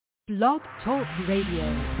Blog Talk Radio.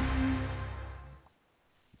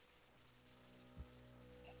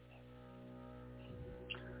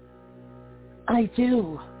 I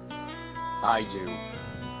do. I do.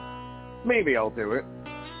 Maybe I'll do it.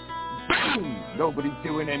 Boom! Nobody's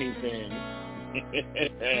doing anything.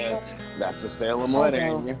 That's a Salem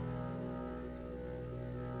wedding.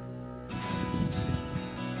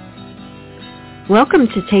 Welcome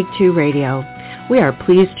to Take Two Radio. We are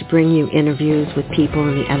pleased to bring you interviews with people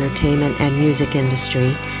in the entertainment and music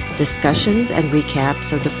industry, discussions and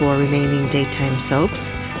recaps of the 4 remaining daytime soaps.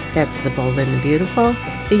 That's The Bold and the Beautiful,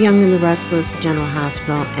 The Young and the Restless, General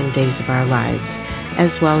Hospital, and Days of Our Lives,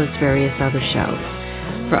 as well as various other shows.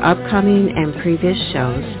 For upcoming and previous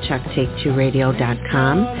shows, check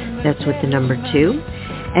take2radio.com. That's with the number 2.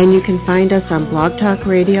 And you can find us on Blog Talk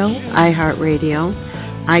Radio, iHeartRadio,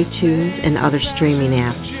 iTunes, and other streaming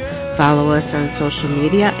apps. Follow us on social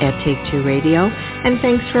media at Take Two Radio, and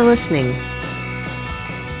thanks for listening.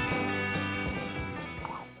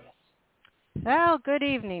 Well, good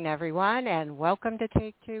evening, everyone, and welcome to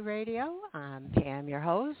Take Two Radio. I'm Pam, your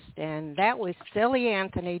host, and that was silly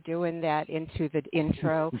Anthony doing that into the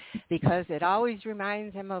intro because it always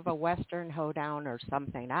reminds him of a Western hoedown or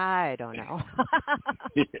something. I don't know.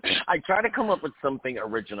 I try to come up with something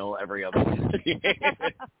original every other week.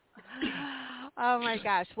 Oh, my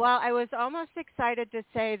gosh. Well, I was almost excited to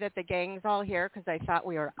say that the gang's all here because I thought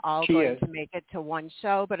we were all going to make it to one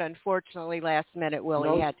show, but unfortunately, last minute,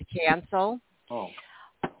 Willie had to cancel. Oh.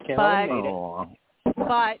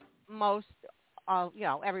 But most,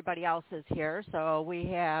 everybody else is here. So we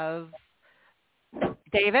have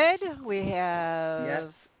David, we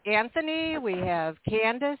have Anthony, we have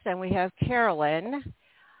Candace, and we have Carolyn.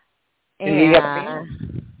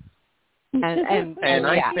 And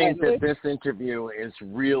I think that this interview is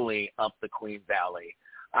really up the Queen Valley.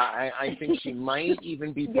 I think she might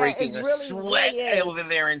even be breaking a sweat over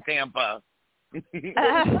there in Tampa.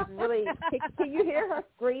 Really, can you hear her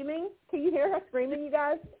screaming? Can you hear her screaming, you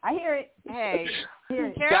guys? I hear it. Hey,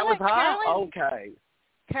 that was hot? Okay.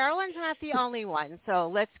 Carolyn's not the only one, so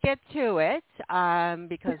let's get to it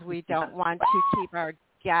because we don't want to keep our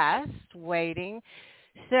guests waiting.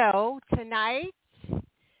 So tonight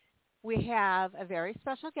we have a very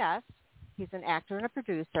special guest. He's an actor and a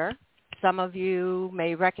producer. Some of you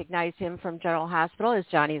may recognize him from General Hospital as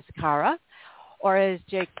Johnny Zakara or as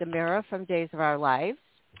Jake the Mirror from Days of Our Lives.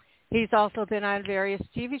 He's also been on various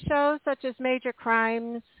TV shows such as Major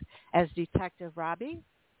Crimes as Detective Robbie,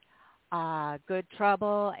 Good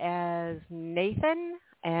Trouble as Nathan,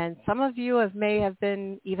 and some of you may have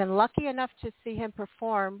been even lucky enough to see him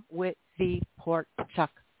perform with the Pork Chuck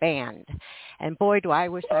Band. And boy, do I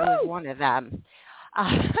wish I was one of them.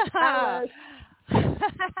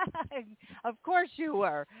 Of course you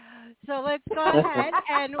were. So let's go ahead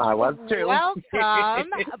and I was too.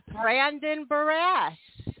 Welcome Brandon Barash.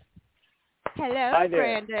 Hello, Hi there.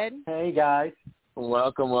 Brandon. Hey, guys.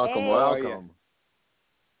 Welcome. How are you?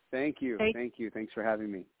 Thank you. Thanks for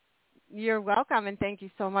having me. You're welcome, and thank you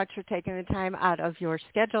so much for taking the time out of your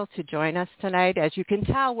schedule to join us tonight. As you can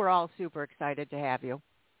tell, we're all super excited to have you.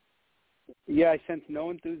 Yeah, I sense no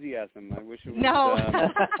enthusiasm. I wish it was. No.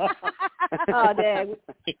 Oh, Dad.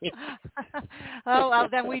 Oh, well,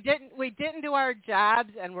 then we didn't do our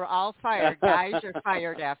jobs, and we're all fired. Guys, you're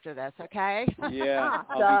fired after this, okay? Yeah,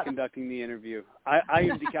 I'll be conducting the interview. I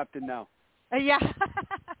am the captain now. Yeah.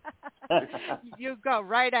 You go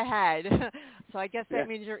right ahead. So I guess that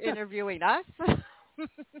means you're interviewing us?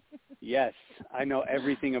 Yes, I know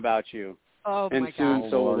everything about you. Oh, and my soon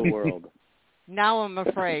God. so will the world. Now I'm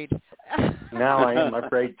afraid. Now I am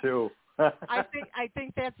afraid too. I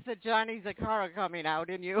think that's the Johnny Zakara coming out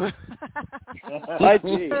in you. Might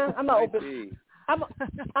be. I'm an open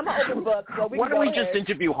book. So why don't we just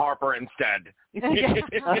interview Harper instead?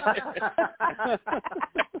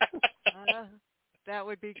 That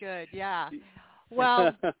would be good. Yeah.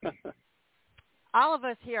 Well, all of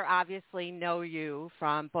us here obviously know you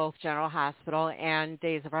from both General Hospital and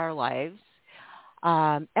Days of Our Lives,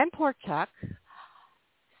 and Pork Chuck.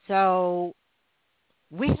 So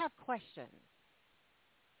we have questions.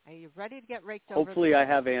 Are you ready to get raked over? Hopefully I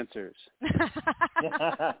have answers.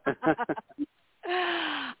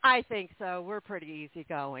 I think so. We're pretty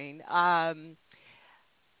easygoing.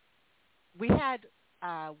 We had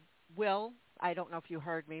Will, I don't know if you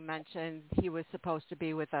heard me mention, he was supposed to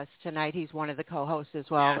be with us tonight. He's one of the co-hosts as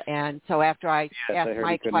well. And so after I ask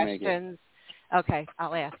my questions, okay,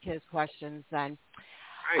 I'll ask his questions then.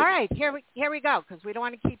 All right, here we go, because we don't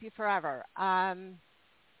want to keep you forever.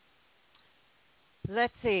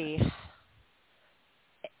 Let's see.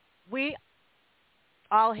 We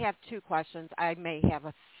all have two questions. I may have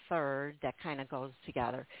a third that kind of goes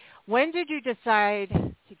together. When did you decide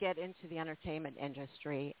to get into the entertainment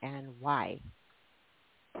industry, and why?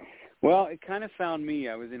 Well, it kind of found me.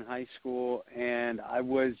 I was in high school, and I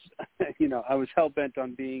was, I was hell-bent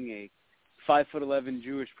on being a 5'11"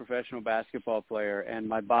 Jewish professional basketball player, and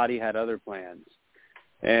my body had other plans.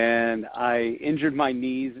 And I injured my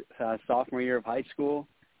knees sophomore year of high school,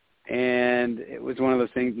 and it was one of those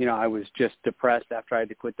things, I was just depressed after I had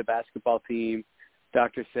to quit the basketball team.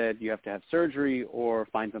 Doctor said, you have to have surgery or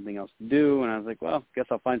find something else to do. And I was like, well, guess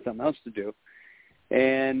I'll find something else to do.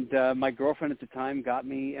 And my girlfriend at the time got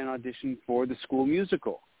me an audition for the school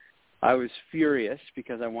musical. I was furious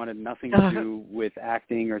because I wanted nothing to do with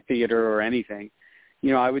acting or theater or anything.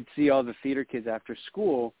 I would see all the theater kids after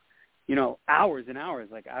school, hours and hours.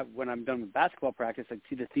 Like when I'm done with basketball practice, I'd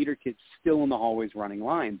see the theater kids still in the hallways running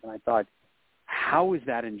lines. And I thought, how is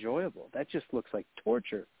that enjoyable? That just looks like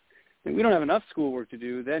torture. And we don't have enough schoolwork to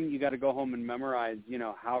do. Then you got to go home and memorize,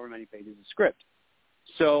 however many pages of script.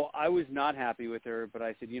 So I was not happy with her, but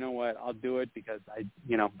I said, you know what, I'll do it because I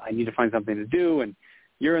need to find something to do, and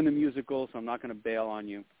you're in the musical, so I'm not going to bail on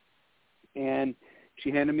you. And she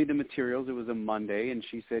handed me the materials. It was a Monday, and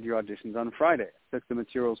she said, your audition's on Friday. I took the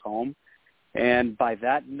materials home, and by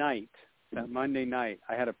that night, that Monday night,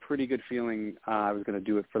 I had a pretty good feeling I was going to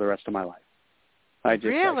do it for the rest of my life. I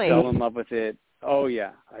fell in love with it. Oh,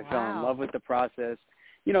 yeah. I fell in love with the process.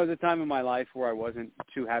 It was a time in my life where I wasn't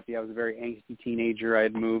too happy. I was a very angsty teenager. I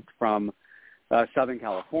had moved from Southern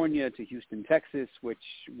California to Houston, Texas, which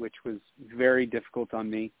was very difficult on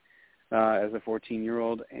me as a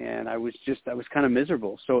 14-year-old, and I was kind of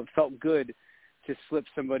miserable. So it felt good to slip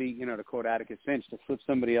somebody, to quote Atticus Finch, to slip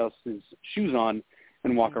somebody else's shoes on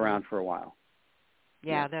and walk around for a while.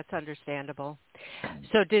 Yeah, that's understandable.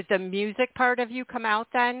 So did the music part of you come out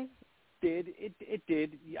then? It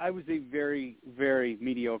did. I was a very, very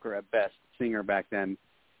mediocre at best singer back then.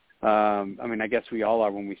 I guess we all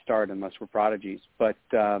are when we start, unless we're prodigies. But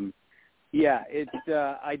I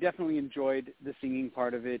definitely enjoyed the singing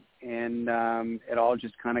part of it, and it all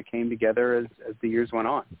just kind of came together as the years went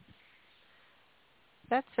on.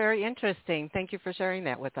 That's very interesting. Thank you for sharing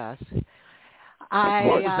that with us. What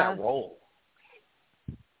was that role?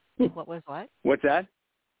 What was what? What's that?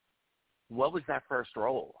 What was that first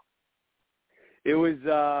role? It was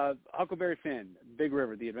Huckleberry Finn, Big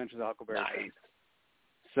River, The Adventures of Huckleberry Finn.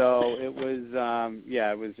 So it was,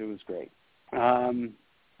 it was great. And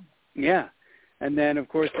then, of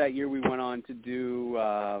course, that year we went on to do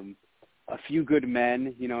A Few Good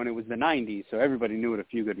Men, and it was the 90s, so everybody knew what A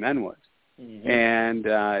Few Good Men was. Mm-hmm. And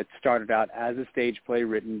it started out as a stage play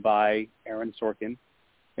written by Aaron Sorkin.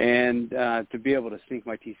 And to be able to sink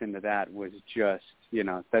my teeth into that was just,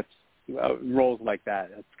 that's roles like that.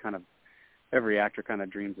 That's kind of, every actor kind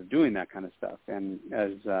of dreams of doing that kind of stuff. And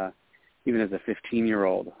even as a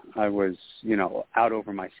 15-year-old, I was, out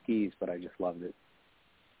over my skis, but I just loved it.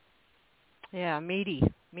 Yeah, meaty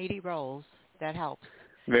roles. That helps.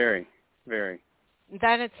 Very, very.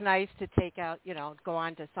 Then it's nice to take out, go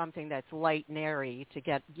on to something that's light and airy to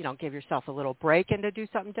get, give yourself a little break and to do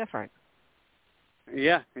something different.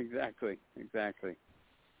 Yeah, exactly.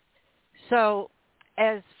 So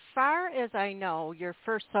as far as I know, your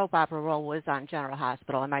first soap opera role was on General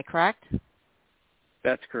Hospital. Am I correct?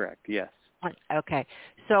 That's correct, yes. Okay.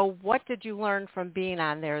 So what did you learn from being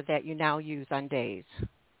on there that you now use on days?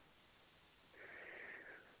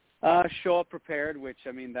 Show up prepared, which,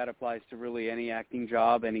 that applies to really any acting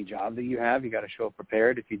job, any job that you have. You got to show up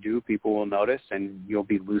prepared. If you do, people will notice, and you'll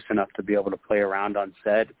be loose enough to be able to play around on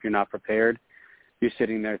set. If you're not prepared, you're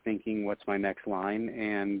sitting there thinking, what's my next line?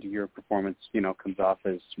 And your performance, comes off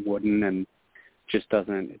as wooden and just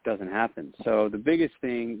doesn't happen. So the biggest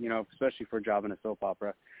thing, especially for a job in a soap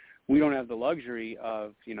opera, we don't have the luxury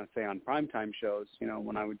of, say on primetime shows,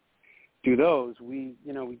 when I would do those, we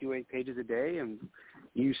do 8 pages a day, and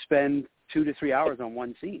you spend 2 to 3 hours on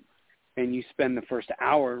one scene, and you spend the first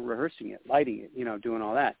hour rehearsing it, lighting it, doing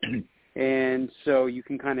all that. And so you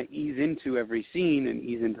can kind of ease into every scene and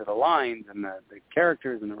ease into the lines and the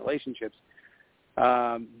characters and the relationships.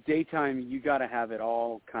 Daytime, you got to have it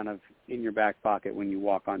all kind of in your back pocket when you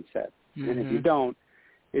walk on set. Mm-hmm. And if you don't,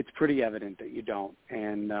 it's pretty evident that you don't.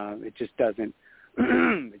 And it just doesn't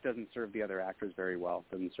it doesn't serve the other actors very well.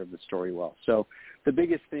 It doesn't serve the story well. So the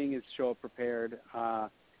biggest thing is show up prepared.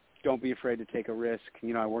 Don't be afraid to take a risk.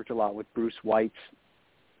 I worked a lot with Bruce Weitz,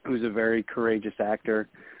 who's a very courageous actor,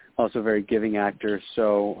 also a very giving actor.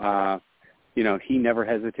 So, he never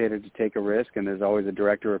hesitated to take a risk, and there's always a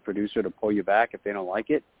director or producer to pull you back if they don't like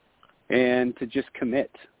it, and to just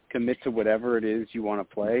commit to whatever it is you want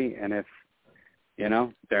to play. And if,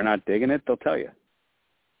 they're not digging it, they'll tell you.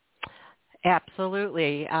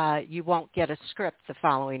 Absolutely. You won't get a script the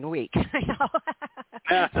following week.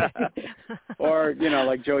 Or,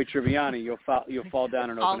 like Joey Tribbiani, you'll fall down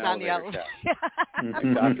an open elevator shaft.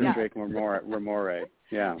 Like Dr. Drake Ramore.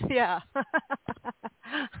 Yeah. Yeah.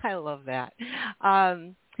 I love that.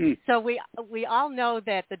 So we all know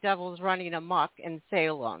that the devil's running amok in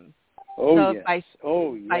Salem. Oh, so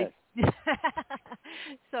yes.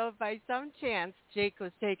 So if by some chance Jake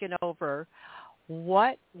was taken over,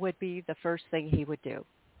 what would be the first thing he would do?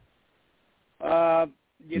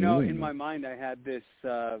 In my mind, I had this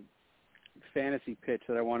fantasy pitch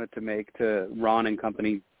that I wanted to make to Ron and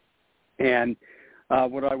company. And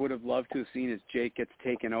what I would have loved to have seen is Jake gets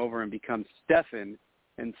taken over and becomes Stefan,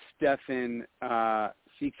 and Stefan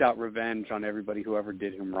seeks out revenge on everybody who ever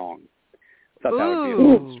did him wrong. I thought that would be a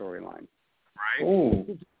good storyline. Right?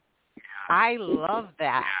 Ooh. I love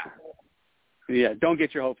that. Yeah, don't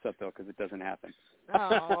get your hopes up, though, because it doesn't happen.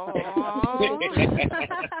 Oh.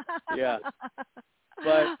 Yeah.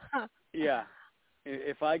 But, yeah,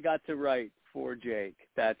 if I got to write for Jake,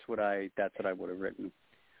 that's what I would have written.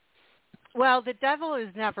 Well, the devil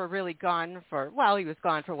is never really gone for, he was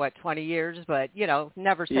gone for, 20 years, but,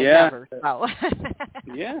 never say never. So.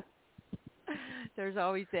 Yeah. There's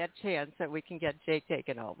always that chance that we can get Jake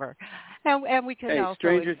taken over. And we can also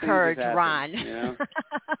encourage Ron.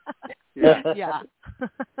 Yeah.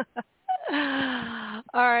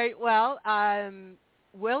 All right. Well,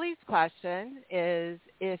 Willie's question is,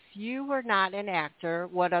 if you were not an actor,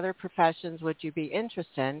 what other professions would you be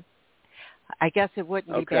interested in? I guess it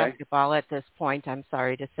wouldn't be basketball at this point, I'm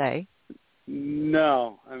sorry to say.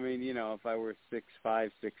 No. I mean, if I were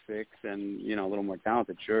 6'5", 6'6", and, a little more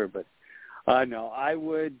talented, sure. But, no, I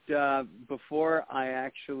would, before I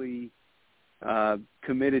actually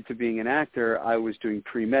committed to being an actor, I was doing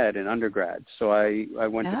pre-med in undergrad. So I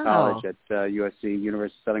went to college at USC,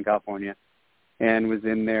 University of Southern California, and was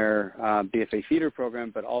in their BFA theater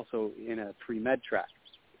program, but also in a pre-med track.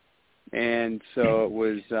 And so it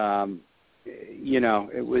was,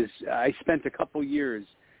 I spent a couple years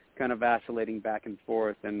kind of vacillating back and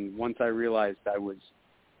forth. And once I realized I was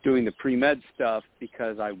doing the pre-med stuff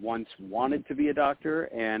because I once wanted to be a doctor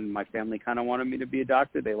and my family kind of wanted me to be a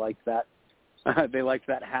doctor, they liked that. They liked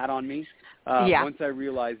that hat on me. Once I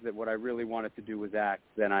realized that what I really wanted to do was act,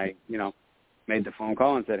 then I, made the phone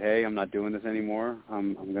call and said, hey, I'm not doing this anymore.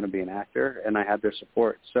 I'm going to be an actor, and I had their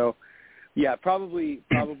support. So, yeah, probably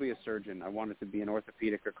a surgeon. I wanted to be an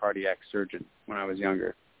orthopedic or cardiac surgeon when I was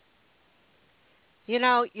younger.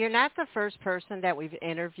 You're not the first person that we've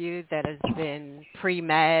interviewed that has been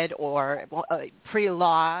pre-med or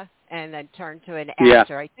pre-law and then turned to an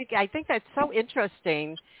actor. Yeah. I think that's so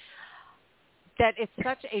interesting that it's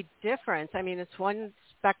such a difference. I mean, it's one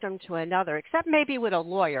spectrum to another, except maybe with a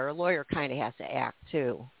lawyer. A lawyer kind of has to act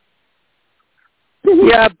too.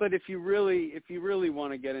 Yeah, but if you really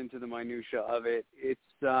want to get into the minutia of it, it's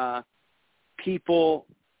people.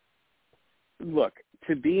 Look,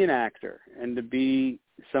 to be an actor and to be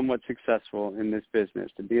somewhat successful in this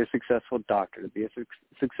business, to be a successful doctor, to be a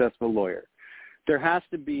successful lawyer, there has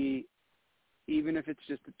to be, even if it's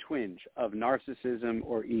just a twinge of narcissism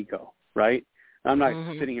or ego, right? I'm not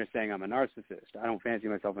sitting here saying I'm a narcissist. I don't fancy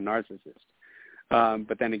myself a narcissist.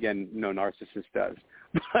 But then again, no narcissist does.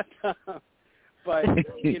 But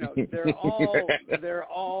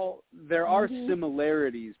there are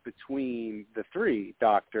similarities between the three: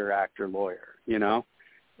 doctor, actor, lawyer. Right.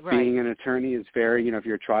 Being an attorney is very, if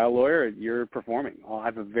you're a trial lawyer, you're performing. I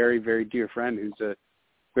have a very, very dear friend who's a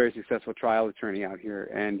very successful trial attorney out here,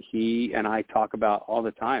 and he and I talk about all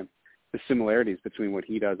the time the similarities between what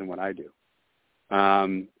he does and what I do.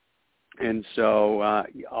 And so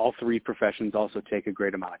all three professions also take a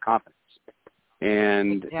great amount of confidence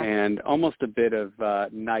and almost a bit of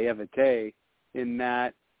naivete in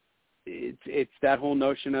that it's that whole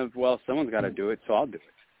notion of, well, someone's got to do it, so I'll do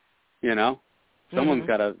it. Someone's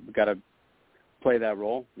got to play that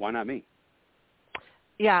role. Why not me?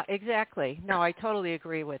 Yeah, exactly. No, I totally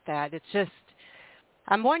agree with that. It's just,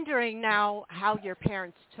 I'm wondering now how your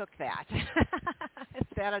parents took that,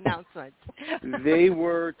 that announcement. They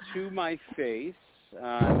were to my face,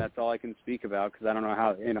 and that's all I can speak about because I don't know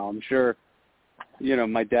how, I'm sure,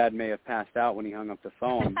 my dad may have passed out when he hung up the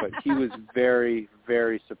phone, but he was very,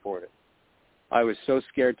 very supportive. I was so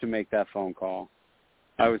scared to make that phone call.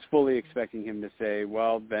 I was fully expecting him to say,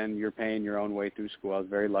 well, then you're paying your own way through school. I was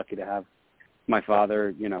very lucky to have my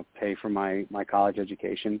father, pay for my college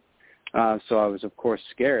education. So I was, of course,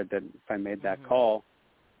 scared that if I made that call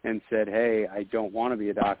and said, hey, I don't want to be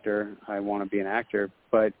a doctor, I want to be an actor.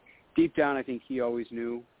 But deep down, I think he always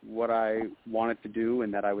knew what I wanted to do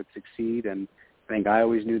and that I would succeed. And think I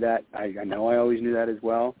always knew that. I know I always knew that as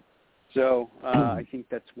well. So I think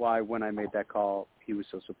that's why when I made that call, he was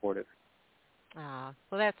so supportive. Well,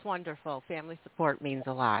 that's wonderful. Family support means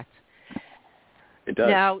a lot. It does.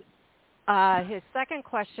 Now, his second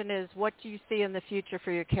question is, what do you see in the future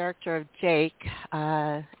for your character of Jake?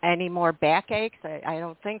 Any more backaches? I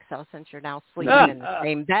don't think so, since you're now sleeping in the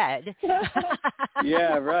same bed.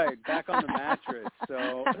 Yeah, right. Back on the mattress.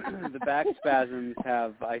 So the back spasms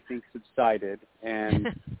have, I think, subsided, and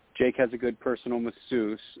Jake has a good personal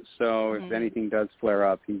masseuse. So if anything does flare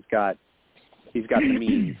up, he's got the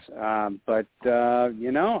means. But I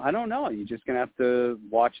don't know. You're just gonna have to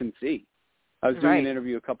watch and see. I was doing an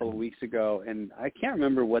interview a couple of weeks ago, and I can't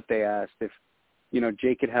remember what they asked. If,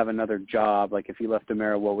 Jake could have another job, like if he left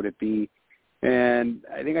Amera, what would it be? And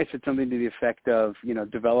I think I said something to the effect of,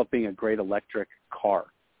 developing a great electric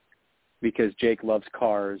car, because Jake loves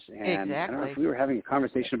cars. And I don't know if we were having a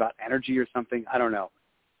conversation about energy or something. I don't know.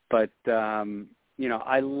 But,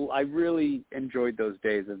 I really enjoyed those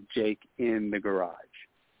days of Jake in the garage.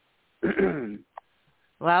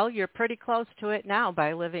 Well, you're pretty close to it now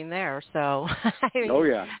by living there, so. Oh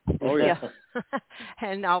yeah.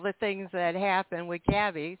 And all the things that happen with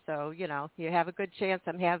Gabby, so, you have a good chance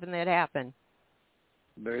I'm having that happen.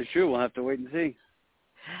 Very true. We'll have to wait and see.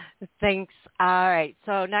 Thanks. All right.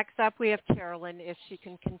 So next up we have Carolyn, if she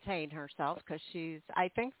can contain herself, because she's, I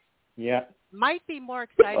think, might be more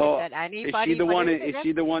excited than anybody. Is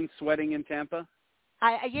she the one sweating in Tampa?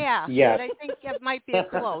 Yeah. Yes. But I think it might be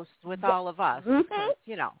close with all of us. Okay.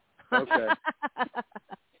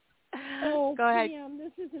 Oh, go ahead. Pam,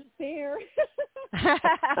 this isn't fair.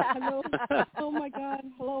 Oh my God!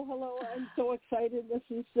 Hello! I'm so excited. This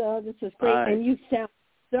is great, and you sound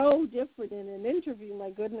so different in an interview. My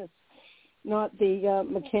goodness, not the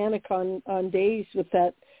mechanic on days with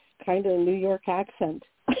that kind of New York accent.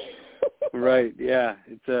 Right. Yeah,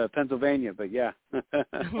 it's Pennsylvania, but yeah.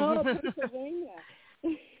 Oh, Pennsylvania.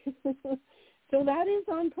 So that is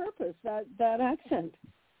on purpose, that accent.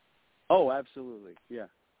 Oh, absolutely. Yeah.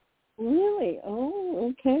 Really?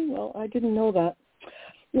 Oh, okay. Well, I didn't know that.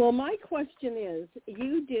 Well, my question is,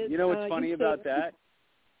 you did... You know what's funny about that?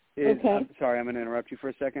 Okay. I'm sorry, I'm going to interrupt you for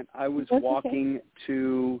a second. I was That's walking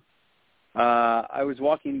to...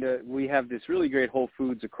 we have this really great Whole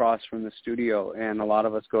Foods across from the studio, and a lot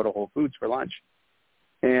of us go to Whole Foods for lunch.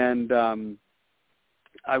 And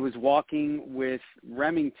I was walking with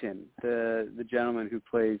Remington, the gentleman who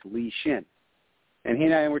plays Lee Shin. And he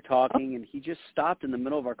and I were talking, and he just stopped in the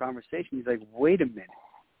middle of our conversation. He's like, wait a minute.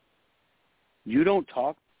 You don't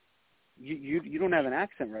talk? You don't have an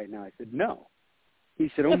accent right now. I said, no.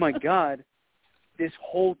 He said, oh, my God. This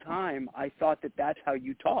whole time, I thought that's how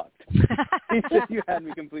you talked. He said, you had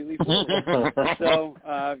me completely fooled. So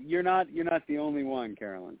you're not the only one,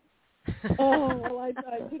 Carolyn. Oh, well, I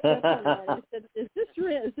picked up on that. I said, is this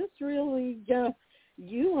really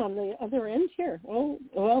you on the other end here? Oh,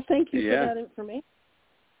 well, thank you for that information.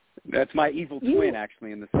 That's my evil twin,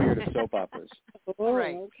 actually, in the spirit of soap operas. Oh,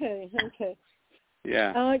 right. Okay.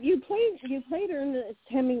 Yeah. You played Ernest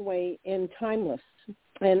Hemingway in Timeless,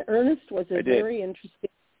 and Ernest was a very interesting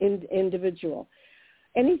individual.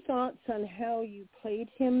 Any thoughts on how you played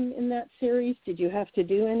him in that series? Did you have to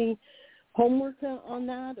do any homework on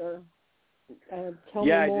that, or tell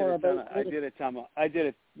me more about it? I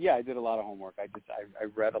did a lot of homework. I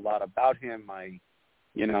read a lot about him.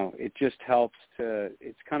 It just helps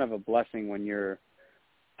it's kind of a blessing when you're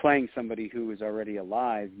playing somebody who is already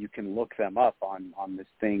alive. You can look them up on this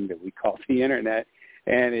thing that we call the internet,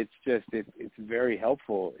 and it's very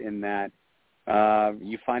helpful in that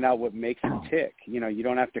you find out what makes them tick. You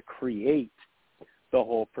don't have to create the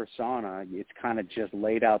whole persona. It's kind of just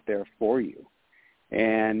laid out there for you.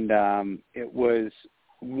 And it was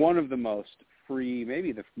one of the most free,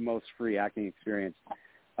 maybe the most free acting experience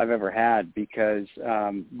I've ever had, because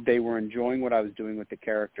they were enjoying what I was doing with the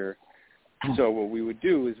character. So what we would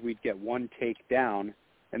do is we'd get one take down,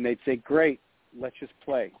 and they'd say, great, let's just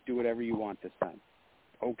play. Do whatever you want this time.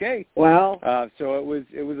 Okay. Wow. So it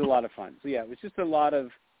was a lot of fun. So, yeah, it was just a lot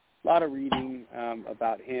of reading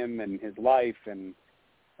about him and his life and,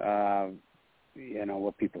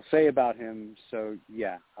 what people say about him. So,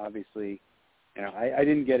 yeah, obviously, I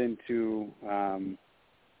didn't get into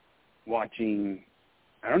watching.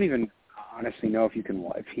 I don't even honestly know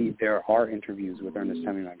if there are interviews with Ernest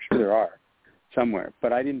Hemingway. I'm sure there are somewhere.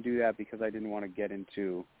 But I didn't do that because I didn't want to get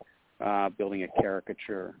into building a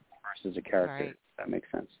caricature versus a character. Right. If that makes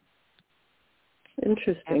sense.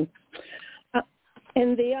 Interesting.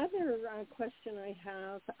 And the other question I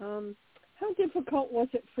have, how difficult was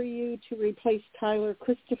it for you to replace Tyler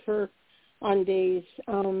Christopher on days?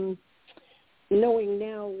 knowing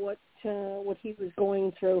now what he was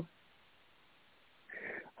going through?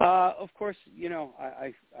 Of course,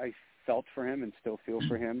 I felt for him and still feel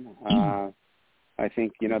for him. I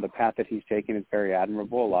think, the path that he's taken is very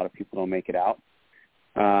admirable. A lot of people don't make it out.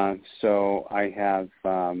 So I have,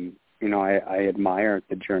 I admire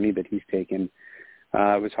the journey that he's taken.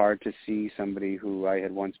 It was hard to see somebody who I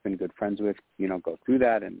had once been good friends with, go through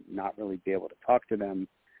that and not really be able to talk to them.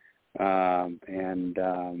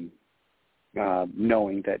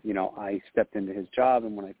 Knowing that, I stepped into his job,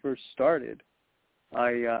 and when I first started,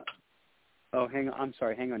 hang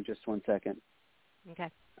on just 1 second. Okay.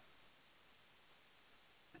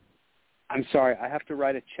 I'm sorry, I have to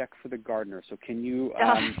write a check for the gardener, so can you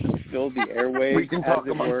fill the airwaves? We can talk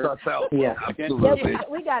amongst ourselves. Yeah, absolutely.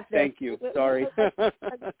 We got this. Thank you. Sorry.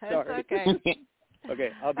 Sorry. Okay.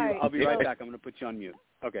 Okay, I'll be right back. I'm going to put you on mute.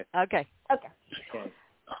 Okay. Okay. Okay.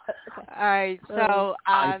 All right. So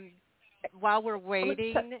while we're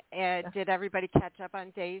waiting, did everybody catch up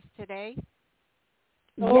on days today?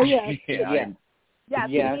 Oh, yes. Yeah. Yes,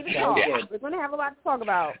 we need to talk. We're going to have a lot to talk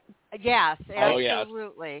about. Yes, Oh,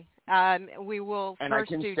 absolutely. yes. We will and first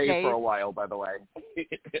I can do stay days. for a while, by the way.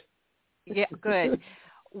 Yeah, good.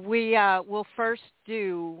 We will first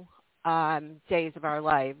do Days of Our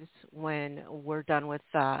Lives when we're done with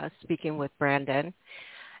speaking with Brandon,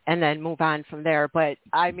 and then move on from there. But,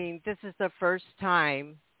 I mean, this is the first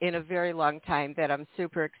time in a very long time that I'm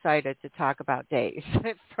super excited to talk about Days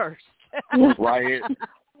at first. Right.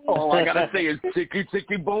 All I gotta say is ticky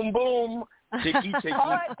ticky boom boom, ticky ticky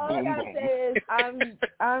All I boom gotta boom. say is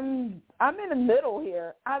I'm in the middle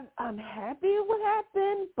here. I'm happy with what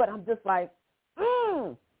happened, but I'm just like,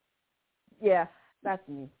 yeah, that's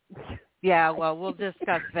me. Yeah, well, we'll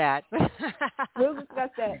discuss that. We'll discuss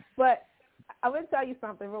that. But I want to tell you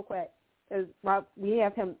something real quick. We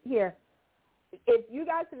have him here. If you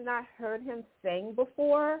guys have not heard him sing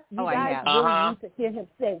before, you guys really need to hear him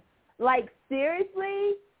sing. Like,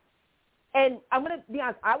 seriously. And I'm going to be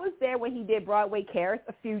honest, I was there when he did Broadway Cares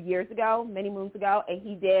a few years ago, many moons ago, and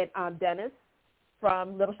he did Dennis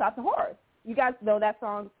from Little Shots of Horror. You guys know that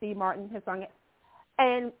song, Steve Martin has sung it.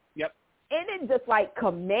 And Yep. And it just, like,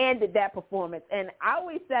 commanded that performance. And I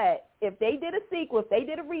always said, if they did a sequel, if they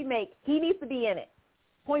did a remake, he needs to be in it.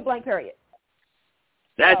 Point blank, period.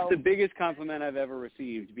 That's the biggest compliment I've ever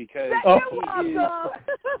received because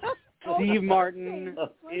Steve Martin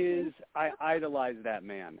is, I idolize that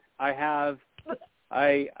man. I have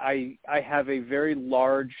a very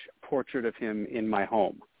large portrait of him in my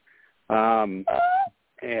home. And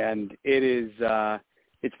it is,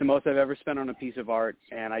 it's the most I've ever spent on a piece of art.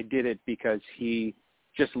 And I did it because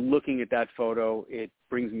just looking at that photo, it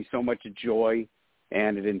brings me so much joy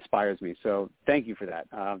and it inspires me. So thank you for that.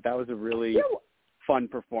 That was a really fun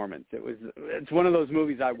performance. It's one of those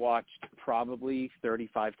movies I watched probably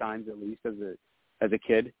 35 times at least as a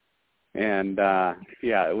kid, and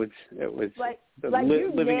it was like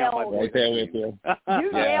living out my right there with you.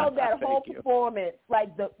 You nailed that whole performance.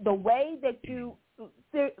 Like the way that you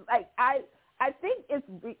like I think it's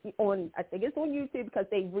on YouTube because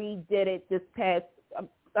they redid it this past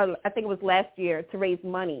I think it was last year to raise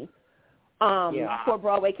money for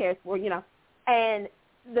Broadway Cares and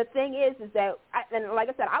the thing is that, and like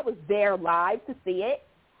I said, I was there live to see it,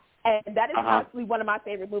 and that is honestly one of my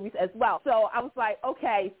favorite movies as well. So I was like,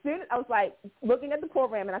 okay, I was like looking at the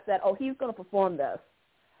program, and I said, oh, he's going to perform this.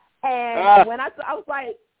 And when I was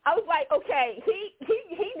like, okay, he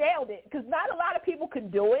nailed it because not a lot of people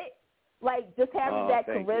can do it, like just having that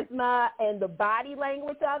charisma and the body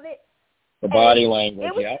language of it. The body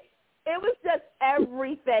language, It was just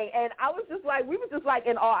everything, and we were just like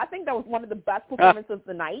in awe. I think that was one of the best performances of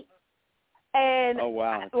the night. And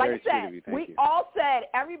like I said,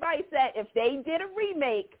 everybody said if they did a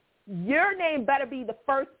remake, your name better be the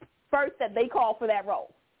first that they call for that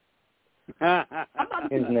role. I'm about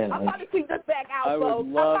to tweet this back out, folks.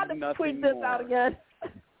 I'm about to tweet this out again.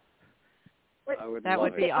 That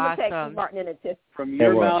would be awesome. Martin in it too. From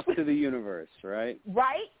your mouth to the universe, right?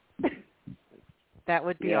 Right? That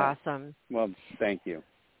would be awesome. Well, thank you.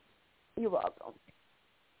 You're welcome.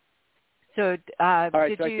 So, all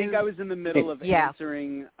right. So I think I was in the middle of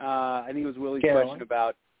answering. I think it was Willie's question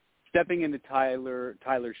about stepping into Tyler's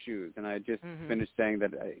shoes, and I just finished saying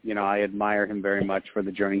that I admire him very much for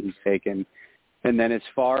the journey he's taken. And then as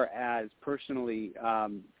far as personally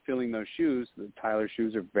filling those shoes, Tyler's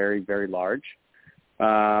shoes are very, very large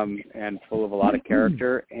and full of a lot of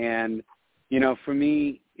character. And for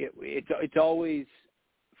me, it's always,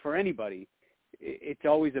 for anybody, it's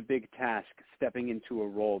always a big task stepping into a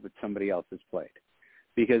role that somebody else has played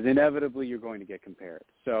because inevitably you're going to get compared.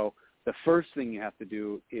 So the first thing you have to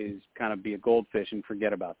do is kind of be a goldfish and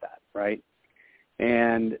forget about that, right?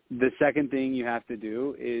 And the second thing you have to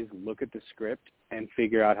do is look at the script and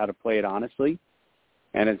figure out how to play it honestly.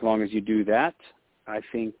 And as long as you do that, I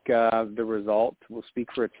think the result will speak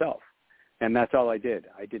for itself. And that's all I did.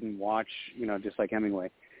 I didn't watch, just like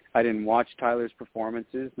Hemingway, I didn't watch Tyler's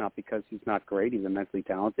performances, not because he's not great, he's immensely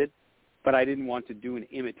talented, but I didn't want to do an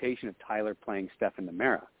imitation of Tyler playing Stefan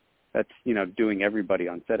Nemera. That's, doing everybody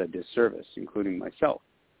on set a disservice, including myself.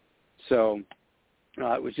 So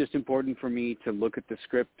it was just important for me to look at the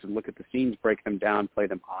script, to look at the scenes, break them down, play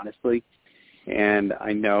them honestly. And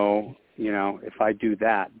I know, if I do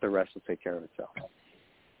that, the rest will take care of itself.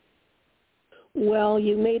 Well,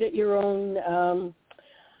 you made it your own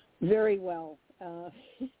very well.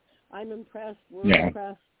 I'm impressed. We're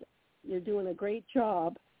impressed. You're doing a great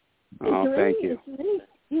job. Thank you.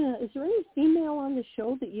 Is there any female on the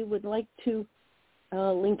show that you would like to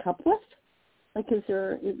link up with? Like, is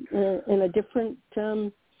there in a different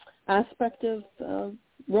aspect of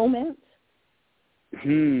romance?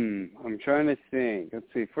 I'm trying to think. Let's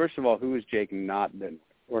see. First of all, who is Jake not been,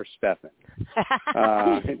 or Stefan?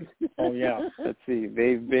 Oh, yeah. Let's see.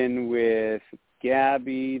 They've been with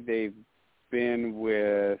Gabby. They've been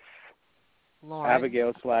with Lauren.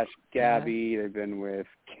 Abigail / Gabby. Yeah. They've been with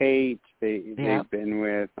Kate. They've been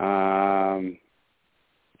with, God,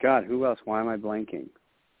 who else? Why am I blanking?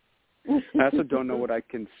 I also don't know what I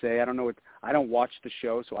can say. I don't watch the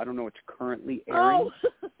show, so I don't know what's currently airing. Oh.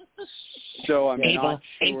 So I'm not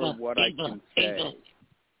sure what I can say.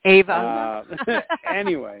 Ava.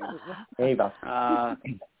 Anyway. Ava.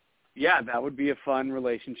 That would be a fun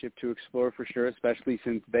relationship to explore for sure, especially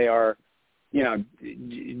since they are,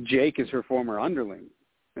 Jake is her former underling,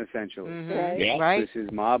 essentially. Mm-hmm. Right. This is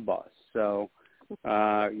mob boss. So,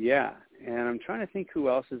 and I'm trying to think who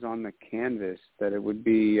else is on the canvas that it would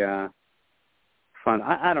be fun.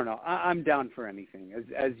 I don't know. I'm down for anything.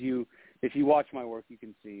 If you watch my work, you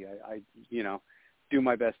can see I do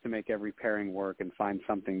my best to make every pairing work and find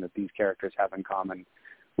something that these characters have in common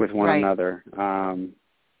with one another.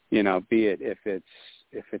 Be it if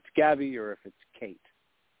it's Gabby or if it's Kate.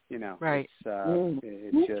 Right.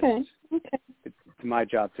 It's my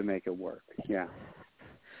job to make it work. Yeah.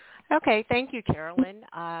 Okay, thank you, Carolyn.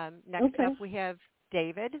 Next up, we have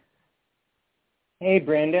David. Hey,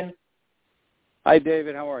 Brandon. Hi,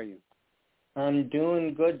 David. How are you? I'm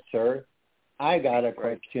doing good, sir. I got a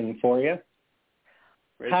question for you.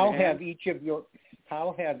 How have each of your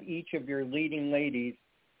leading ladies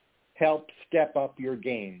helped step up your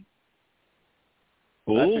game?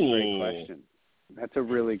 That's a great question. That's a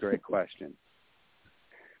really great question.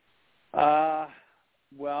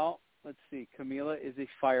 Well, let's see. Camila is a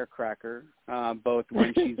firecracker, both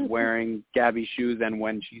when she's wearing Gabby's shoes and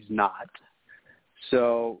when she's not.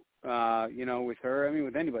 So, with her,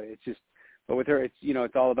 with anybody, but with her,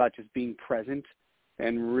 it's all about just being present.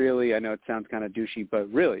 And really, I know it sounds kind of douchey,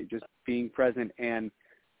 but really just being present and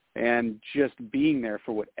just being there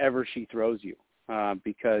for whatever she throws you,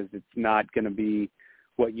 because it's not going to be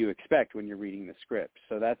what you expect when you're reading the script.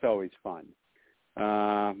 So that's always fun.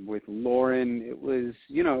 With Lauren, it was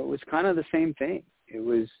kind of the same thing.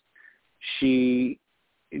 She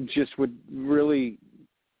just would really,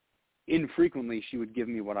 infrequently, she would give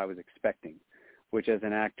me what I was expecting, which as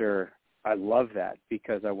an actor, I love that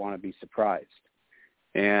because I want to be surprised.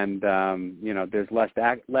 And, there's less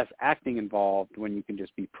acting involved when you can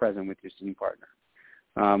just be present with your scene partner.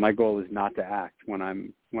 My goal is not to act when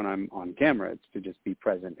I'm on camera. It's to just be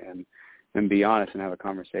present and be honest and have a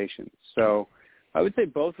conversation. So I would say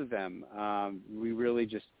both of them. We really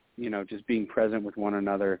just being present with one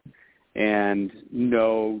another and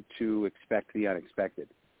know to expect the unexpected.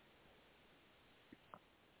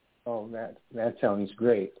 Oh, that sounds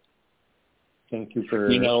great. Thank you for...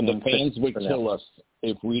 the fans would kill us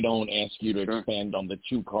if we don't ask you to expand on the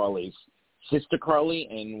two Carlys. Sister Carly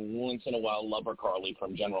and once in a while Lover Carly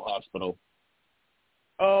from General Hospital.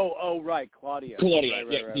 Oh, right, Claudia. Claudia,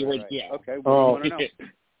 right. Yeah. Okay, what do you want to know?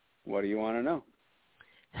 What do you want to know?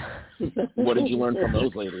 What did you learn from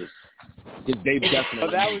those ladies? Because they've definitely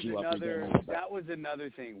that was another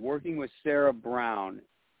thing. Working with Sarah Brown,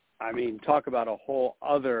 talk about a whole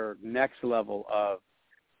other next level of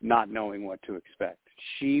not knowing what to expect.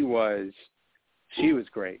 She was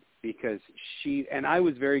great because and I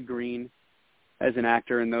was very green as an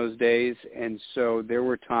actor in those days, and so there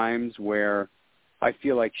were times where I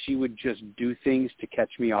feel like she would just do things to catch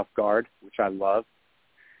me off guard, which I love,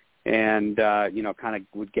 and kind of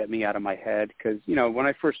would get me out of my head because when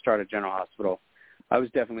I first started General Hospital, I was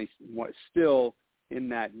definitely still in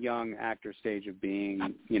that young actor stage of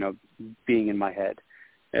being in my head.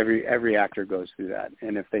 Every actor goes through that,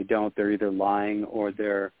 and if they don't, they're either lying or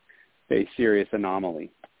they're a serious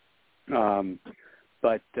anomaly.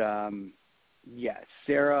 Yeah,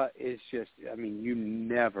 Sarah is just, I mean, you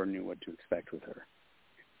never knew what to expect with her.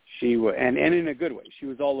 She was, and in a good way. She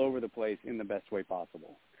was all over the place in the best way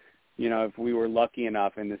possible. You know, if we were lucky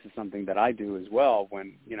enough, and this is something that I do as well,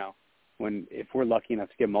 if we're lucky enough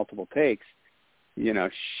to get multiple takes, you know,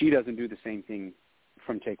 she doesn't do the same thing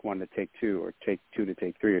from take 1 to take 2, or take 2 to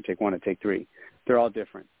take 3, or take 1 to take 3. They're all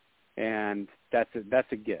different, and that's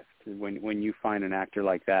a gift when you find an actor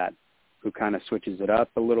like that who kind of switches it up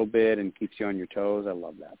a little bit and keeps you on your toes. I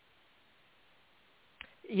love that.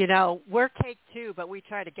 You know, we're take 2, but we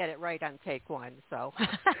try to get it right on take 1. So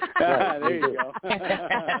there you go.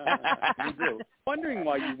 You do. Wondering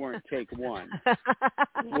why you weren't take 1.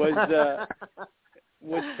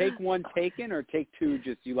 Was take 1 taken, or take 2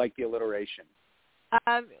 just you like the alliteration?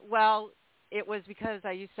 Well, it was because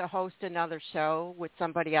I used to host another show with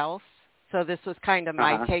somebody else, so this was kind of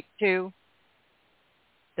my take 2.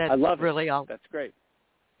 That's I love really it. all. That's great.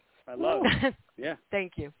 I love it. Yeah.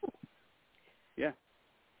 Thank you. Yeah.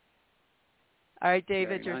 All right,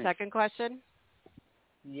 David, Very your nice. second question?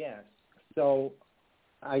 Yes. So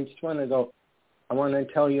I just want to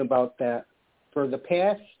tell you about that. For the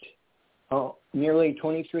past nearly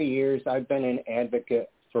 23 years, I've been an advocate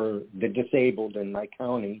for the disabled in my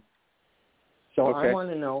county. So okay. I want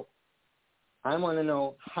to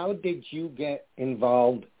know, how did you get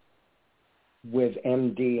involved with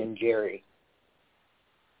MD and Jerry?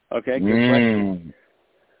 Okay, good question.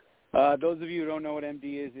 Those of you who don't know what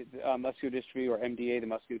MD is, it's muscular dystrophy, or MDA, the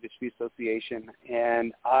Muscular Dystrophy Association,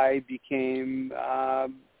 and I became,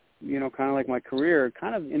 kind of like my career,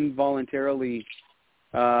 kind of involuntarily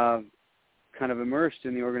kind of immersed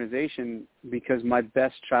in the organization because my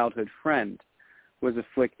best childhood friend was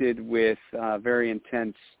afflicted with a very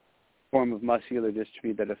intense form of muscular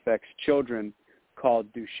dystrophy that affects children called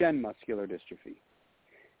Duchenne muscular dystrophy.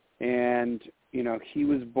 And, you know, he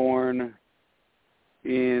was born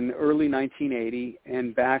in early 1980,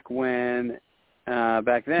 and back then,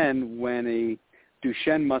 when a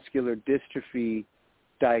Duchenne muscular dystrophy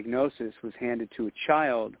diagnosis was handed to a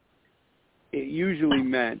child, it usually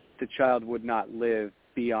meant the child would not live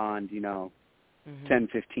beyond, 10,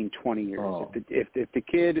 15, 20 years. Oh. If the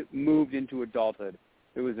kid moved into adulthood,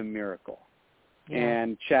 it was a miracle. Yeah.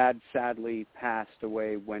 And Chad sadly passed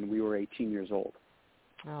away when we were 18 years old.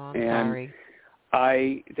 Oh, I'm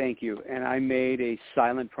sorry. Thank you. And I made a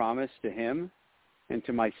silent promise to him and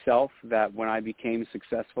to myself that when I became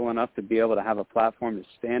successful enough to be able to have a platform to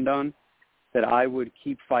stand on, that I would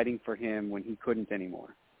keep fighting for him when he couldn't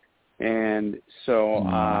anymore. And so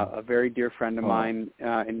a very dear friend of mine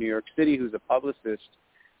in New York City, who's a publicist,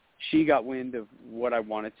 she got wind of what I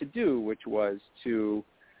wanted to do, which was to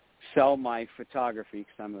sell my photography,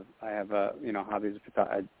 because I have a hobby as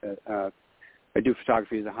I do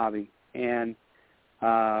photography as a hobby, and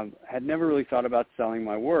had never really thought about selling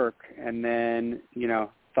my work, and then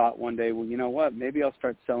thought one day, well, you know what, maybe I'll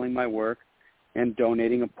start selling my work and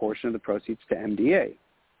donating a portion of the proceeds to MDA.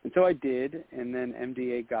 And so I did, and then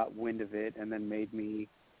MDA got wind of it and then made me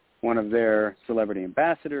one of their celebrity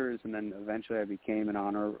ambassadors, and then eventually I became an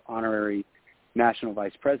honorary national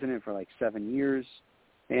vice president for like 7 years.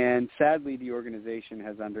 And sadly, the organization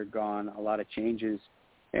has undergone a lot of changes,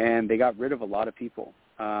 and they got rid of a lot of people,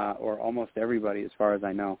 or almost everybody as far as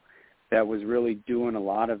I know, that was really doing a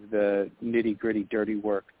lot of the nitty-gritty, dirty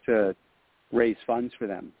work to raise funds for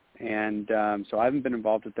them. And so I haven't been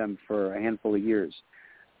involved with them for a handful of years.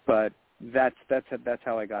 But that's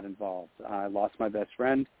how I got involved. I lost my best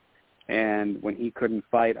friend, and when he couldn't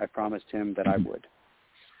fight, I promised him that I would.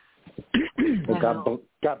 Well,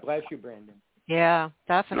 God bless you, Brandon. Yeah,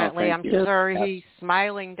 definitely. Oh, I'm sure he's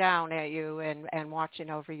smiling down at you and watching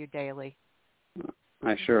over you daily.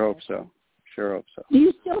 I sure hope so. Do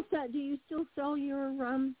you still sell your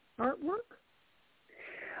artwork?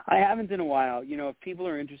 I haven't in a while. If people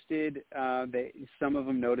are interested, some of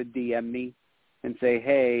them know to DM me and say,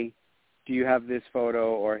 hey, do you have this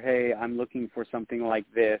photo? Or, hey, I'm looking for something like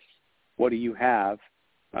this. What do you have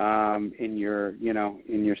in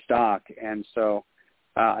your stock? And so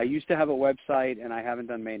I used to have a website, and I haven't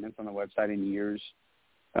done maintenance on the website in years.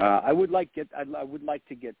 I would like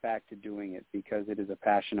to get back to doing it because it is a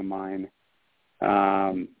passion of mine.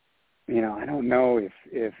 I don't know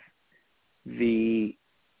if the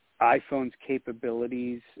iPhone's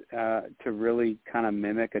capabilities to really kind of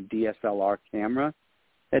mimic a DSLR camera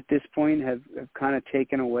at this point have kind of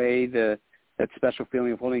taken away that special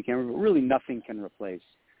feeling of holding a camera, but really nothing can replace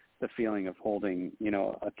the feeling of holding,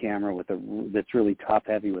 a camera that's really top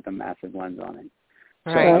heavy with a massive lens on it.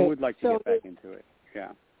 So I would like to get back into it.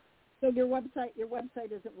 Yeah. So your website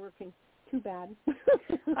isn't working. Too bad.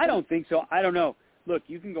 I don't think so. I don't know. Look,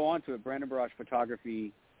 you can go on to it,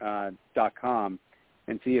 BrandonBarashPhotography.com,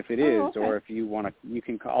 and see if it is, or if you want to, you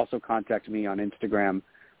can also contact me on Instagram.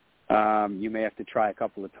 You may have to try a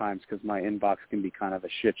couple of times because my inbox can be kind of a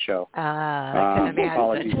shit show. I can imagine.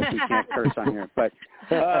 Apologies if we can't curse on here, but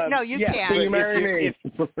no, you can't. So you marry me.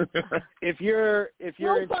 If you're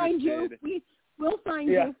we'll interested, find you. We'll find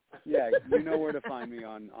you. Yeah, you know where to find me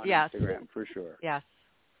on Instagram for sure. Yes,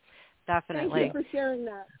 definitely.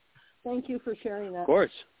 Thank you for sharing that. Of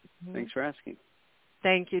course. Mm-hmm. Thanks for asking.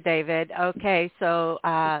 Thank you, David. Okay, so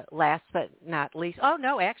last but not least,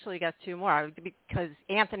 actually got two more because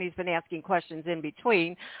Anthony's been asking questions in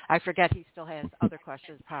between. I forget he still has other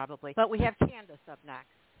questions probably. But we have Candace up next.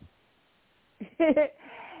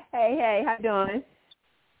 Hey, how you doing?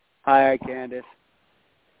 Hi, Candace.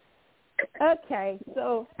 Okay,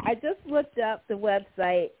 so I just looked up the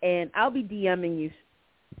website, and I'll be DMing you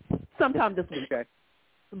sometime this week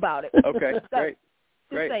about it. Okay, great.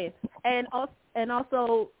 Just saying. And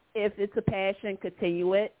also, if it's a passion,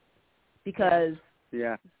 continue it, because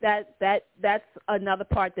that's another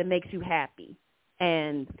part that makes you happy.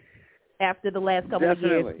 And after the last couple of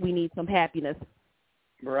years, we need some happiness.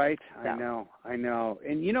 Right, so. I know.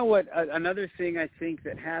 And you know what? Another thing I think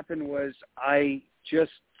that happened was I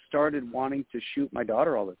just started wanting to shoot my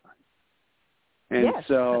daughter all the time. And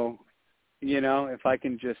so, if I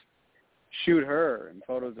can just shoot her and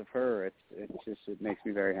photos of her, it makes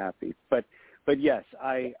me very happy. But yes,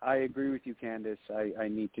 I agree with you, Candace. I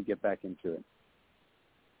need to get back into it.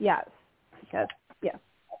 Yes, because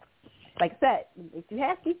like I said, it makes you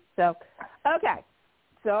happy. So, okay.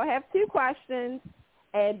 So I have two questions,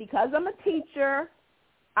 and because I'm a teacher,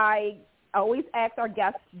 I always ask our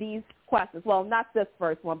guests these questions. Well, not this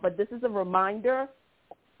first one, but this is a reminder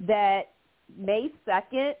that May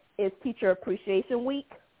 2nd is Teacher Appreciation Week.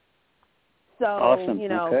 So, awesome.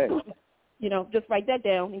 Just write that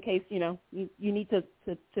down in case, you need to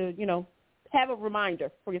have a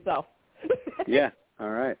reminder for yourself. Yeah,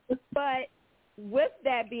 all right. But with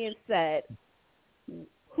that being said,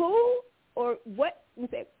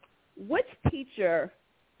 which teacher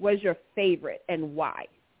was your favorite and why?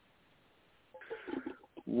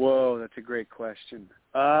 Whoa, that's a great question.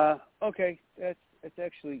 Okay, that's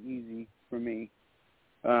actually easy for me.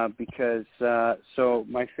 Because so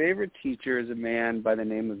my favorite teacher is a man by the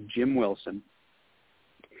name of Jim Wilson,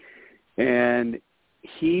 and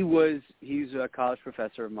he's a college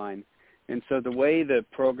professor of mine. And so the way the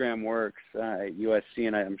program works at USC,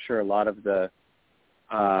 and I'm sure a lot of the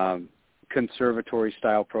conservatory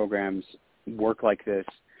style programs work like this,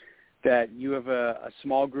 that you have a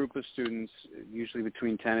small group of students, usually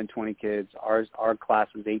between 10 and 20 kids. Our class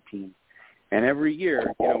was 18. And every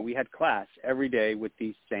year, we had class every day with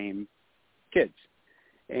these same kids.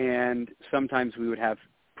 And sometimes we would have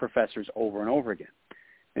professors over and over again.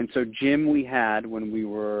 And so Jim we had when we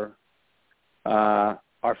were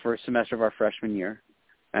our first semester of our freshman year.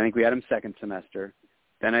 I think we had him second semester.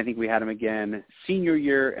 Then I think we had him again senior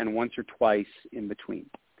year and once or twice in between.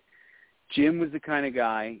 Jim was the kind of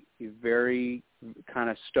guy, he's very kind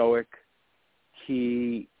of stoic.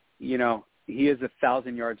 He has a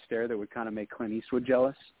 1,000-yard stare that would kind of make Clint Eastwood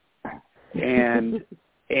jealous, and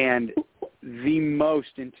the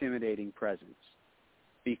most intimidating presence,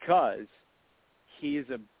 because he is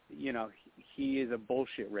a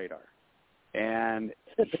bullshit radar, and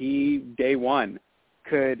he day one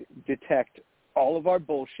could detect all of our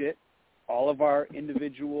bullshit, all of our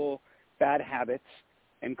individual bad habits,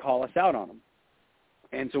 and call us out on them.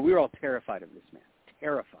 And so we were all terrified of this man,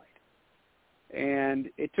 terrified.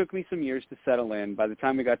 And it took me some years to settle in. By the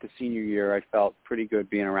time we got to senior year, I felt pretty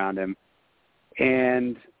good being around him.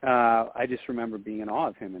 And I just remember being in awe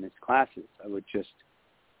of him in his classes. I would just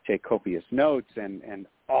take copious notes, and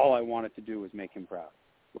all I wanted to do was make him proud.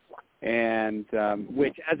 And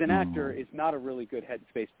which, as an actor, is not a really good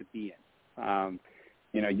headspace to be in.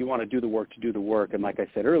 You want to do the work to do the work. And like I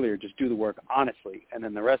said earlier, just do the work honestly, and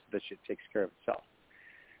then the rest of the shit takes care of itself.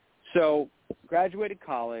 So graduated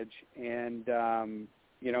college, and,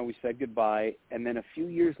 we said goodbye. And then a few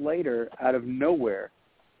years later, out of nowhere,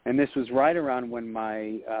 and this was right around when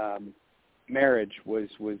my marriage was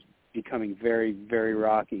becoming very, very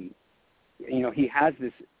rocky, he has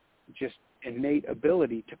this just innate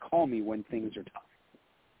ability to call me when things are tough.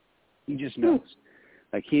 He just knows.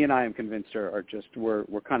 Like, he and I, am convinced,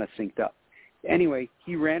 we're kind of synced up. Anyway,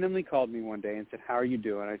 he randomly called me one day and said, "How are you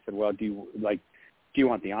doing?" I said, "Well, do you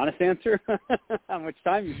want the honest answer? How much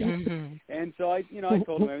time you got?" And so I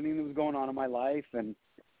told him everything that was going on in my life, and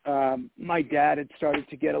my dad had started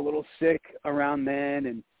to get a little sick around then,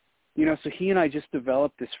 and so he and I just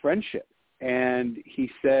developed this friendship. And he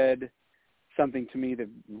said something to me that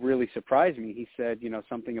really surprised me. He said,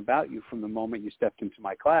 something about you from the moment you stepped into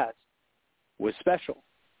my class was special.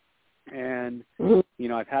 And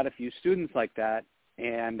I've had a few students like that,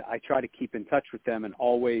 and I try to keep in touch with them and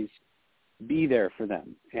always be there for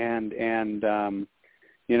them. And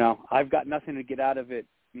I've got nothing to get out of it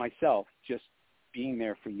myself, just being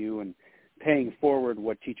there for you and paying forward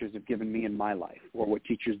what teachers have given me in my life or what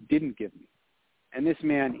teachers didn't give me. And this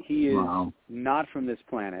man, he is not from this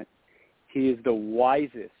planet. He is the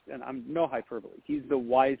wisest, and I'm no hyperbole, he's the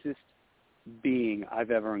wisest being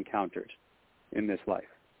I've ever encountered in this life.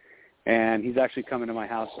 And he's actually coming to my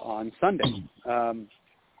house on Sunday.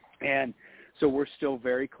 And so we're still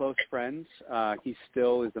very close friends. He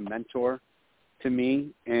still is a mentor to me,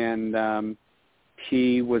 and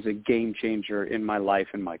he was a game changer in my life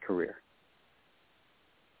and my career.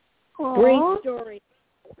 Aww. Great story.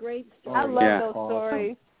 Great story. I love those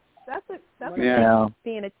stories. That's what makes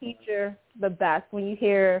being a teacher the best, when you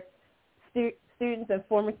hear students and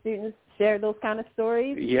former students share those kind of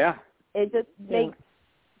stories. Yeah. It just makes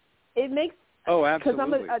oh, absolutely.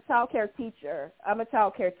 Because I'm a child care teacher.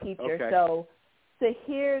 Okay. So to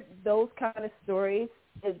hear those kind of stories,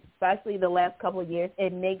 especially the last couple of years,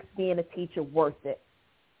 it makes being a teacher worth it.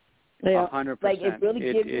 Yeah. 100%. Like, it really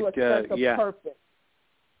gives you a sense of purpose.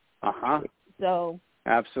 So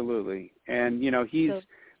absolutely. And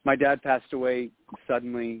my dad passed away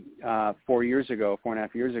suddenly 4.5 years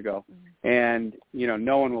ago, and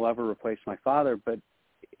no one will ever replace my father, but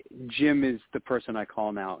Jim is the person I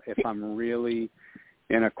call now. If I'm really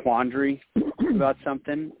in a quandary about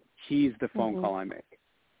something, he's the phone call I make.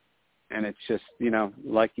 And it's just,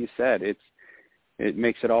 like you said, it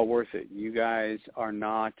makes it all worth it. You guys are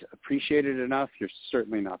not appreciated enough. You're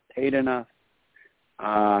certainly not paid enough.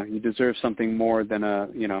 You deserve something more than a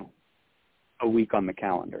week on the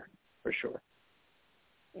calendar, for sure.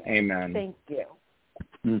 Amen. Thank you.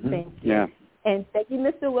 Mm-hmm. Thank you. Yeah. And thank you,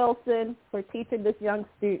 Mr. Wilson, for teaching this young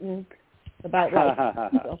student about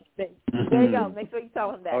life. So, there you go. Make sure you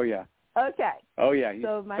tell him that. Oh, yeah. Okay. Oh, yeah. He's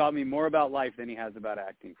taught me more about life than he has about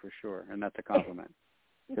acting, for sure, and that's a compliment,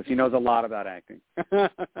 because he knows a lot about acting.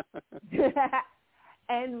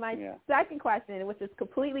 And my second question, which is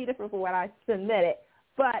completely different from what I submitted,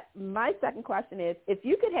 but my second question is, if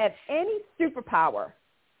you could have any superpower,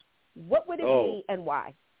 what would it be and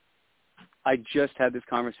why? I just had this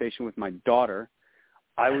conversation with my daughter.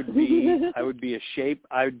 I would be a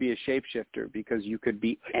shapeshifter, because you could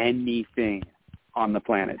be anything on the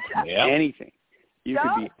planet. Yep. Anything. You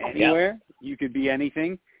could be anywhere. Yep. You could be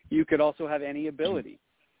anything. You could also have any ability.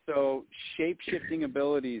 So shape-shifting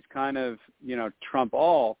abilities kind of, trump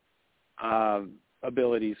all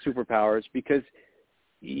abilities, superpowers, because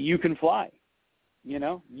you can fly.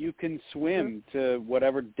 You can swim to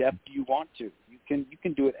whatever depth you want to. You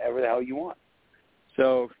can do whatever the hell you want.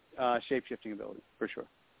 So shape-shifting ability, for sure.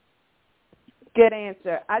 Good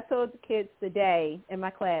answer. I told the kids today in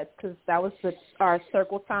my class, because that was our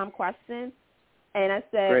circle time question, and I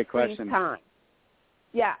said, Great freeze question. time.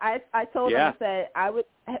 Yeah, I told them, I said, I would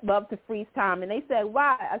love to freeze time. And they said,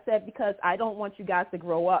 why? I said, because I don't want you guys to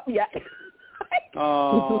grow up yet.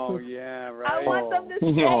 Oh, yeah, right. I want them to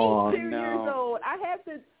stay 2 years old. I have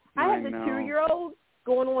the 2-year-old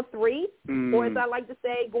going on 3, or as I like to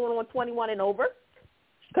say, going on 21 and over.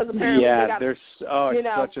 Because apparently it's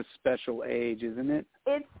such a special age, isn't it?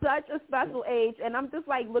 It's such a special age, and I'm just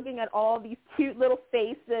like looking at all these cute little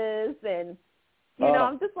faces, and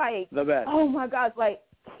I'm just like, the best. Oh my gosh, like,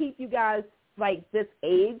 keep you guys like this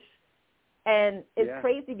age. And it's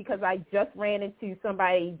crazy, because I just ran into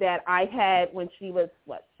somebody that I had when she was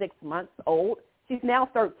 6 months old. She's now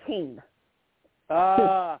 13.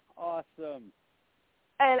 Awesome.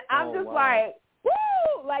 And I'm just like, woo!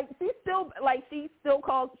 Like, she still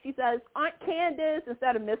calls, she says Aunt Candace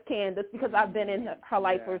instead of Miss Candace, because I've been in her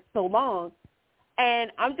life for so long.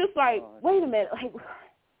 And I'm just like, wait a minute, like,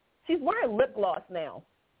 she's wearing lip gloss now.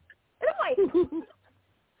 And I'm like,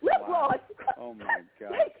 lip gloss? Oh, my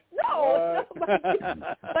God. Like, no.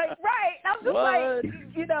 Like, right. I'm just like,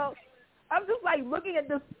 I'm just like looking at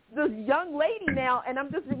this young lady now, and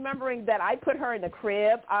I'm just remembering that I put her in the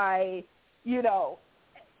crib. I,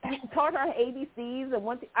 taught her ABCs,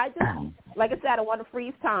 and I just, like I said, I want to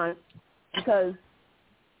freeze time, because,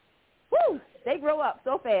 they grow up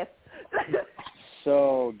so fast.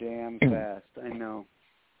 So damn fast. I know.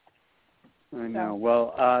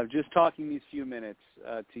 Well, just talking these few minutes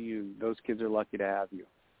to you, those kids are lucky to have you.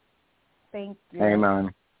 Thank you.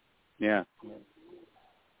 Amen. Yeah.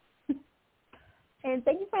 And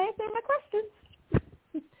thank you for answering my questions.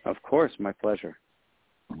 Of course, my pleasure.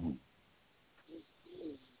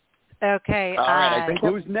 Okay. All right, I think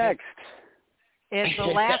who's next? It's the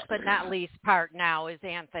last but not least part now is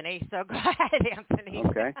Anthony. So go ahead, Anthony.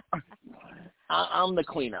 Okay. I'm the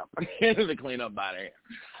cleanup. The cleanup body.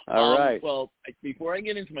 All right. Well, before I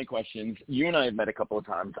get into my questions, you and I have met a couple of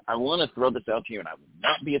times. I want to throw this out to you, and I will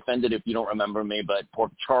not be offended if you don't remember me, but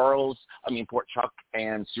Pork Chuck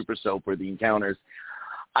and Super Soap were the encounters.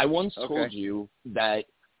 I once told you that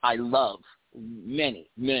I love many,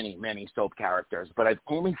 many, many soap characters, but I've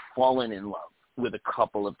only fallen in love with a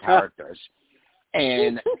couple of characters.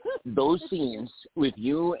 And those scenes with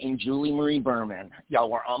you and Julie Marie Berman,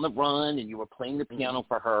 y'all were on the run and you were playing the piano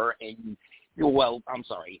for her. And, well, I'm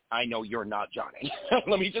sorry, I know you're not Johnny.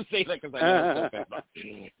 Let me just say that because I know it's so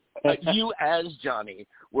bad. You as Johnny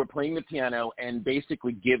were playing the piano and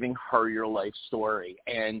basically giving her your life story.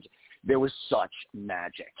 And there was such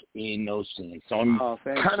magic in those scenes. So I'm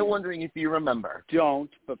kind of wondering if you remember.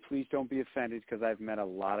 But please don't be offended because I've met a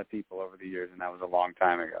lot of people over the years, and that was a long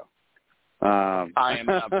time ago. I am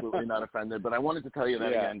absolutely not offended, but I wanted to tell you that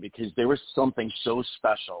again because there was something so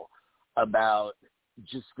special about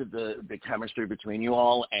just the chemistry between you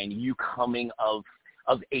all and you coming of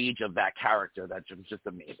age of that character. That was just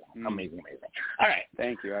amazing. Amazing. All right.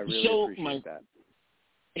 Thank you. I really appreciate that.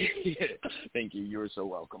 Thank you. You're so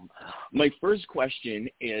welcome. My first question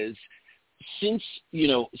is, since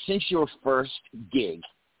your first gig,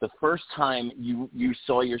 the first time you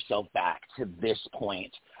saw yourself back to this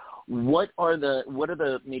point, what are the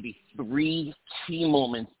maybe 3 key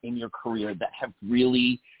moments in your career that have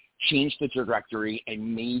really changed the trajectory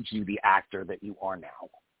and made you the actor that you are now?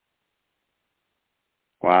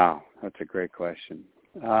 Wow, that's a great question.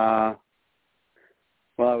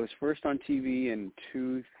 Well, I was first on TV in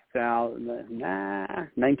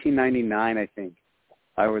 1999, I think.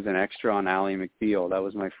 I was an extra on Ally McBeal. That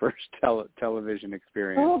was my first television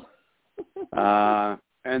experience.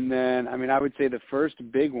 And then, I would say the first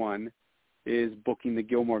big one is booking the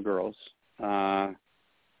Gilmore Girls in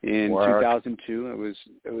 2002.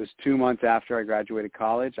 It was 2 months after I graduated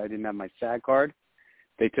college. I didn't have my SAG card.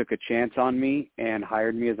 They took a chance on me and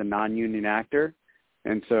hired me as a non-union actor.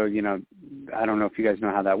 And so, I don't know if you guys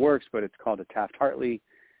know how that works, but it's called a Taft-Hartley,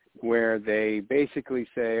 where they basically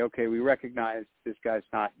say, okay, we recognize this guy's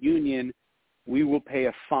not union. We will pay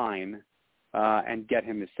a fine and get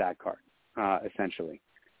him his SAG card, essentially.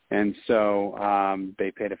 And so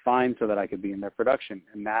they paid a fine so that I could be in their production.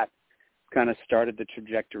 And that kind of started the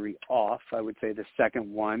trajectory off. I would say the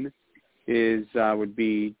second one would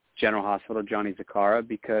be General Hospital Johnny Zakara,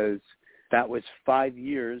 because that was 5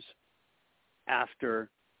 years after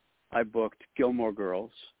I booked Gilmore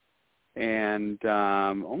Girls, and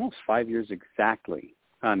almost 5 years exactly,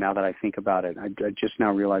 now that I think about it. I just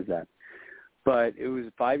now realized that. But it was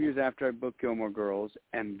 5 years after I booked Gilmore Girls,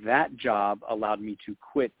 and that job allowed me to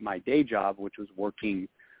quit my day job, which was working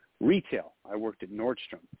retail. I worked at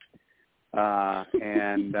Nordstrom,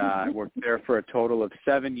 and I worked there for a total of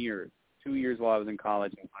 7 years, 2 years while I was in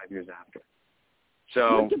college and 5 years after.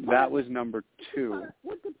 So that was number 2.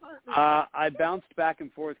 What department? I bounced back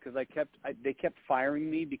and forth because they kept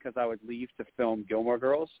firing me because I would leave to film Gilmore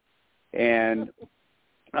Girls, and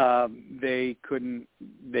they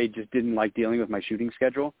just didn't like dealing with my shooting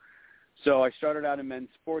schedule. So I started out in men's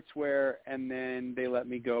sportswear, and then they let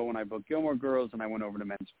me go when I booked Gilmore Girls, and I went over to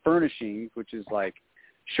men's furnishings, which is like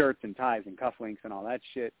shirts and ties and cufflinks and all that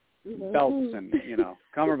shit, belts and,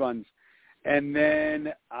 cummerbunds. And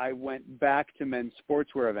then I went back to men's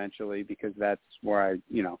sportswear eventually because that's where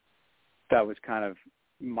that was kind of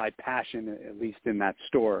my passion, at least in that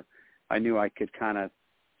store. I knew I could kind of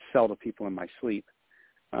sell to people in my sleep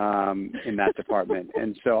in that department.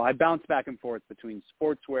 And so I bounced back and forth between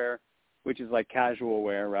sportswear, which is like casual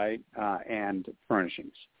wear, right, and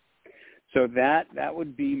furnishings. So that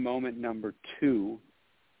would be moment number 2.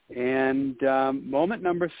 And moment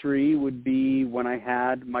number 3 would be when I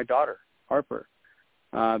had my daughter, Harper,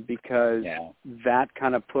 because that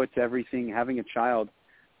kind of puts everything, having a child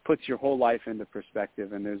puts your whole life into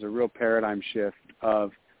perspective, and there's a real paradigm shift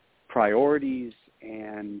of priorities.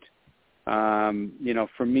 And,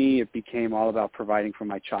 for me, it became all about providing for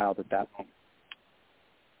my child at that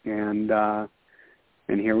moment.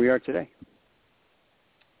 And here we are today.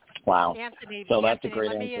 Wow. Anthony, that's a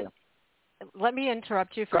great answer. Let me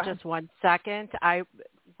interrupt you for just 1 second.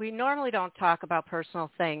 We normally don't talk about personal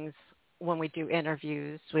things when we do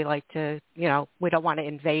interviews. We like to, we don't want to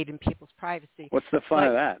invade in people's privacy. What's the fun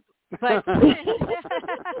of that? But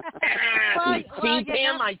See,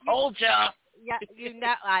 Pam, I told you.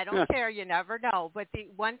 I don't care. You never know. But the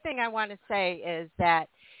one thing I want to say is that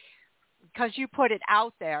because you put it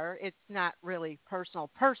out there, it's not really personal,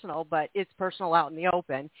 but it's personal out in the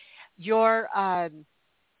open. Your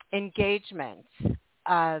engagement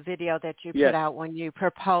video that you put out when you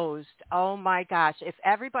proposed, oh my gosh, if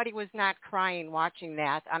everybody was not crying watching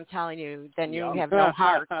that, I'm telling you, then you have no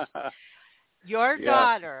heart. Your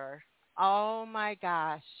daughter, oh my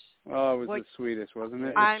gosh. Oh, it was the sweetest, wasn't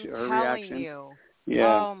it? I'm her telling reaction? you.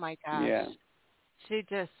 Yeah. Oh my gosh. Yeah. She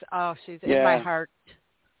just, she's in my heart.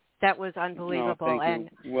 That was unbelievable. Oh,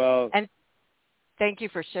 thank you. Well, and thank you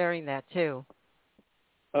for sharing that too.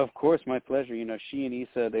 Of course, my pleasure. You know, she and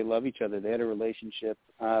Issa, they love each other. They had a relationship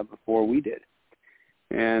before we did.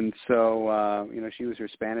 And so, you know, she was her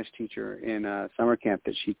Spanish teacher in summer camp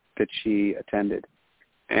that she attended.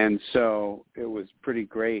 And so it was pretty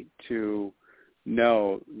great to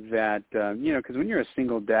know that, you know, because when you're a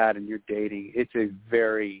single dad and you're dating, it's a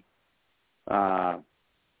very,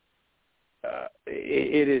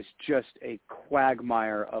 it is just a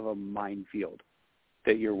quagmire of a minefield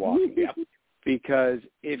that you're walking. Because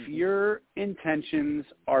if your intentions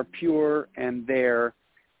are pure and there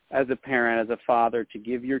as a parent, as a father, to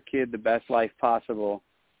give your kid the best life possible,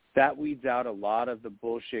 that weeds out a lot of the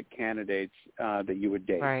bullshit candidates that you would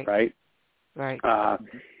date, right?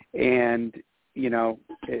 And, you know,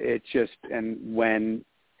 it's just, and when,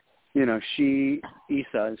 you know,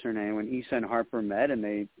 Issa is her name, when Issa and Harper met and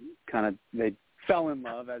they fell in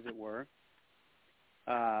love, as it were,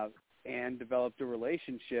 and developed a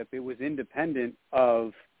relationship, it was independent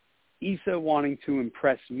of Issa wanting to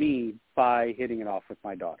impress me by hitting it off with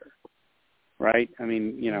my daughter, right? I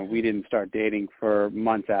mean, you know, we didn't start dating for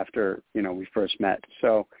months after, you know, we first met.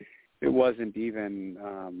 So it wasn't even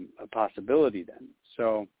a possibility then.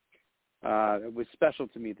 So it was special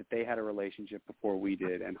to me that they had a relationship before we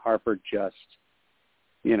did. And Harper just,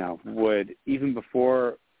 you know, would, even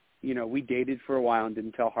before, you know, we dated for a while and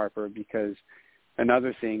didn't tell Harper because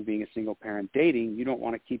another thing, being a single parent dating, you don't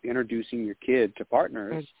want to keep introducing your kid to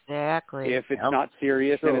partners if it's not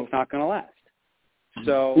serious and it's not going to last.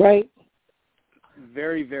 So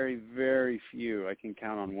very, very, very few, I can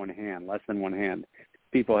count on one hand, less than one hand,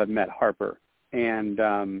 people have met Harper. And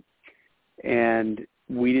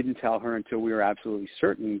we didn't tell her until we were absolutely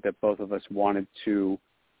certain that both of us wanted to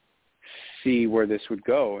see where this would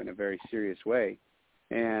go in a very serious way.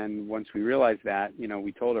 And once we realized that, you know,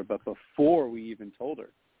 we told her. But before we even told her,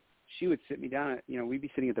 she would sit me down. You know, we'd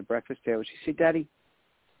be sitting at the breakfast table. She'd say, "Daddy,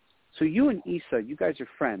 so you and Issa, you guys are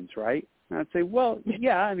friends, right?" And I'd say, "Well,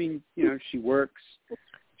 yeah. I mean, you know, she works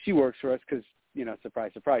for us because, you know,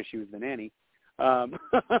 surprise, surprise, she was the nanny."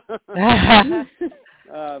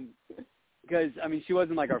 Because, I mean, she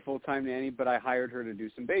wasn't like our full-time nanny, but I hired her to do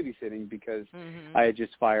some babysitting because I had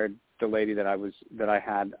just fired the lady that I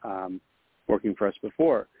had working for us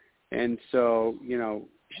before. And so, you know,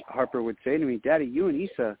 Harper would say to me, "Daddy, you and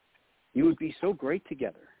Issa, you would be so great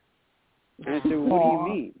together." And I said, "Well, what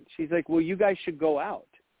do you mean?" She's like, "Well, you guys should go out."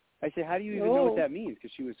 I said, "How do you even know what that means?"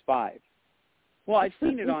 Because she was 5. "Well, I've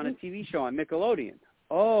seen it on a TV show on Nickelodeon."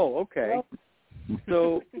 "Oh, okay.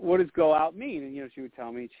 So what does go out mean?" And, you know, she would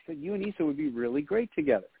tell me, she said, "You and Issa would be really great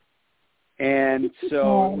together." And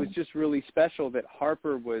so it was just really special that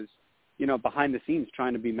Harper was, you know, behind the scenes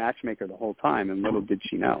trying to be matchmaker the whole time, and little did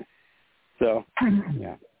she know. So,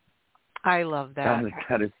 yeah. I love that.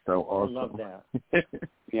 That is so awesome. I love that.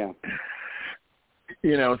 Yeah.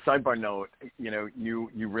 You know, sidebar note, you know, you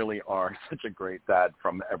really are such a great dad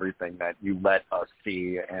from everything that you let us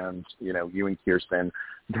see. And, you know, you and Kirsten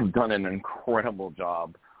have done an incredible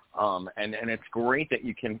job. And it's great that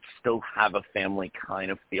you can still have a family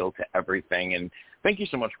kind of feel to everything. And thank you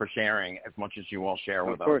so much for sharing as much as you all share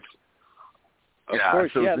with us. Of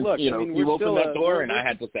course. So, yeah, look, you know, I mean, you opened that door and I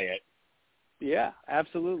had to say it. Yeah,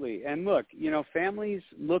 absolutely. And look, you know, families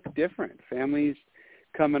look different. Families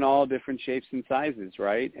come in all different shapes and sizes,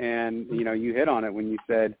 right? And, you know, you hit on it when you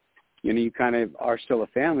said, you know, you kind of are still a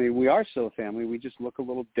family. We are still a family. We just look a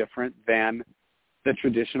little different than the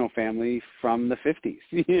traditional family from the 50s,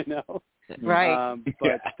 you know? Right.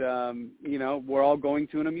 You know, we're all going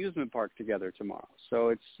to an amusement park together tomorrow. So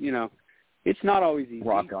it's, you know, it's not always easy,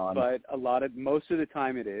 Rock on. but most of the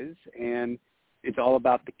time it is. And it's all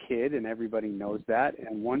about the kid, and everybody knows that.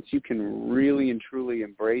 And once you can really and truly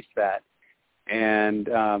embrace that and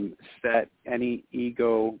set any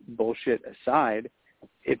ego bullshit aside,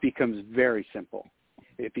 it becomes very simple.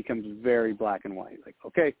 It becomes very black and white. Like,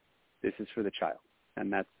 okay, this is for the child,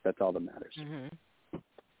 and that's all that matters.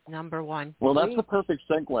 Number one. Well, that's the perfect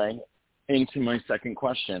segue into my second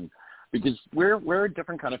question, because we're a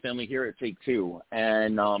different kind of family here at Take Two,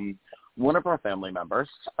 and one of our family members,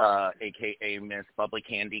 a.k.a. Miss Bubbly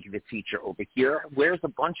Candy, the teacher over here, wears a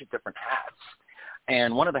bunch of different hats.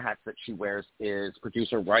 And one of the hats that she wears is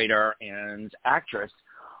producer, writer, and actress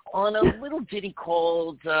on a little ditty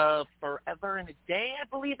called Forever and a Day, I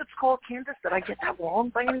believe it's called. Candace, did I get that wrong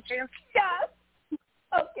by any chance? Yes.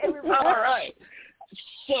 Okay. All right.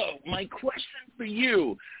 So my question for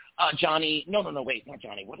you, Johnny, no, wait, not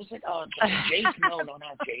Johnny. What is it? Jake? No,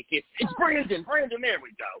 not Jake. It's Brandon. Brandon, there we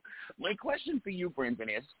go. My question for you, Brandon,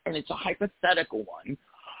 is, and it's a hypothetical one,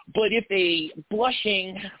 but if a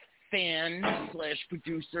blushing fan /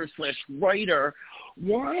 producer / writer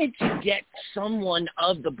wanted to get someone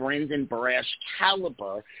of the Brandon Barash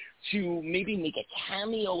caliber to maybe make a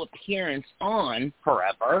cameo appearance on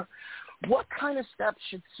Forever, what kind of steps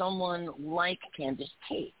should someone like Candace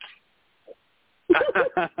take?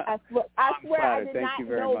 I swear I did not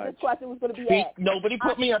know this question was going to be asked. Nobody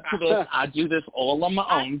put me up to this. I do this all on my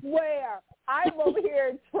own. I swear. I'm over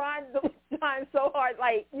here trying so hard.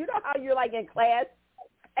 Like, you know how you're like in class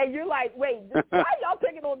and you're like, wait, why y'all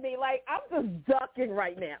picking on me? Like, I'm just ducking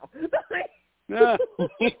right now.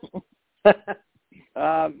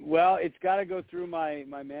 Well, it's got to go through my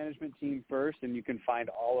management team first, and you can find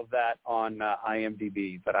all of that on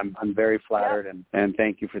IMDb. But I'm very flattered, and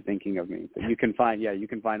thank you for thinking of me. But you can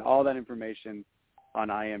find all that information on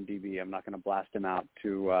IMDb. I'm not going to blast them out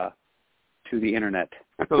to the internet.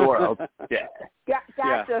 To the world. Yeah.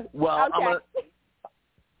 Gotcha. Yeah. Well, okay.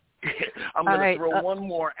 I'm going to throw one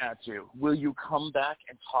more at you. Will you come back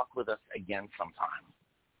and talk with us again sometime?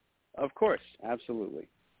 Of course, absolutely.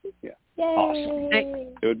 Yeah. Yay.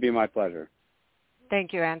 Awesome. It would be my pleasure.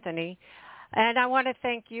 Thank you, Anthony. And I want to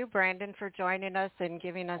thank you, Brandon, for joining us and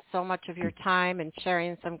giving us so much of your time and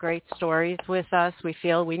sharing some great stories with us. We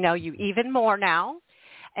feel we know you even more now.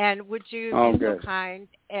 And would you be so kind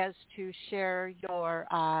as to share your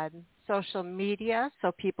social media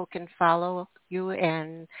so people can follow you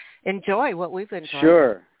and enjoy what we've enjoyed?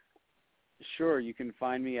 Sure. You can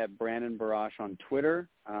find me at Brandon Barash on Twitter,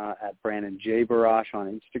 at Brandon J. Barash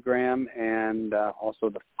on Instagram, and also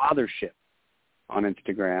The Fathership on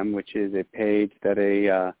Instagram, which is a page that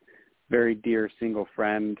a very dear single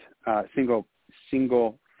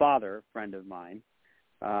father friend of mine,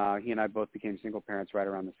 he and I both became single parents right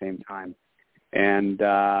around the same time. And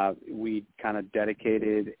we kind of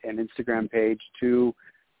dedicated an Instagram page to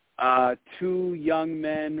two young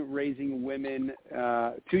men raising women,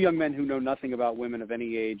 two young men who know nothing about women of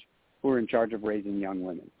any age who are in charge of raising young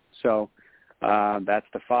women. So that's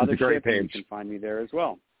The Fathership, and you can find me there as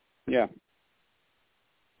well. Yeah.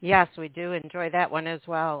 Yes, we do enjoy that one as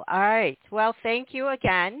well. All right. Well, thank you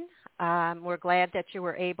again. We're glad that you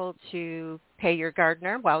were able to pay your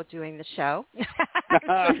gardener while doing the show.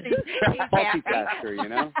 Multitasker, you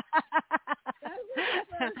know.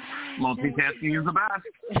 Multitasking is the best.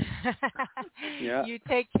 Yeah. You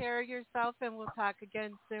take care of yourself, and we'll talk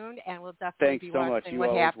again soon. And we'll definitely be watching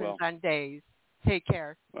what happens on days. Take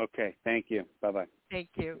care. Okay. Thank you. Bye-bye. Thank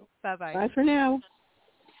you. Bye-bye. Bye for now.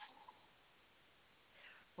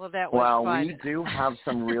 Well, that was fun. We do have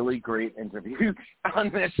some really great interviews on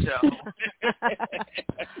this show.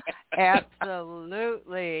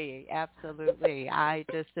 Absolutely. I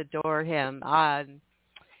just adore him.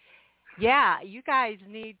 Yeah, you guys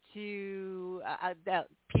need to,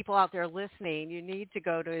 people out there listening, you need to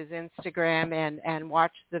go to his Instagram and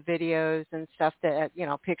watch the videos and stuff that,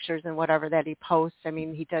 pictures and whatever that he posts. I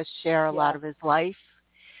mean, he does share a lot of his life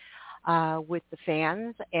with the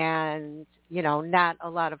fans, and, not a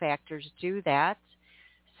lot of actors do that.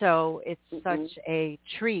 So it's such a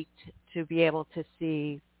treat to be able to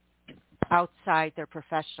see outside their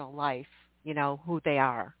professional life, who they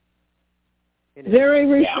are. Very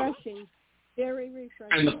refreshing. Very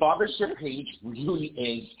refreshing. And the Fathership page really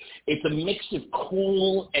is, it's a mix of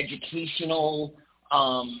cool, educational,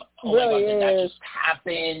 oh really my God, did that just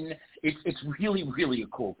happen? It's really, really a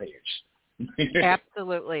cool page.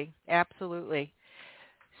 Absolutely.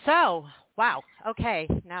 So, wow. Okay,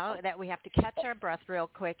 now that we have to catch our breath real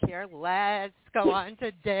quick here, let's go on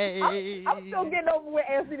to Dave. I'm still getting over what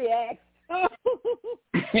Anthony asked. I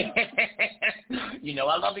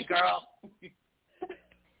love you, girl.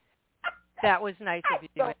 That was nice of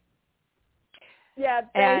you. Yeah,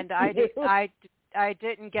 and I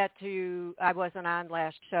didn't get to. I wasn't on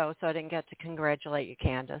last show, so I didn't get to congratulate you,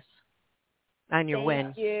 Candace, on your win.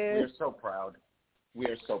 Thank you. We're so proud.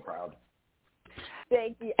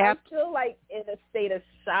 Thank you. I'm still in a state of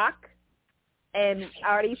shock, and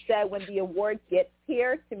I already said when the award gets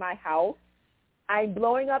here to my house, I'm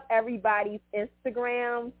blowing up everybody's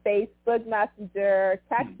Instagram, Facebook Messenger,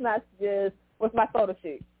 text messages with my photo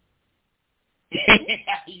shoot.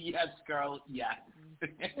 Yes, girl. Yes.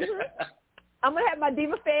 I'm gonna have my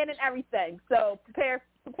diva fan and everything. So prepare,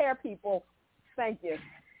 people. Thank you.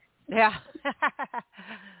 Yeah.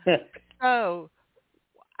 So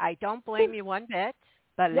I don't blame you one bit,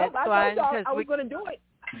 but let's go on because I was gonna do it.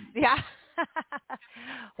 Yeah.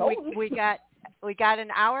 we got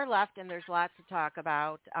an hour left, and there's lots to talk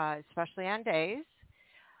about, especially on days.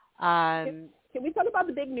 Can we talk about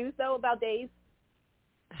the big news though about days?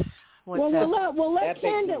 We'll let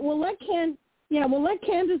Candace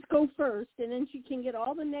go first, and then she can get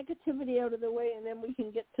all the negativity out of the way, and then we can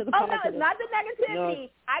get to the positive. No, it's not the negativity. No.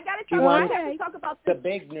 I got to talk about the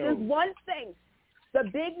big news. There's one thing, the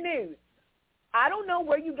big news. I don't know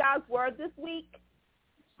where you guys were this week,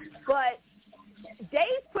 but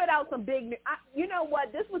Days put out some big news. You know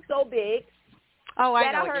what? This was so big. Oh,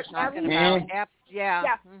 I know what you're talking about. Yep. Yeah.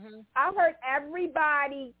 Mm-hmm. I heard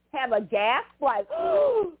everybody have a gasp, like,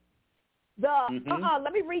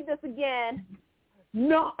 let me read this again.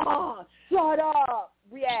 No, shut up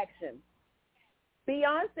reaction.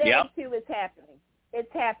 Beyonce 2 is happening.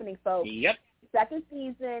 It's happening, folks. Yep. Second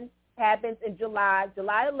season happens in July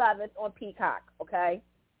 11th on Peacock, okay?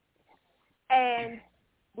 And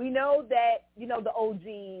we know that, the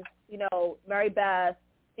OGs, Mary Beth,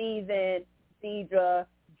 Steven, Deidre,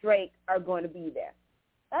 Drake are going to be there.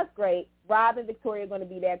 That's great. Rob and Victoria are going to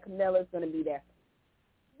be there. Camilla's going to be there.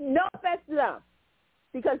 No offense to them,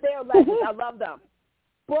 because they are legends. I love them.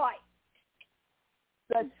 But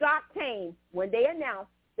the shock came when they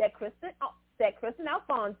announced that Kristen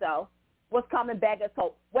Alfonso was coming back as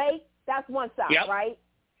Hope. Wait, that's one shock, right?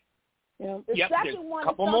 Yep. The second one is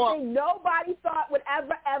something more. Nobody thought would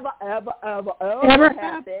ever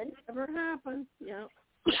happen. Ever happen. Yep.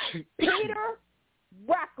 Peter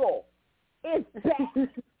Reckle is back,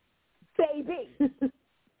 baby.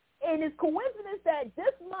 And it's coincidence that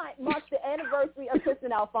this month marks the anniversary of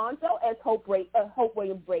Kristen Alfonso as Hope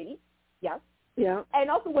Williams Brady. Yes. Yeah.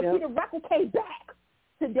 And also when Peter Reckle came back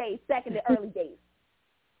today, second to early days.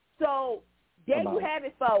 So there you have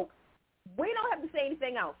it, folks. We don't have to say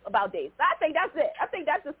anything else about days. I think that's it. I think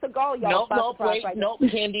that's just cigar y'all. No,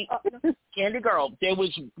 Candy, Candy girl. There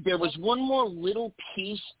was one more little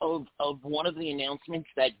piece of one of the announcements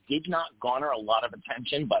that did not garner a lot of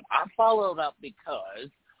attention, but I followed up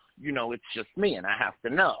because, it's just me and I have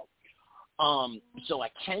to know. So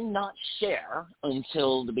I cannot share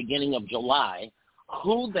until the beginning of July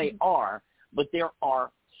who they are, but there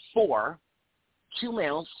are 4, 2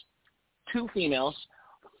 males, 2 females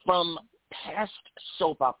from past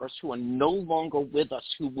soap operas who are no longer with us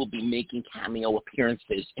who will be making cameo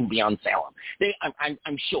appearances in Beyond Salem.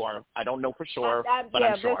 I'm sure. I don't know for sure, but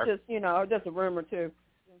I'm sure. Yeah, that's just a rumor too.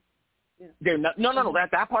 They're not, no.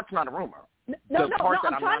 That part's not a rumor. No.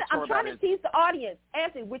 I'm trying to tease the audience.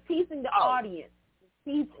 Anthony, we're teasing the audience.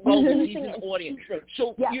 Teasing the audience.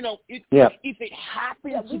 So if it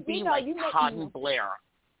happens to be like Todd and Blair.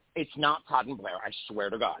 It's not Todd and Blair, I swear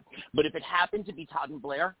to God. But if it happened to be Todd and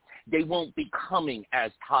Blair, they won't be coming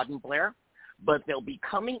as Todd and Blair, but they'll be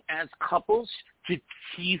coming as couples to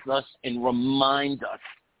tease us and remind us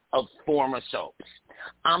of former soaps.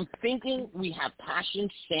 I'm thinking we have Passion,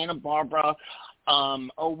 Santa Barbara,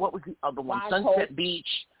 what was the other one? Sunset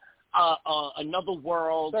Beach, Another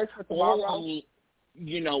World, all on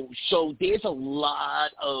the, so there's a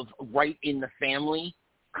lot of right in the family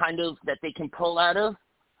kind of that they can pull out of.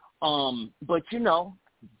 But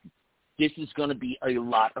this is going to be a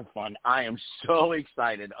lot of fun. I am so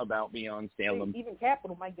excited about Beyond Salem. Even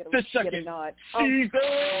Capital might get the second nod.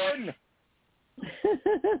 Season.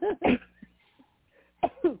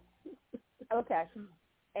 Okay.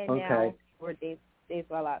 And now we're days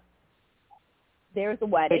while out. There's a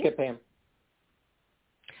wedding. Take it, Pam.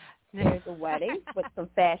 There's a wedding with some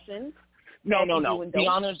fashion. No. The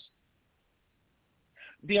honors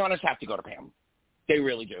have to go to Pam. They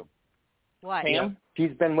really do. What? Pam?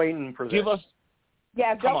 She's been waiting for this. Give us.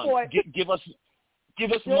 Yeah, go for it. Give us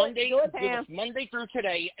Monday. Do it, give us Monday through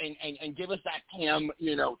today, and give us that Pam,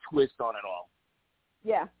 twist on it all.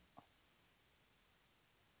 Yeah.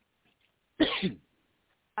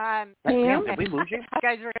 Pam, did we lose you? You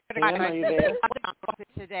guys were Pam, are you there?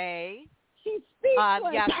 Today. She's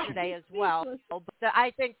speechless. Yesterday as well. But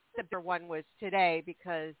I think the bigger one was today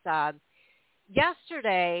because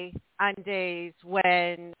yesterday on days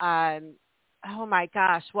when oh my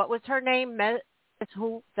gosh, what was her name?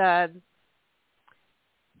 Who the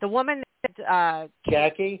woman that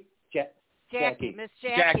Jackie? Miss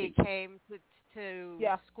Jackie came to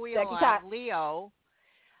squeal on Leo.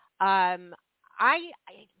 I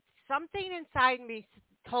something inside me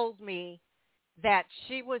told me that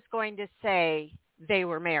she was going to say they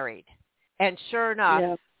were married. And sure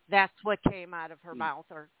enough, that's what came out of her mouth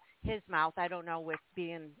or his mouth. I don't know, with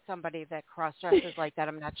being somebody that cross-dresses like that.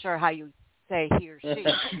 I'm not sure how you say he or she.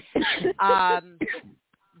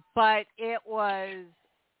 But it was,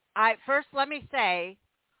 first let me say,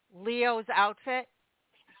 Leo's outfit.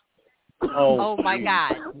 Oh my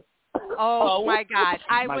God. Oh my God.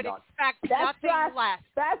 I would expect nothing less.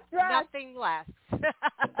 Nothing less.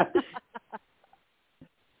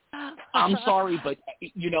 I'm sorry, but,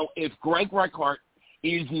 if Greg Reichardt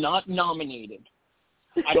is not nominated,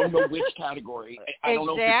 I don't know which category. I don't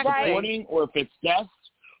know if it's supporting or if it's guest,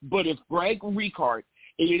 but if Greg Reichardt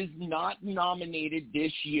is not nominated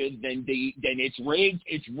this year, then it's rigged,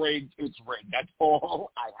 it's rigged, it's rigged. That's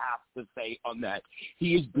all I have to say on that.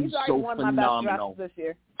 He has been so phenomenal. This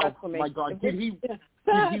year. Oh my God! Did he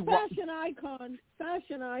fashion icon.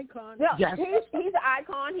 No, yes. He's an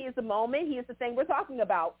icon. He is the moment. He is the thing we're talking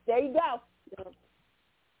about. There you go.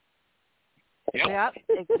 Yep,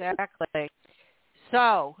 exactly.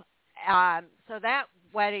 So that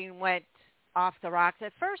wedding went off the rocks.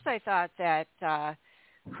 At first, I thought that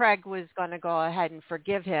Craig was going to go ahead and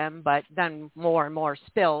forgive him, but then more and more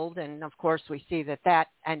spilled, and of course, we see that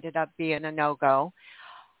ended up being a no-go.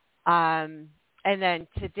 And then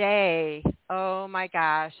today, oh my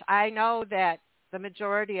gosh, I know that the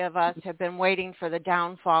majority of us have been waiting for the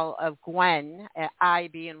downfall of Gwen, I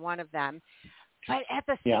being one of them. But at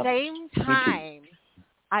the same time,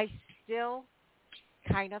 I still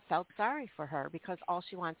kind of felt sorry for her because all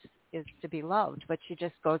she wants is to be loved, but she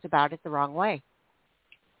just goes about it the wrong way.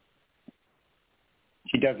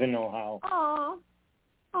 She doesn't know how.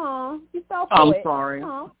 Aw, you fell for I'm it. sorry.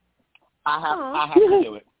 Aww. I have to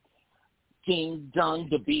do it. Ding dong,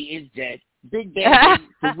 the bee is dead. Big baby,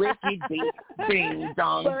 the wicked bee. Ding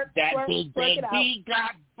dong, that big bee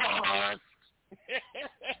got burst.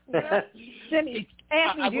 Shimmy.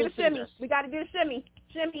 Anthony, do the shimmy. We got to do the shimmy.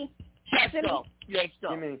 Shimmy. Let's go.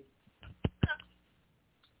 Shimmy.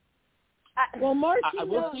 Well, Marcy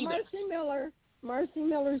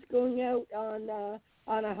Miller's going out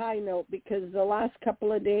on a high note because the last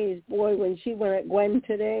couple of days, boy, when she went at Gwen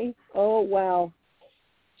today, oh wow,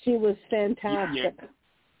 she was fantastic.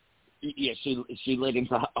 Yeah, she lit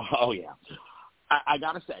into. Oh yeah, I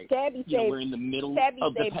gotta say, we're in the middle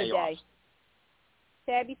of the payoff.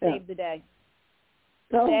 Tabby saved the day.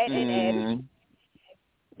 So, Dad and Abby.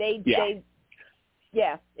 They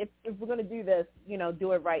if we're going to do this,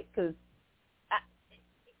 do it right, because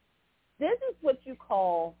this is what you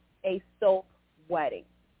call a soap wedding.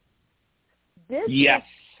 This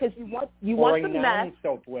because you want the mess.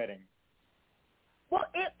 Non-soap wedding. Well,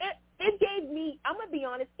 it gave me, I'm going to be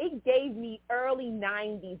honest, it gave me early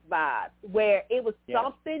 90s vibes where it was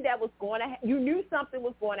something that was going to, you knew something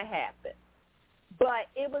was going to happen. But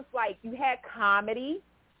it was like you had comedy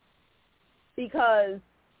because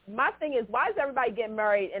my thing is, why is everybody getting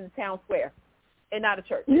married in the town square and not a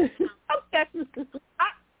church? Okay.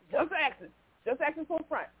 Just asking for a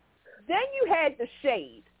front. Then you had the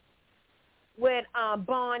shade with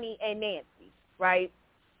Bonnie and Nancy, right?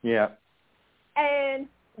 Yeah. And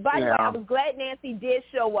by the way, I was glad Nancy did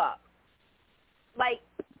show up. Like,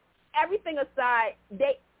 everything aside,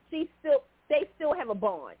 they still have a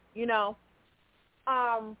bond,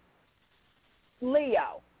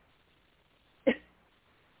 Leo.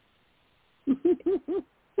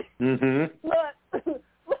 Look,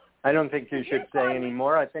 I don't think you should say any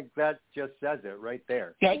more. I think that just says it right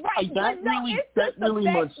there. That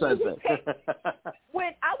really much says it.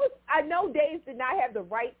 When I know Dave did not have the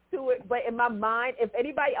rights to it, but in my mind, if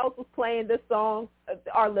anybody else was playing this song,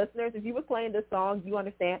 our listeners, if you were playing this song, you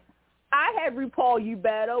understand. I had RuPaul, you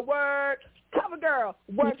better work, cover girl,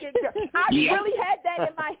 work it. I really had that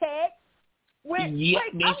in my head. Me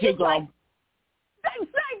too, girl. Thank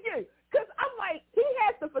you. Because I'm like, he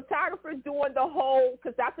has the photographer doing the whole,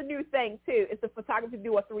 because that's a new thing, too, is the photographer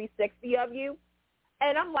do a 360 of you.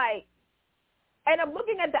 And I'm like, and I'm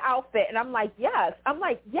looking at the outfit, and I'm like, yes. I'm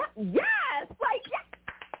like, yes. Like, yes.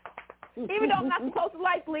 Even though I'm not supposed to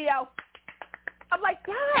like Leo. I'm like,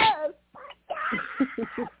 yes.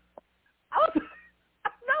 I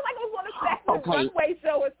felt like I was on a fashion runway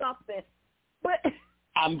show or something. But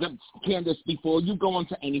I'm good, Candace. Before you go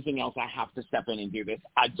into anything else, I have to step in and do this.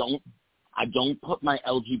 I don't put my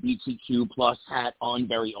LGBTQ plus hat on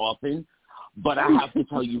very often, but I have to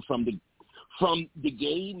tell you from the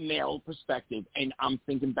gay male perspective, and I'm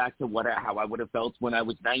thinking back to how I would have felt when I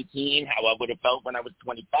was 19, how I would have felt when I was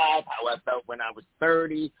 25, how I felt when I was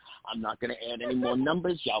 30. I'm not going to add any more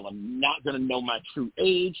numbers. Y'all are not going to know my true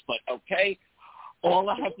age, but okay. All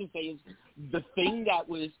I have to say is the thing that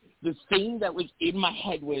was in my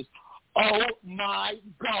head was, oh my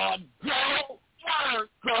God, girl!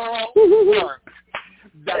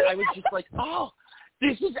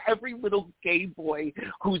 gay boy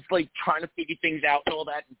who's like trying to figure things out and all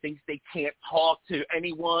that and thinks they can't talk to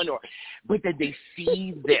anyone, but then they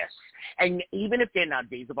see this. And even if they're not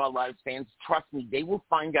Days of Our Lives fans, trust me, they will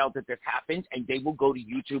find out that this happened and they will go to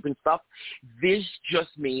YouTube and stuff. This just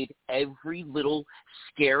made every little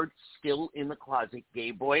scared, still in the closet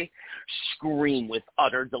gay boy scream with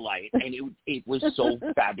utter delight. And it was so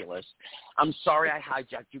fabulous. I'm sorry I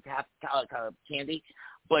hijacked you, Candy,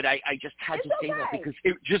 but I just had to say that because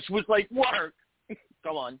it just was like, work.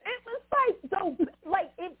 Go on. It was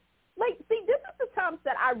see, this is the times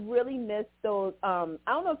that I really miss those. I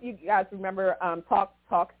don't know if you guys remember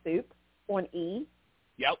Talk Soup on E.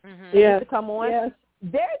 Yep. Mm-hmm. Yeah. To come on. Yes.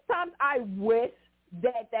 There's times I wish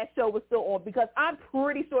that show was still on because I'm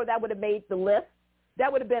pretty sure that would have made the list.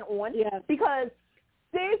 That would have been on. Yes. Because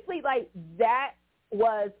seriously, like that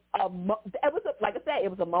was like I said, it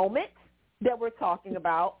was a moment that we're talking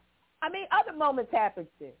about. I mean, other moments happened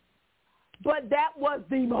too, but that was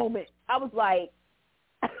the moment. I was like,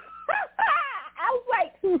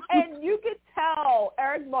 and you could tell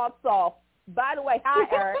Eric Marksoff. By the way, hi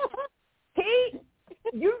Eric.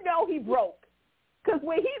 He broke. Because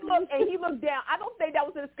when he looked down, I don't think that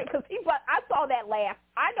was in the script. I saw that laugh.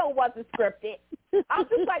 I know it wasn't scripted. I was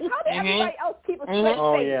just like, how did everybody else keep a straight face?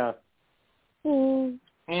 Oh yeah.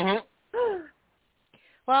 Mm-hmm.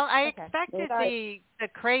 Well, I expected the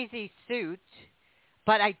crazy suit,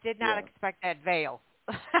 but I did not expect that veil.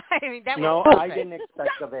 I mean, that was perfect. I didn't expect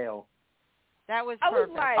the veil. That was I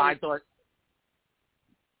perfect. was like, I thought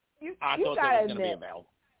you there was going to be a veil.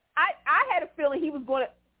 I had a feeling he was going to.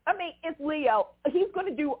 I mean, it's Leo. He's going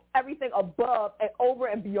to do everything above and over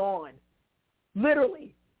and beyond,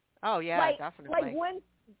 literally. Oh yeah, definitely. Like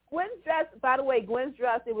Gwen's dress. By the way, Gwen's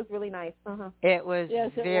dress. It was really nice. Uh-huh. It was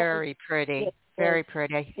very pretty. Yes. Very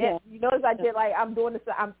pretty. Yeah. You notice I did I'm doing this.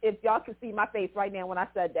 If y'all can see my face right now when I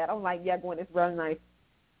said that, I'm like, yeah, Gwen, it's really nice.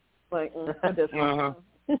 Like, this one.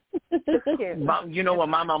 You know what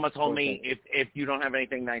my mama told me? If you don't have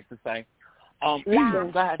anything nice to say, go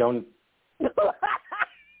ahead. Don't.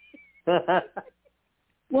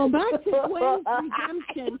 Well, back to Gwen's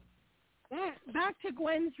redemption. Back to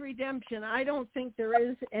Gwen's redemption. I don't think there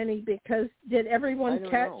is any because did everyone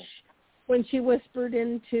catch when she whispered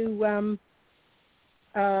into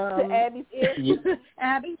to Abby's ear?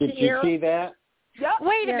 Abby's Did you see that? Yep.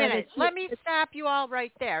 Wait a minute. Let me stop you all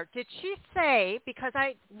right there. Did she say, because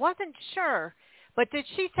I wasn't sure, but did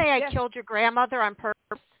she say I killed your grandmother on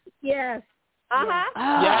purpose? Yes. Uh-huh.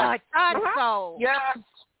 Oh, yes. I thought so. Yes.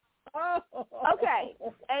 Oh. Okay.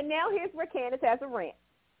 And now here's where Candace has a rant.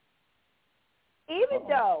 Even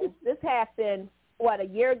though this happened, a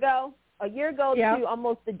year ago to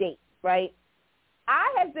almost the date, right?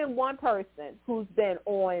 I have been one person who's been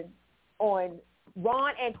on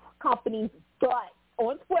Ron and Company's butt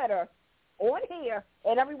on Twitter, on here,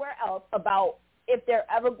 and everywhere else about if they're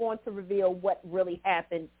ever going to reveal what really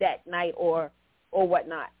happened that night or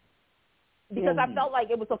whatnot. Because I felt like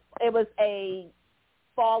it was a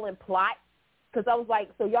fallen plot. Because I was like,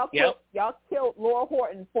 so y'all killed Laura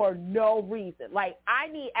Horton for no reason. Like, I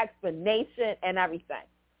need explanation and everything.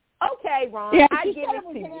 Okay, Ron, I give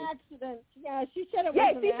it to you. Accident. Yeah, she said it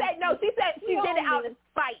was an accident. She said she did it out of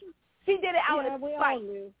spite. She did it out of spite. We all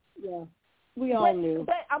knew. Yeah, we all knew.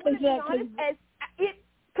 But I'm going to be honest,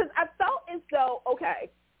 because I felt as though,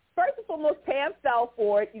 first and foremost, Pam fell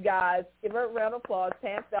for it, you guys. Give her a round of applause.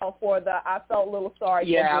 Pam fell for I felt a little sorry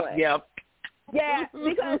for Gwen. Yeah,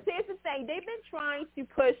 because here's the thing. They've been trying to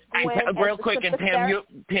push Gwen. Real quick, and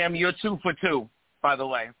Pam, you're 2 for 2, by the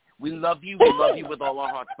way. We love you. We love you with all our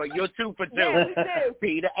hearts. But you're 2 for 2. Yeah, we do.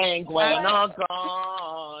 Peter and Gwen are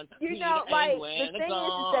gone. You know, like, the thing is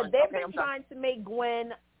that they've been trying to make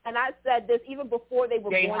Gwen, and I said this even before they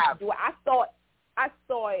were going to do it. I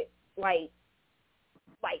saw it like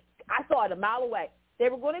I saw it a mile away. They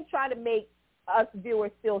were going to try to make us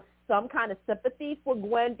viewers feel some kind of sympathy for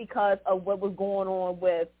Gwen because of what was going on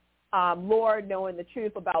with Laura knowing the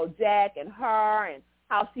truth about Jack and her and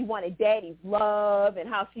how she wanted daddy's love and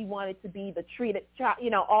how she wanted to be the treated child,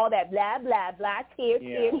 all that blah, blah, blah, tear.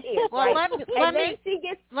 Well, right?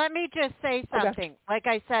 let me just say something. Okay. Like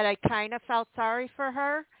I said, I kind of felt sorry for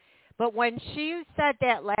her. But when she said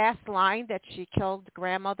that last line that she killed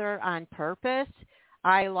grandmother on purpose,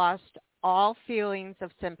 I lost all feelings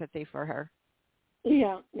of sympathy for her.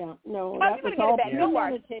 Yeah, no, that was all.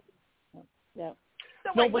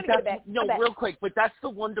 Real quick, but that's the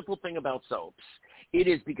wonderful thing about soaps. It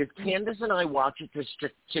is because Candace and I watch it just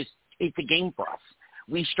it's a game for us.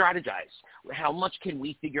 We strategize. How much can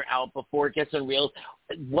we figure out before it gets unreal?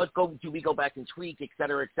 Do we go back and tweak, et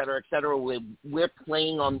cetera, et cetera, et cetera? We're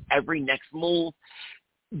playing on every next move.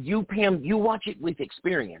 you, Pam, you watch it with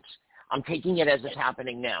experience. I'm taking it as it's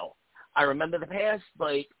happening now. I remember the past,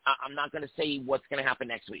 but I'm not going to say what's going to happen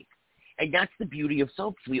next week. And that's the beauty of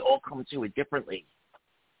soaps. We all come to it differently.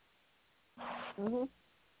 Mhm.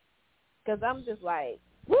 Because I'm just like,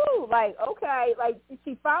 woo, like, okay, like,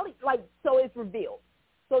 she finally, like, so it's revealed.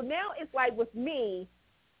 So now it's like with me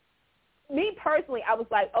personally, I was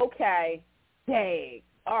like, okay, dang,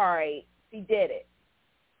 all right, she did it.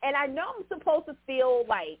 And I know I'm supposed to feel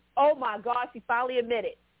like, oh, my God, she finally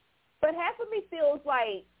admitted. But half of me feels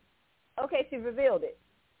like, okay, she revealed it.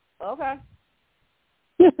 Okay.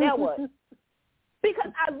 Now what?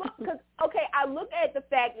 Because I look at the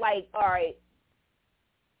fact like, all right,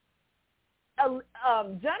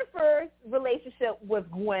 Jennifer's relationship with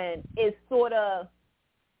Gwen is sort of,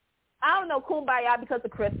 I don't know, kumbaya because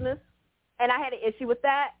of Christmas, and I had an issue with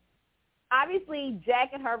that. Obviously,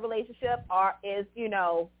 Jack and her relationship is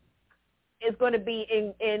going to be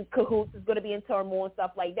in cahoots, is going to be in turmoil and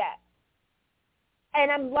stuff like that.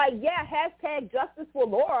 And I'm like, yeah, hashtag justice for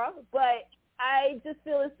Laura, but I just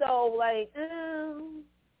feel as though, like,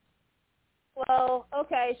 well,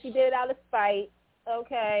 okay, she did it out of spite.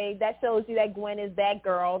 Okay, that shows you that Gwen is that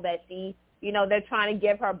girl that she, they're trying to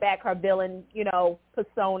give her back her villain,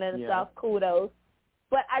 persona and stuff. Kudos.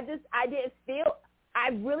 But I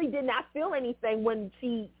really did not feel anything when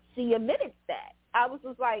she admitted that. I was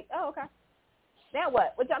just like, oh, okay. Now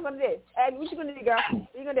what? What y'all going to do? Hey, what you going to do, girl?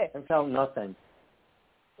 What you going to do? I felt nothing.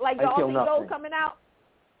 Like your alter ego coming out?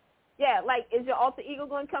 Yeah, like is your alter ego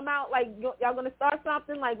going to come out? Like y'all going to start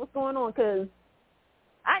something? Like what's going on? Because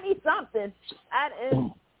I need something.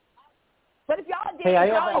 But if y'all did,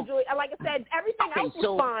 y'all enjoyed, like I said, everything else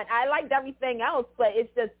was fine. I liked everything else, but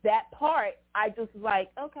it's just that part. I just was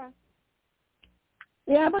like, okay.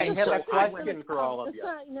 Yeah, but I have a question for all of you.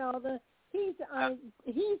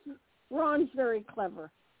 Ron's very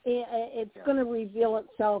clever. It's going to reveal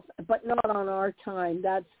itself, but not on our time.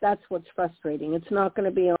 That's what's frustrating. It's not going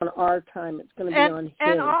to be on our time. It's going to be on his.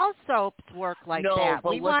 And all soaps work like that.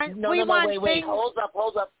 Wait, hold up,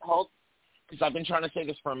 because I've been trying to say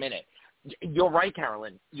this for a minute. You're right,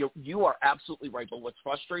 Carolyn. You are absolutely right. But what's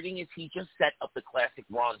frustrating is he just set up the classic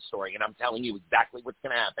Ron story, and I'm telling you exactly what's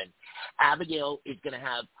going to happen. Abigail is going to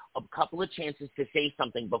have a couple of chances to say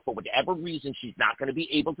something, but for whatever reason, she's not going to be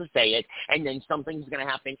able to say it, and then something's going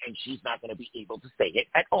to happen, and she's not going to be able to say it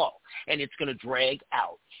at all, and it's going to drag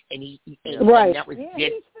out. And right. And that was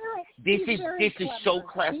it. This is so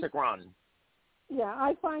classic Ron. Yeah,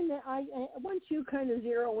 I find that once you kind of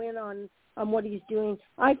zero in on what he's doing,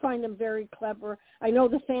 I find him very clever. I know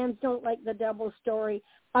the fans don't like the double story.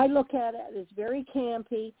 I look at it as very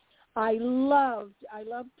campy. I loved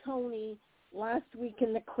Tony last week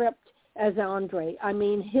in the crypt as Andre. I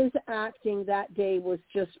mean, his acting that day was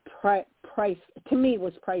just to me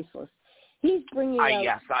was priceless. He's bringing out.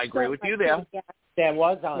 Yes, I agree with you there. That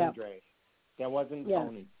was Andre. Yeah. That wasn't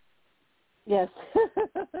Tony. Yes.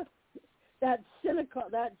 That cynical,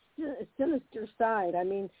 that sinister side. I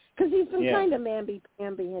mean, because he's been kind of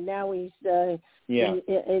mamby-pamby, and now he's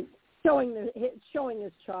showing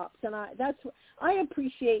his chops. And I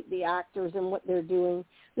appreciate the actors and what they're doing.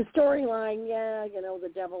 The storyline, the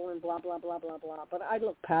devil and blah blah blah blah blah. But I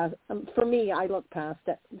look past. For me, I look past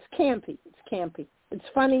it. It's campy. It's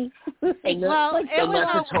funny. Well, it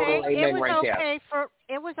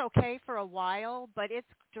was okay for a while, but it's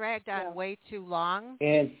dragged on way too long.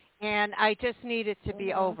 And I just need it to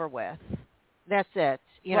be over with. That's it.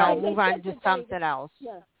 Move on to something else.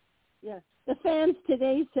 Yeah. The fans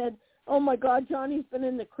today said, "Oh my God, Johnny's been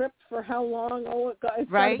in the crypt for how long? Oh,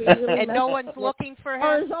 it's right." Gotta be really and no one's looking for him.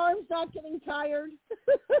 Are his arms not getting tired?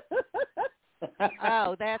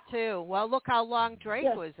 Oh, that too. Well, look how long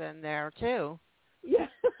Drake was in there too. Yeah.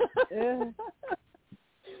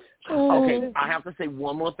 Okay, I have to say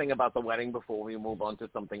one more thing about the wedding before we move on to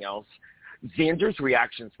something else. Xander's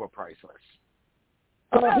reactions were priceless.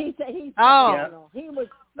 Oh, he's phenomenal. He was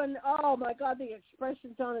oh my God, the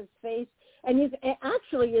expressions on his face, and his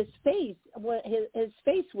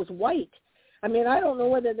face was white. I mean, I don't know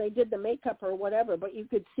whether they did the makeup or whatever, but you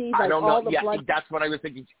could see like all the blood. That's what I was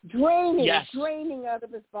thinking. Draining out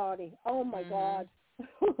of his body. Oh my God.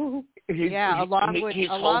 along with his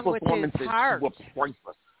heart. Were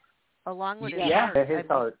priceless. Along with his heart. His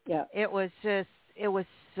heart. Yeah. It was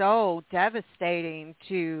so devastating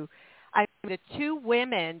to the two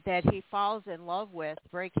women that he falls in love with,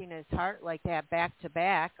 breaking his heart like that back to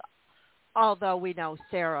back, although we know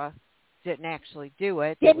Sarah didn't actually do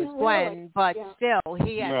it. It was Gwen, but still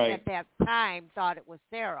he at that time thought it was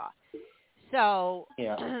Sarah. So,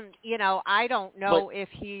 I don't know if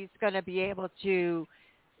he's going to be able to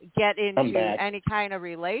get into any kind of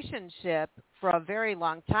relationship for a very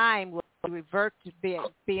long time will revert to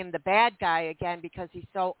being the bad guy again because he's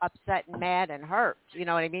so upset and mad and hurt. You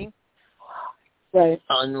know what I mean? Right.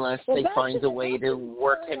 Unless they find a way to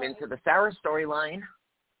work him into the Sarah storyline.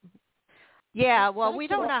 Yeah, well, we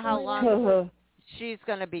don't know how long she's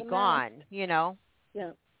going to be gone, you know.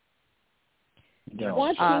 Yeah.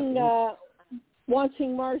 No.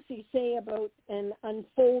 Watching Marcy say about and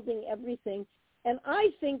unfolding everything, and I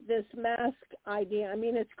think this mask idea, I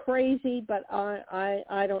mean, it's crazy, but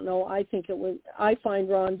I don't know. I think I find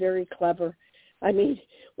Ron very clever. I mean,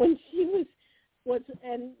 when she was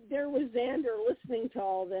and there was Xander listening to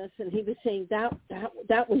all this, and he was saying that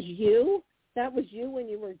was you. That was you when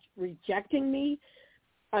you were rejecting me.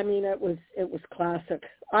 I mean, it was classic.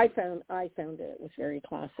 I found it was very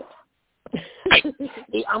classic.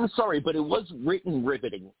 I'm sorry, but it was written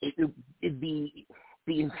riveting.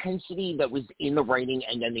 The intensity that was in the writing,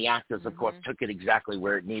 and then the actors, of course, took it exactly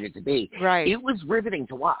where it needed to be. Right. It was riveting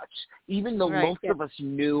to watch, even though most of us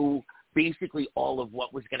knew basically all of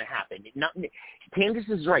what was going to happen. Candace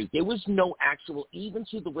is right. There was no actual, even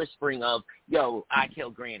to the whispering of, yo, I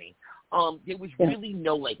killed Granny. There was really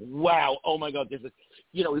no like, wow, oh my God, this is,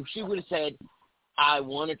 you know, if she would have said, I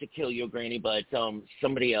wanted to kill your Granny, but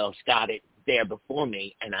somebody else got it there before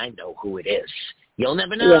me, and I know who it is. You'll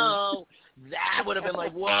never know. That would have been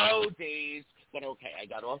like, whoa, days. But okay, I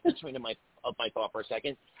got off the train of my thought for a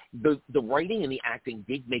second. The writing and the acting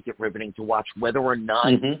did make it riveting to watch, whether or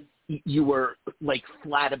not you were like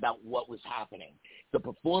flat about what was happening. The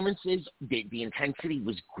performances, the intensity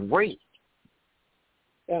was great.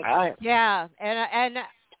 Yeah, and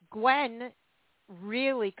Gwen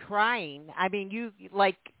really crying. I mean, you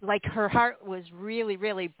like her heart was really,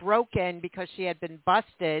 really broken because she had been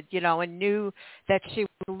busted, you know, and knew that she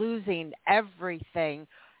was losing everything,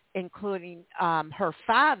 including her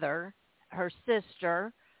father, her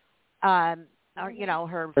sister, or, you know,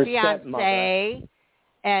 her fiance,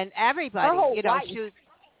 and everybody. Her whole you know, life. she was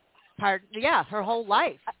her whole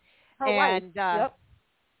life. Life.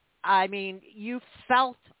 I mean, you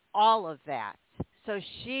felt all of that. So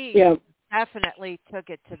she definitely took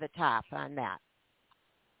it to the top on that.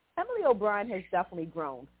 Emily O'Brien has definitely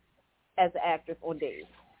grown as an actress on Days.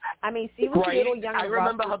 I mean, she was a little young. I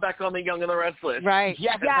remember her back on The Young and the Restless. Right.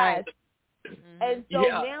 Yes. Right. And so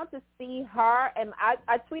now to see her, and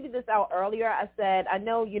I tweeted this out earlier. I said, I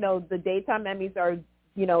know, you know, the daytime Emmys are,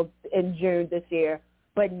 you know, in June this year,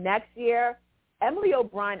 but next year, Emily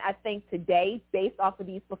O'Brien, I think today, based off of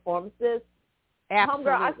these performances,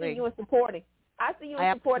 Absolutely. Homegirl, I see you in supporting. I see you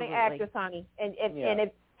in supporting actress, honey. And if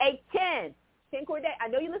Ken Corday, I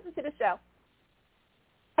know you listen to the show.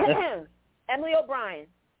 Emily O'Brien,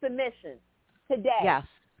 submission today. Yes.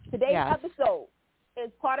 Today's episode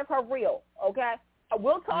is part of her reel, okay?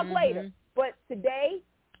 We'll talk later. But today,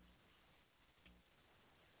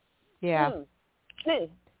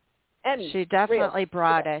 Emmy, she definitely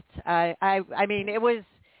brought it. I mean, it was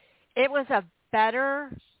a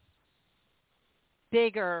better,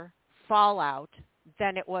 bigger fallout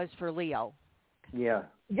than it was for Leo. Yeah.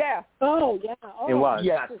 Yeah. Oh, yeah. Oh. It was.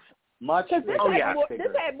 Yes. Much this bigger. This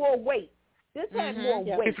had more weight. This had more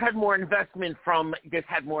weight. This had more investment from the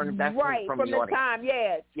audience. Time,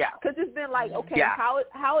 yeah. Because it's been like, okay,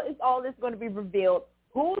 how is all this going to be revealed?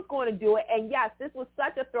 Who's going to do it? And yes, this was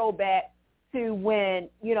such a throwback to when,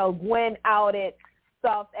 you know, Gwen outed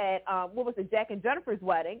stuff at what was it, Jack and Jennifer's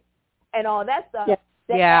wedding, and all that stuff.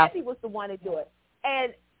 That Abby was the one to do it,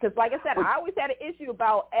 and because like I said, I always had an issue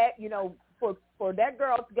about, you know, for that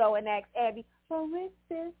girl to go and ask Abby, well, which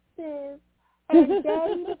this is. And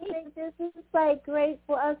Daddy think this is like great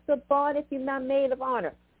for us to bond if you're not maid of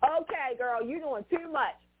honor. Okay, girl, you're doing too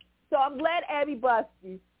much. So I'm glad Abby busted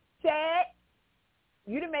you. Chad,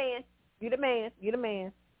 you the man. You the man. You the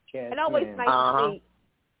man. Chad, and always nice to see.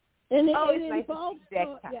 And it nice involves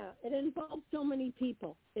it involves so many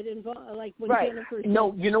people. It involves like when Jennifer.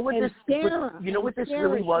 No, you know what this. Sarah, you know what this Sarah,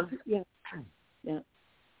 really was. Yeah.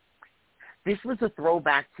 This was a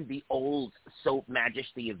throwback to the old Soap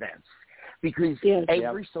Majesty events. Because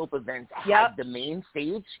every soap event had the main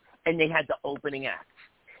stage and they had the opening act.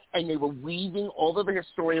 And they were weaving all of their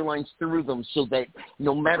storylines through them so that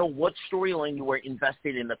no matter what storyline you were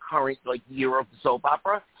invested in the current year of the soap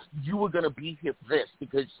opera, you were going to be here for this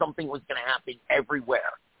because something was going to happen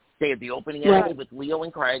everywhere. They had the opening act with Leo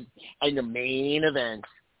and Craig, and the main event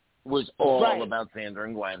was all about Xander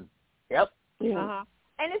and Gwen. Yep. Yeah.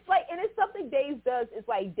 And it's something Days does. It's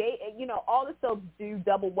like you know, all the soaps do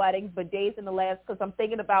double weddings, but Days in the last, because I'm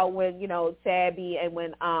thinking about when, you know, Tabby and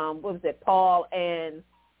when what was it, Paul and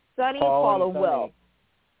Sonny, Paul and Will.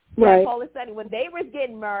 Right. Paul and Sonny, when they were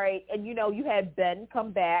getting married, and you had Ben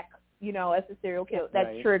come back, as a serial killer,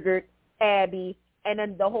 that triggered Abby, and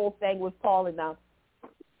then the whole thing with Paul and them.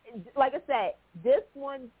 Like I said, this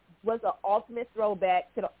one was an ultimate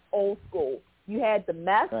throwback to the old school. You had the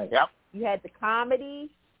mess, you had the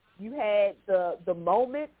comedy, you had the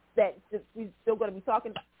moments that we're still going to be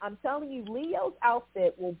talking. I'm telling you, Leo's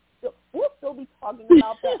outfit we'll still be talking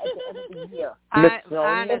about that at the end of the year.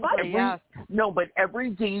 Yes. No, but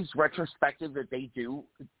every day's retrospective that they do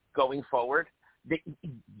going forward,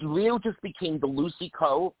 Leo just became the Lucy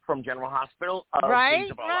Coe from General Hospital.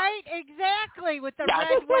 Right, exactly, with the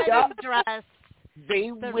red wedding dress.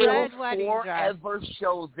 They will forever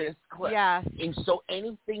show this clip. Yes. And so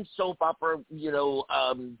anything soap opera,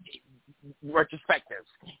 retrospectives,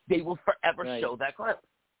 they will forever show that clip.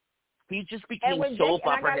 He just became soap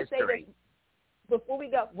opera history. Before we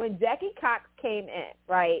go, when Jackie Cox came in,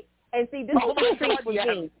 right, and see, this was a treat for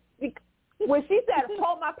me. When she said,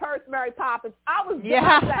 "Hold my purse, Mary Poppins," I was done.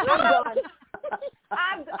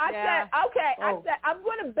 I'm done. I said, okay. I said, I'm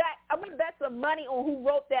gonna bet some money on who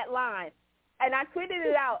wrote that line. And I tweeted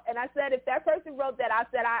it out, and I said, if that person wrote that, I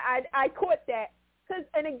said, I caught that.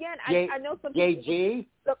 And again, I know some people. JG?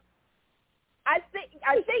 I think,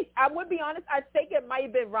 I would be honest, I think it might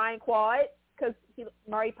have been Ryan Quaid, because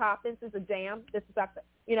Mary Poppins is a jam. This is,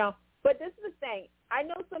 but this is the thing. I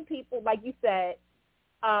know some people, like you said,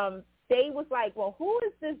 they was like, well, who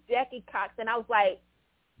is this Jackie Cox? And I was like,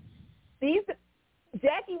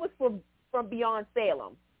 Jackie was from Beyond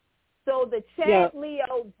Salem. So the Chad,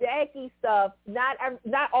 Leo, Jackie stuff, not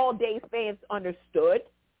all Days fans understood.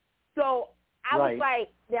 So I was like,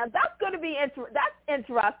 now that's going to be that's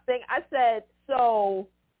interesting. I said, so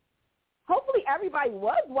hopefully everybody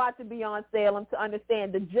was watching Beyond Salem to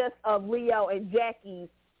understand the gist of Leo and Jackie's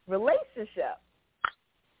relationship.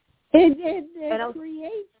 It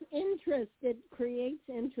creates interest. It creates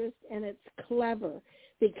interest, and it's clever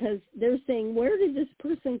because they're saying, where did this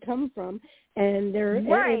person come from? And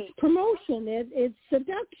it's promotion. It's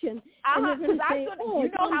seduction. And they're going to say, you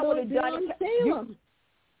know how I would have done it.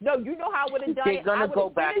 You know how I would have done it. They're going to go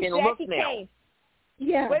back and look now.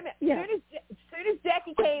 Yeah. Wait a minute. Yeah. As soon as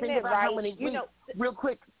Jackie came in, right? Real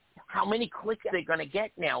quick, how many clicks they're going to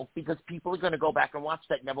get now because people are going to go back and watch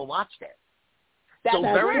that never watched it. That's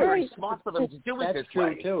very smart for them to do it this way.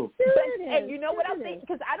 That's true too. And you know what I'm thinking?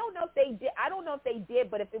 Because I don't know if they did. I don't know if they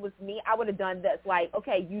did, but if it was me, I would have done this. Like,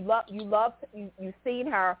 okay, you've seen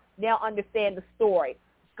her. Now understand the story.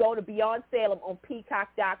 Go to Beyond Salem on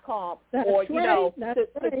Peacock.com or to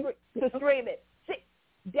stream it.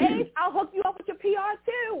 Dave, I'll hook you up with your PR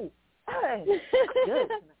too. Good.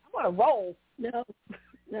 I'm on a roll. No,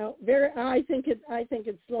 I think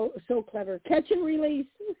it's so clever. Catch and release.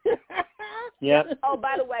 Yeah. Oh,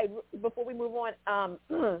 by the way, before we move on,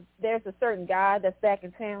 there's a certain guy that's back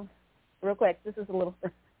in town. Real quick, this is a little.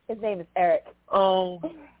 His name is Eric. Oh.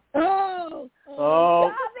 Shall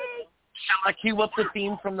I cue up the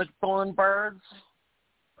theme from the Thorn Birds?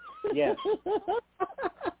 Yes.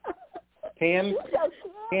 Pam,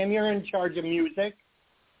 you're in charge of music.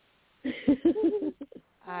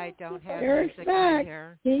 I don't have Eric's music back. on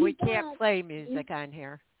here. He's we can't back. play music on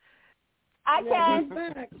here. I can.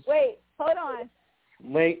 Wait, hold on.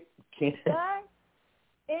 Wait. I'm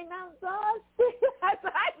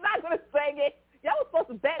not going to sing it. Y'all were supposed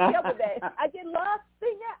to back me up with that. I get lost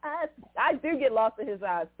in your eyes. I do get lost in his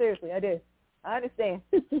eyes. Seriously, I do. I understand.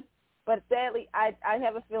 But sadly, I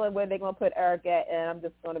have a feeling where they're going to put Eric at, and I'm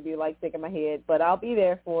just going to be like shaking my head. But I'll be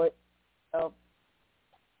there for it. So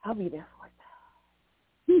I'll be there for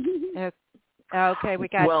it. Okay, we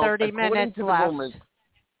got 30 minutes left.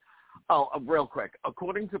 Real quick.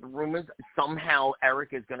 According to the rumors, somehow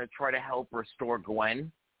Eric is going to try to help restore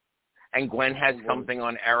Gwen, and Gwen has something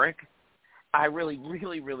on Eric. I really,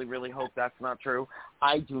 really, really, really hope that's not true.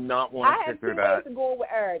 I do not want to sit through that. I have 2 ways to go with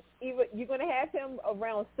Eric. Either you're going to have him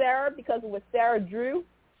around Sarah because of what Sarah drew.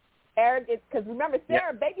 Eric is, because remember,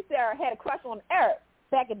 baby Sarah had a crush on Eric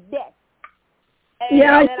back in the day. And then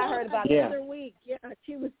I heard about it the other week. Yeah,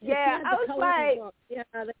 she was. I was like, book.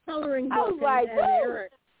 The coloring book. I was like, and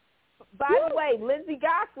Eric. By the way, Lindsay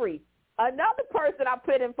Godfrey, another person I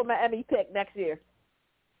put in for my Emmy pick next year.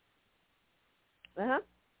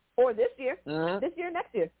 Or this year. This year,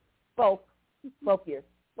 next year. Both years.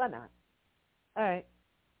 Why not?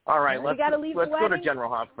 All right. Let's go to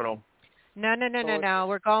General Hospital. No.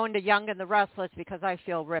 We're going to Young and the Restless because I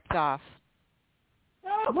feel ripped off.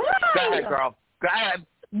 Oh, go ahead, girl. Go ahead.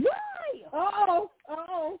 Why? Oh.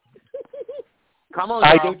 Come on,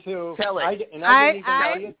 I girl. do too. Tell it. I didn't even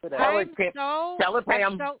tell you today. Tell it,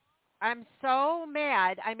 Pam. I'm so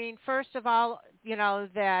mad. I mean, first of all,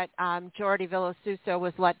 that Jordi Villasuso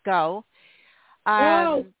was let go.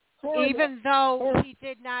 Even though he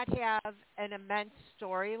did not have an immense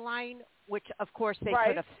storyline, which of course they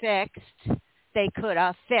could have fixed. They could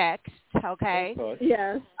have fixed, okay?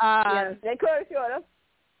 Yes. Yes, they could have, should have.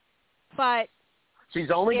 But she's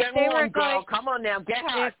only getting one, girl. Come on now, get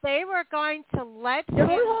her. If they were going to let him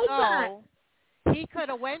go, he could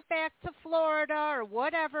have went back to Florida or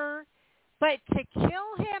whatever. But to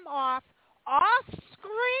kill him off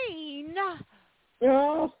screen.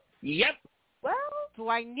 Oh. Yep. Well, do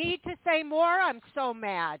I need to say more? I'm so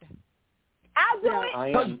mad. I'll do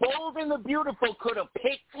it. Because Bold and the Beautiful could have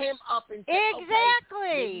picked him up and said,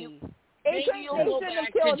 exactly. Maybe you'll go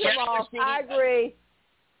back to Jessica City. I agree.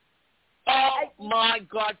 Oh, my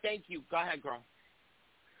God. Thank you. Go ahead, girl.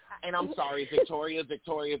 And I'm sorry, Victoria.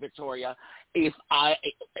 If I'd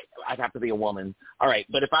have to be a woman. All right,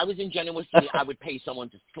 but if I was in Genoa City, I would pay someone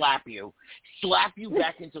to slap you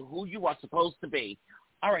back into who you are supposed to be.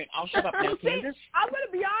 All right, I'll shut up now, Candace. I'm going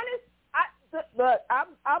to be honest. Look,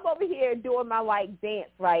 I'm over here doing my dance,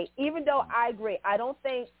 right? Even though I agree, I don't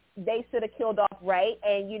think they should have killed off Ray.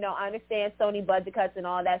 And I understand Sony budget cuts and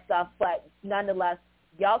all that stuff, but nonetheless,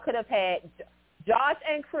 y'all could have had Josh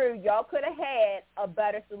and crew. Y'all could have had a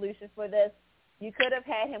better solution for this. You could have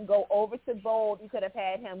had him go over to Bold. You could have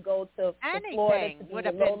had him go to Florida. Anything would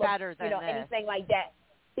have been better than this. Anything like that.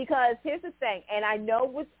 Because here's the thing, and I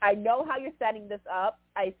know how you're setting this up.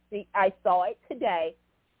 I saw it today.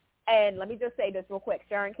 And let me just say this real quick.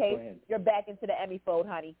 Sharon Case, you're back into the Emmy fold,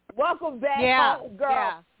 honey. Welcome back home,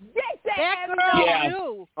 girl. Yeah. That girl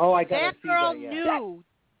knew. Oh, I got to see that. That girl knew.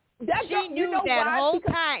 She knew that whole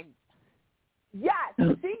time. Yes, she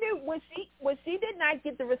knew when she did not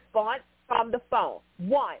get the response from the phone.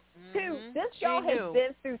 One. Two, this girl has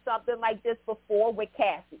been through something like this before with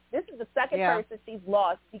Cassie. This is the second person she's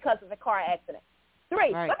lost because of a car accident.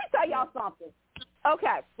 Three, let me tell y'all something.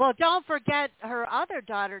 Okay. Well, don't forget her other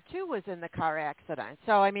daughter, too, was in the car accident.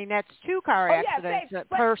 So, I mean, that's two car accidents,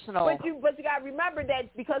 personal. But you got to remember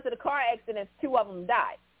that because of the car accidents, two of them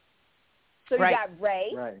died. So you got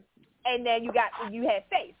Ray, and then you had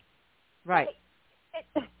Faith. Right.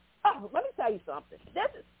 Let me tell you something.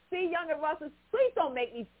 Young and Russell, please don't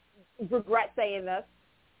make me regret saying this.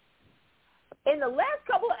 In the last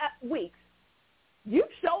couple of weeks, you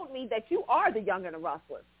showed me that you are the Young and the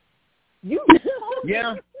Rustlers. You told me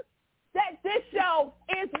that this show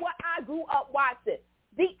is what I grew up watching.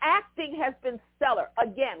 The acting has been stellar.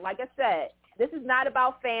 Again, like I said, this is not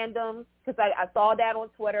about fandom because I saw that on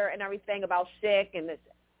Twitter and everything about Chic and this.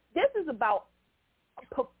 This is about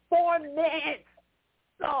performance.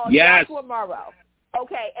 So Joshua Morrow,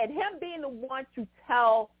 okay, and him being the one to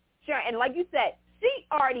tell Sharon, and like you said, she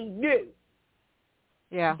already knew.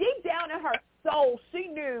 Yeah. Deep down in her soul, she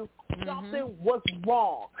knew something was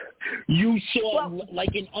wrong. You saw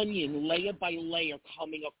like an onion, layer by layer,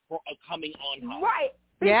 coming on her. Right.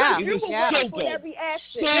 Yeah. You were waiting for every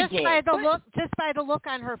action. Just by the look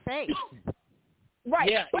on her face.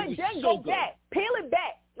 Right. Yeah, but then go back. Peel it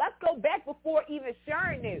back. Let's go back before even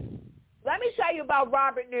Sharon knew. Let me tell you about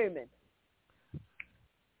Robert Newman.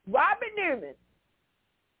 Robert Newman,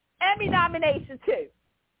 Emmy nomination too.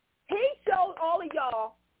 He showed all of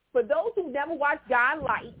y'all, for those who never watched Guiding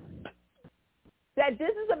Light, that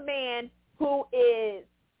this is a man who is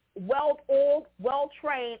well-oiled,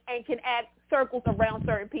 well-trained, and can act circles around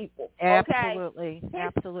certain people. Okay?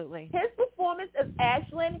 Absolutely. His performance as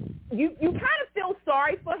Ashland, you kind of feel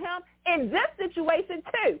sorry for him in this situation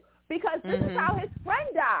too, because this is how his friend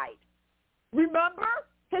died. Remember?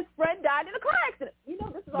 His friend died in a car accident.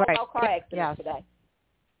 This is all about car accidents today.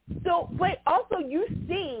 So, but also you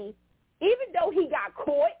see, even though he got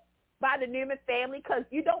caught by the Newman family, because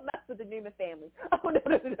you don't mess with the Newman family. Oh,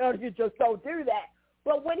 no, you just don't do that.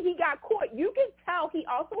 But when he got caught, you can tell he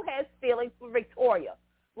also has feelings for Victoria.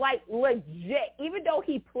 Like, legit. Even though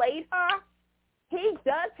he played her, he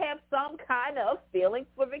does have some kind of feelings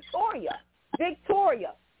for Victoria.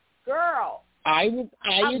 Victoria, girl. I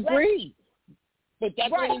agree. But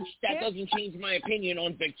that doesn't change my opinion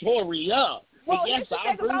on Victoria. Well, yes,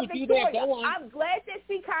 I agree with you there. Go on. I'm glad that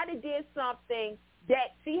she kind of did something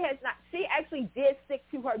that she has not. She actually did stick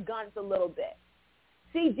to her guns a little bit.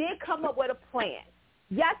 She did come up with a plan.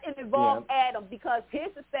 Yes, it involved Adam, because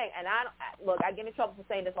here's the thing, and I get in trouble for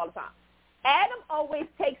saying this all the time. Adam always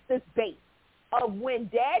takes this bait of when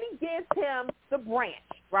Daddy gives him the branch,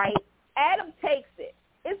 right? Adam takes it.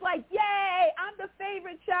 It's like, yay, I'm the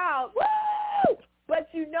favorite child. Woo! But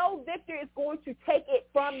Victor is going to take it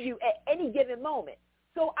from you at any given moment.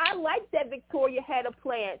 So I like that Victoria had a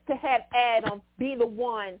plan to have Adam be the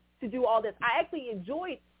one to do all this. I actually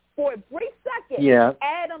enjoyed, for a brief second,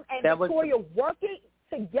 Adam and Victoria working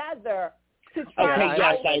together to try to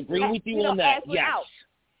yes, I agree with you on that. Yes.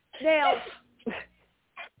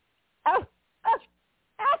 Out.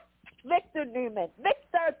 Now, Victor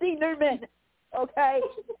C. Newman. Okay,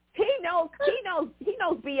 he knows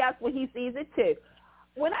BS when he sees it too.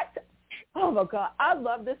 Oh my God, I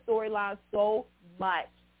love this storyline so much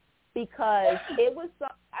because it was.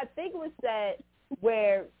 I think it was said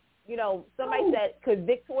where somebody said, could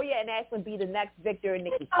Victoria and Ashlyn be the next Victor and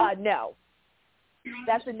Nikki? No,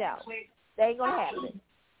 that's a no. They ain't gonna happen.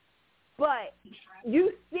 But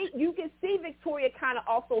you can see Victoria kind of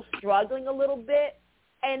also struggling a little bit.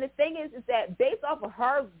 And the thing is that based off of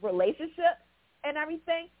her relationship and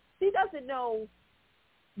everything, she doesn't know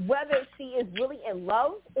whether she is really in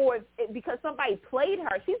love or because somebody played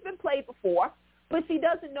her. She's been played before, but she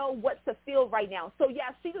doesn't know what to feel right now. So,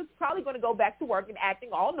 yeah, she was probably going to go back to work and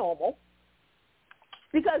acting all normal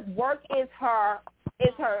because work is her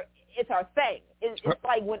thing. It's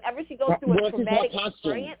like whenever she goes through a traumatic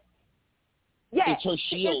experience. Yeah, it's her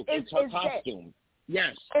shield. It's her costume.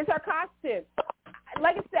 Yes. It's her costume.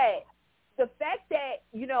 Like I said, the fact that,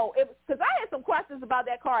 because I had some questions about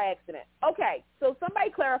that car accident. Okay, so somebody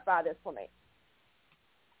clarify this for me.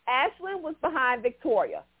 Ashlyn was behind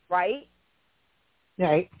Victoria, right?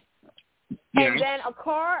 Right. And then a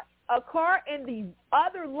car in the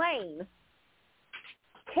other lane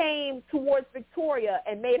came towards Victoria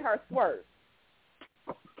and made her swerve.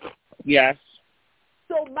 Yes.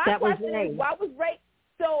 So my question is, why was Ray?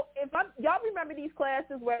 So y'all remember these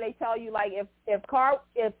classes where they tell you like if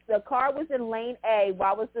the car was in lane A,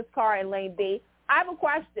 why was this car in lane B? I have a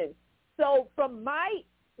question. So from my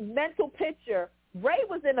mental picture, Ray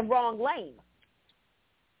was in the wrong lane.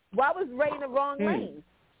 Why was Ray in the wrong lane?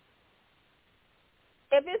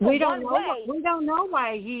 If it's we don't know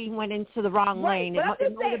why he went into the wrong lane. But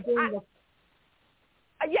it might have been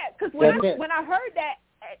because when I heard that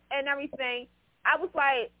and everything, I was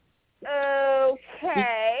like,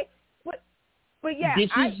 okay, but yeah, this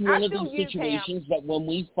is one of those situations that when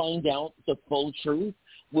we find out the full truth,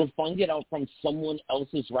 we'll find it out from someone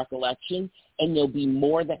else's recollection, and there'll be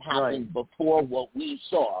more that happened before what we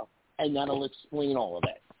saw, and that'll explain all of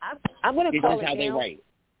it. I'm going to call it how now. they write.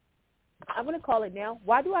 I'm going to call it now.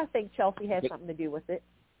 Why do I think Chelsea has something to do with it?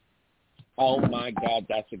 Oh my God,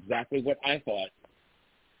 that's exactly what I thought.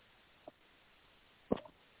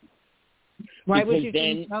 Why would you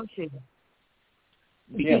think Chelsea?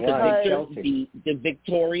 Because the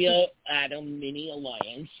Victoria Adam mini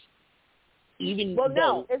alliance, even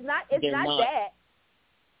no, it's not that.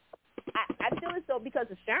 I feel as though because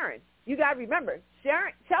of Sharon. You got to remember,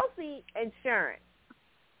 Chelsea and Sharon,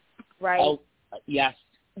 right? Oh, yes.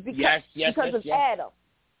 Yes. Because of Adam.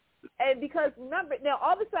 And because, remember, now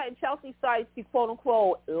all of a sudden Chelsea started to, quote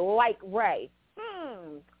unquote, like Ray.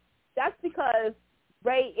 That's because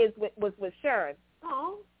Ray was with Sharon.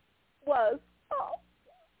 I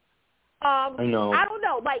know. I don't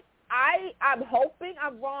know. Like, I'm hoping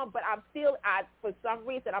I'm wrong, but for some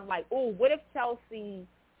reason, I'm like, ooh, what if Chelsea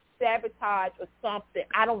sabotage or something?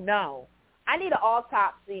 I don't know. I need an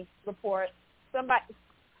autopsy report. Somebody.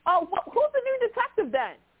 Oh, who's the new detective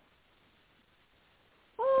then?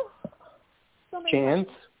 Oh, Chance.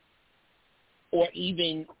 Or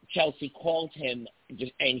even Chelsea called him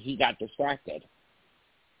and he got distracted.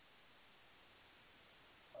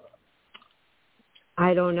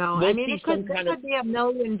 I don't know. I mean, it could be a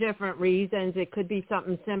million different reasons. It could be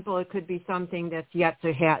something simple. It could be something that's yet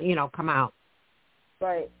to come out.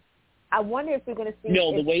 Right. I wonder if we're going to see.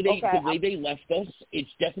 No, the way they left us, it's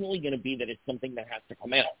definitely going to be that it's something that has to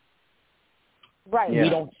come out. Right. Yeah. We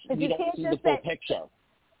don't see the full picture.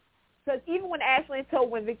 Because even when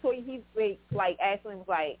Victoria, Ashlyn was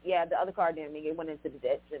like, yeah, the other car didn't make it. It went into the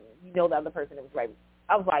ditch, and the other person that was right.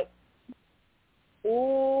 I was like,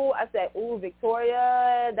 ooh,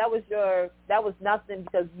 Victoria, that was nothing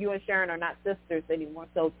because you and Sharon are not sisters anymore.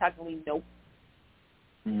 So technically, nope.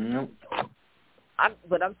 Nope.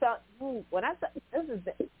 But I'm telling you, when I said this is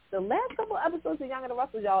the last couple of episodes of Young and the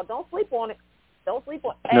Russells, y'all, don't sleep on it. Don't sleep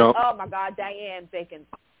on it. Nope. Oh my God, Diane Bacon.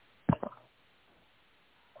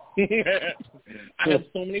 I have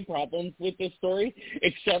so many problems with this story,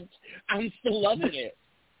 except I'm still loving it.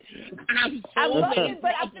 I love it,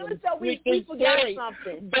 but I feel as though we forgot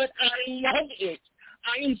something. But I love it.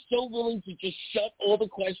 I am so willing to just shut all the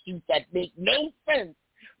questions that make no sense,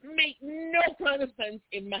 make no kind of sense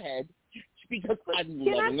in my head, because I'm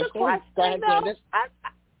loving the story.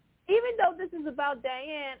 Even though this is about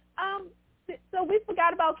Diane, so we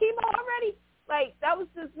forgot about chemo already? Like, that was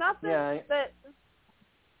just nothing? Yeah.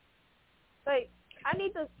 I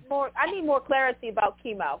need more clarity about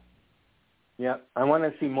chemo. Yeah, I want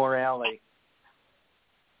to see more Allie.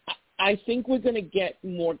 I think we're going to get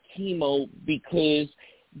more chemo because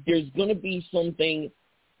there's going to be something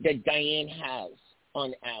that Diane has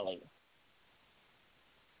on Allie.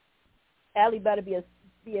 Allie better be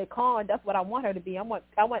a con. That's what I want her to be. I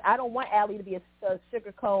don't want Allie to be a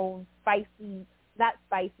sugar cone, spicy, not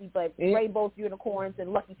spicy, but rainbows, unicorns,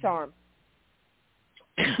 and Lucky Charms.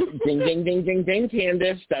 Ding, ding, ding, ding, ding,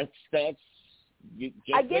 Candace. That's.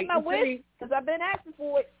 I get my wish because I've been asking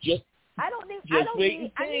for it. I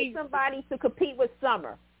need somebody to compete with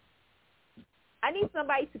Summer. I need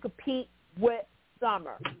somebody to compete with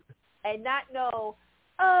Summer and not know,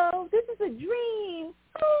 oh, this is a dream.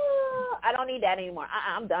 Oh, I don't need that anymore.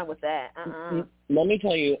 I'm done with that. Let me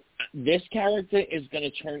tell you, this character is going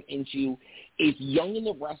to turn into, if Young and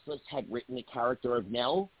the Restless had written the character of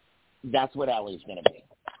Nell, that's what Allie's going to be.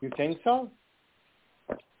 You think so?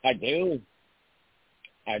 I do.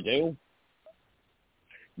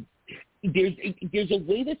 There's a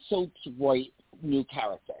way that soaps write new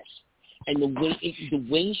characters, and the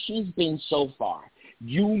way she's been so far,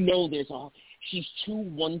 you know, she's too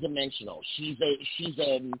one-dimensional. She's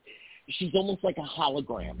almost like a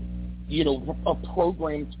hologram, you know, a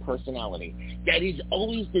programmed personality. That is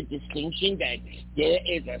always the distinction, that there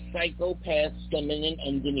is a psychopath feminine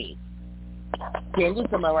underneath.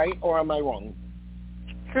 Candace, am I right or am I wrong?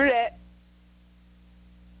 True that.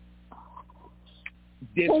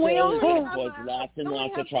 This will cause lots and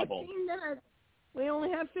lots of trouble. We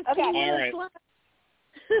only have 15 minutes left.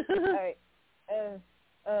 All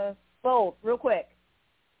right. Bold, real quick.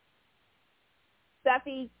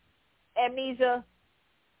 Steffi, amnesia,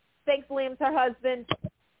 thinks Liam's her husband.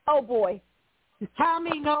 Oh, boy.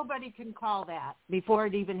 Tommy, nobody can call that before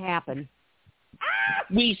it even happened.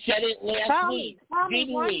 We said it last week,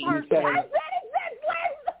 didn't we? I said it since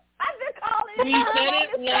last. I've been calling it. We said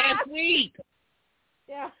it last week.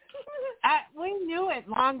 Yeah. We knew it a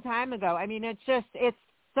long time ago. I mean, it's so, it's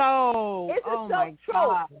oh my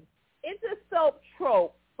God. It's a soap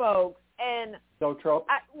trope, folks. And so trope?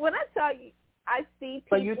 When I tell you, I see people.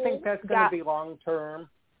 But you think that's going to be long-term?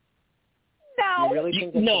 No. You really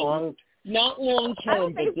think it's long? Not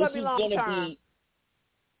long-term, but this is going to be,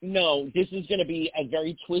 no, this is going to be a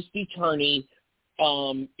very twisty-turny,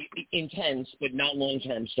 intense, but not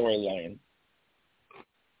long-term storyline.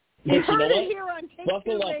 You heard it here on Take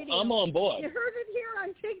Two Radio. I'm on board. You heard it here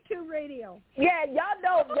on Take Two Radio. Yeah, y'all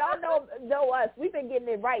know us. We've been getting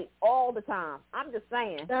it right all the time. I'm just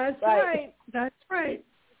saying. That's right. That's right.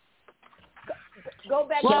 Go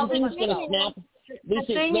back. Something's going to snap.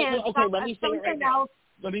 Listen, let me say it right now.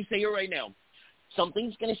 Let me say it right now.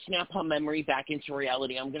 Something's going to snap her memory back into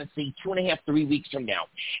reality. I'm going to say 2.5, 3 weeks from now.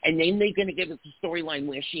 And then they're going to give us a storyline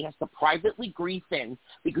where she has to privately grieve in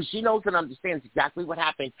because she knows and understands exactly what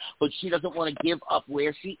happened, but she doesn't want to give up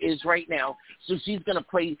where she is right now. So she's going to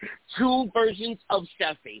play two versions of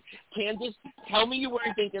Steffi. Candace, tell me you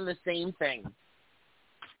weren't thinking the same thing.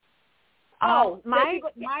 Oh, my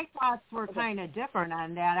thoughts were kind of different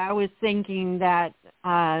on that. I was thinking that,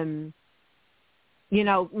 you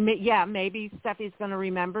know, maybe Steffi's going to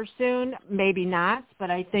remember soon, maybe not, but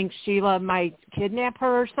I think Sheila might kidnap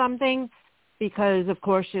her or something because, of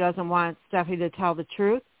course, she doesn't want Steffi to tell the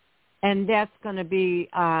truth. And that's going to be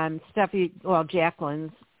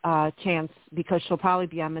Jacqueline's chance because she'll probably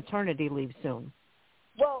be on maternity leave soon.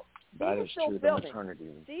 Well, that is still true, filming. Maternity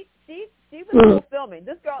leave. She was still filming.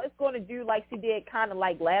 This girl is going to do like she did kind of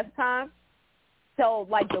like last time, till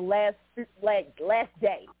like the last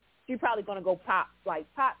day. She's probably going to go pops like,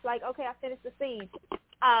 okay, I finished the scene.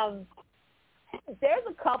 There's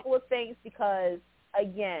a couple of things because,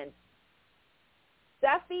 again,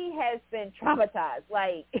 Steffi has been traumatized.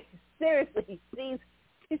 Like, seriously, she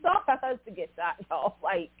saw her husband get shot, y'all.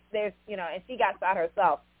 Like, there's, you know, and she got shot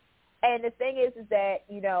herself. And the thing is that,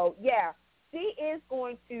 you know, she is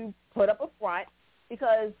going to put up a front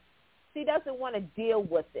because she doesn't want to deal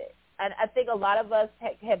with it. And I think a lot of us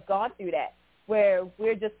have gone through that, where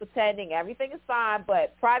we're just pretending everything is fine,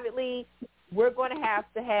 but privately we're going to have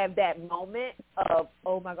that moment of,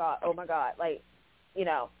 oh, my God, like, you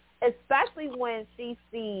know, especially when she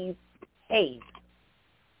sees Hayes.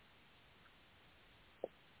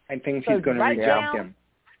 I think she's going to reject him.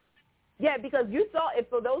 Yeah, because you saw,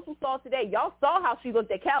 for those who saw today, y'all saw how she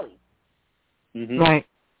looked at Kelly. Mm-hmm. Right.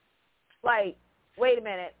 Like, wait a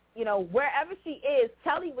minute. You know, wherever she is,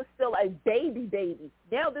 Kelly was still a baby.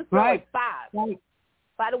 Now this girl is 5. Right.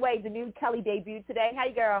 By the way, the new Kelly debuted today.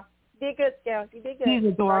 Hey, girl. You did good, girl. You did good. She's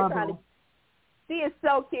adorable. She is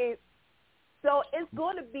so cute. So it's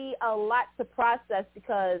going to be a lot to process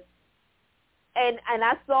because and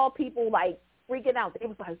I saw people like freaking out. They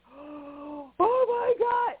was like, oh my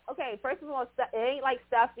God. Okay, first of all, it ain't like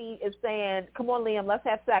Steffi is saying, come on, Liam, let's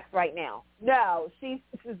have sex right now. No, she's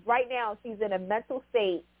right now, she's in a mental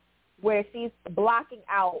state where she's blocking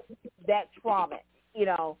out that trauma, you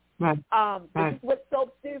know. Right. This is what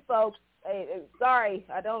soaps do, folks. Sorry,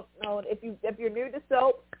 I don't know if you're new to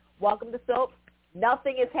soap. Welcome to soap.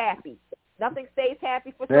 Nothing is happy. Nothing stays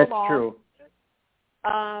happy for so long. That's true.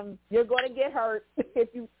 You're going to get hurt if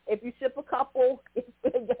you ship a couple.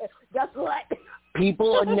 Guess what?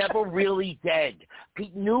 People are never really dead.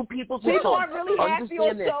 New people to people soap. aren't really happy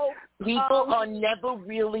on this. soap. People are never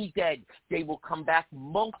really dead. They will come back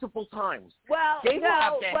multiple times. Well, they will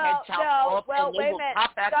have their head chopped off, and they will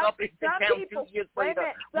pop back up and sit down 2 years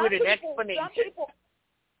later with an explanation.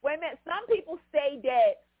 Wait a minute. Some people stay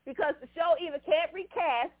dead because the show either can't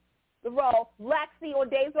recast the role, Lexi on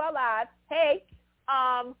Days of Our Lives,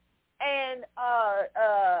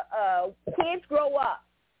 kids grow up.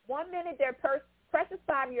 1 minute they're precious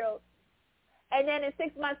 5-year-olds, and then in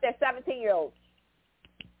 6 months they're 17-year-olds.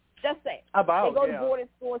 Just saying. They go to boarding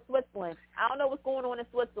school in Switzerland. I don't know what's going on in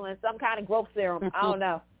Switzerland. Some kind of growth serum. I don't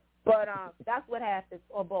know. But that's what happens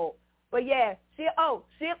on both. But yeah, Sheila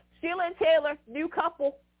and Taylor, new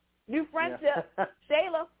couple, new friendship. Yeah.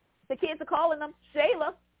 Shayla, the kids are calling them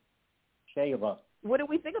Shayla. What do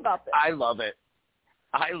we think about this? I love it.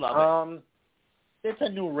 It's a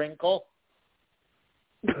new wrinkle.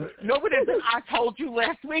 No, it isn't. I told you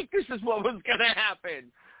last week this is what was going to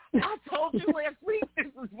happen. I told you last week this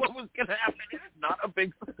is what was going to happen. It's not a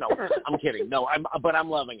big... No, I'm kidding. No, but I'm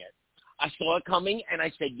loving it. I saw it coming, and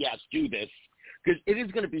I said, yes, do this. Because it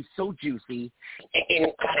is going to be so juicy.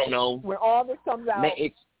 And I don't know. When all this comes out.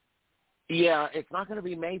 It's not going to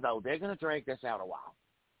be May, though. They're going to drag this out a while.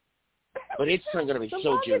 But it's going to be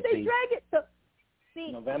so juicy. They drag it to...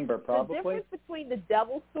 See, November, probably. The difference between the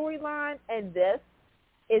Devil storyline and this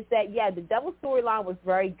is that, the Devil storyline was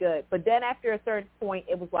very good. But then after a certain point,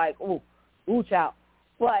 it was like, ooh, child.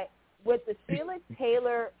 But with the Sheila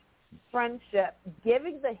Taylor friendship,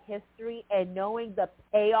 giving the history and knowing the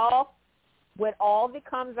payoff when all of it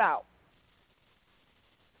comes out.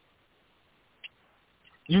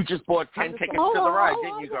 You just bought 10 tickets to the ride,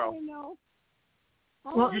 didn't you, girl? You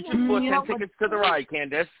just bought 10 tickets to the ride,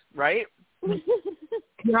 Candace, right?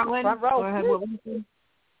 Carolyn, front row. Go ahead.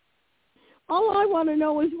 All I want to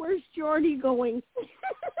know is where's Jordy going?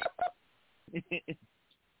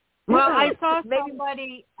 Well, I saw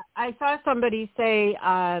somebody say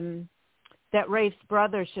that Rafe's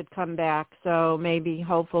brother should come back, so maybe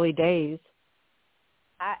hopefully Days.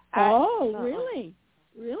 Really?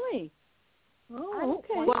 Oh,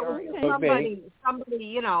 okay. Well, somebody,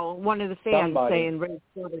 one of the fans saying Rafe's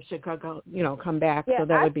brother should come back, so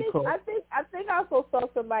that would be cool. I think I also saw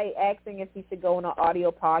somebody asking if he should go on an audio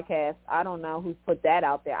podcast. I don't know who put that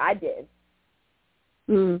out there. I did.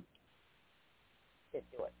 Mm.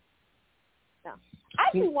 Didn't do it. No, I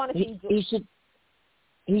do want to see.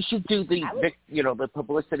 He should do the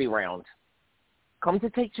publicity round. Come to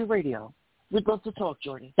Take Two Radio. We'd love to talk,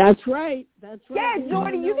 Jordy. That's right. Yeah,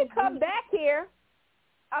 Jordy, you can come back here.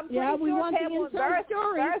 I'm pretty we sure want Pam the will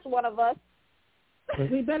embarrass one of us.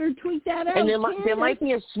 We better tweet that out. And there might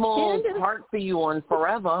be a small part for you on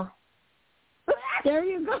Forever. There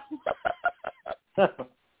you go. I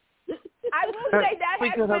will say that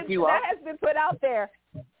has been put out there.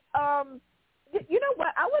 You know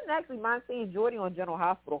what? I wouldn't actually mind seeing Jordy on General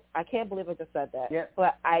Hospital. I can't believe I just said that. Yeah.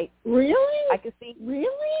 But Really? I can see. Really?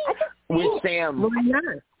 With Sam. Why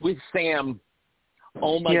not? With Sam.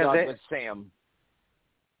 Oh my God, with Sam.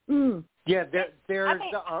 Mm. Yeah, there's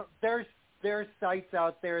sites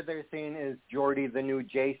out there they're saying is Jordy the new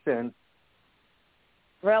Jason.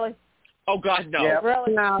 Really? Oh God, no! Yeah.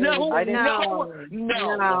 Really? No!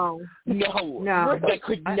 That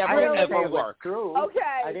could never ever work. True.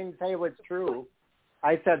 Okay. I didn't say it was true.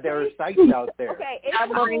 I said there are sites out there. Okay. She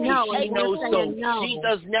knows soaps. She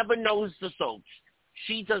does never knows the soaps.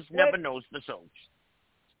 She does never knows the soaps.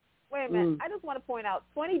 Wait a minute. I just want to point out,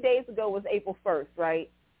 20 days ago was April 1st, right?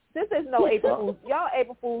 This is no April Fools. Y'all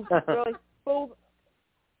April Fools really fools.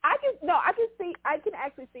 I can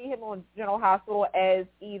actually see him on General Hospital as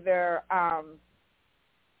either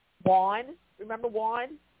Juan. Remember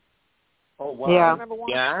Juan? Oh wow. Yeah. Remember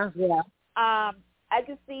Juan? Yeah. I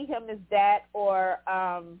can see him as that, or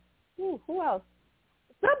who else?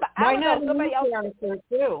 Somebody else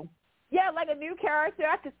too. Yeah, like a new character.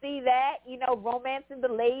 I could see that. Romancing the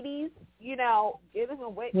ladies. Get him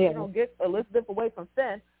away. Get Elizabeth away from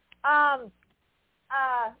sin.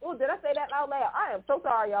 Did I say that out loud? I am so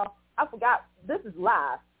sorry, y'all. I forgot. This is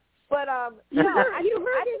live. But you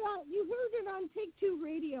heard it on Take Two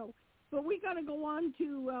Radio. But we got to go on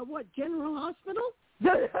to General Hospital.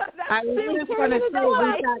 I was just going to say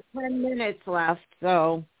we've got 10 minutes left,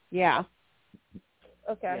 so yeah.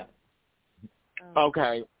 Okay. Yeah.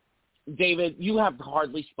 Okay, David, you have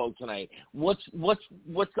hardly spoke tonight. What's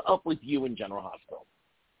up with you in General Hospital?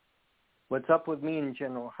 What's up with me in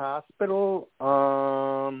General Hospital?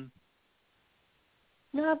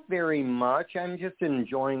 Not very much. I'm just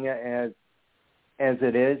enjoying it as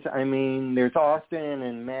it is. I mean, there's Austin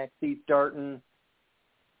and Maxie starting.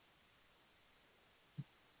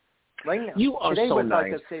 Right now, you are today so was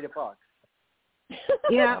nice. like a state of flux.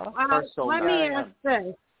 Yeah, so let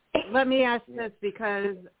me ask this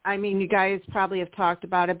because, I mean, you guys probably have talked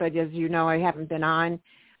about it, but as you know, I haven't been on.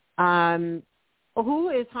 Who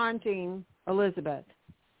is haunting Elizabeth?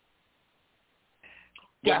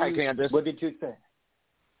 Yeah, Candace. What did you say?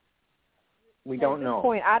 We don't know. At this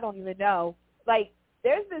point, I don't even know. Like,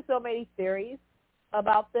 there's been so many theories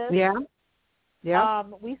about this. Yeah. Yeah.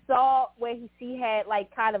 We saw where he had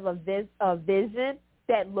like kind of a vision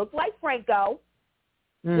that looked like Franco.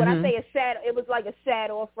 Mm-hmm. When I say a shadow, it was like a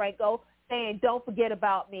shadow of Franco saying, "Don't forget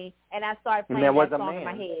about me." And I started playing that song in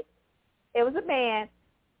my head. It was a man.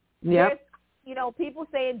 Yep. There's, people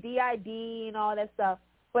saying DID and all that stuff.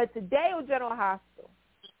 But today on General Hospital,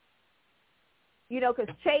 because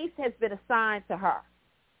Chase has been assigned to her.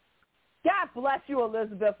 God bless you,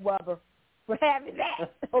 Elizabeth Weber, for having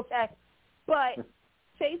that, okay? But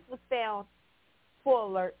Chase was found full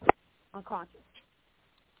alert, unconscious.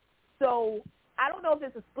 So I don't know if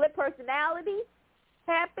it's a split personality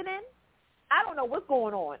happening. I don't know what's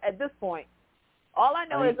going on at this point. All I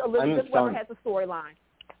know is Elizabeth Weber has a storyline.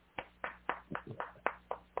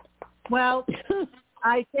 Well,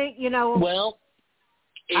 I think, Well,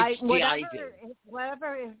 it's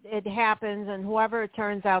whatever it happens and whoever it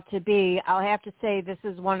turns out to be, I'll have to say this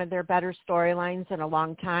is one of their better storylines in a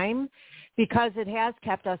long time because it has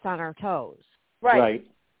kept us on our toes. Right.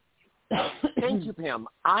 Thank you, Pam.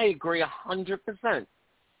 I agree 100%.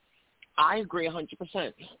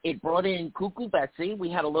 It brought in Cuckoo Betsy.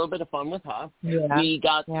 We had a little bit of fun with her. Yeah. We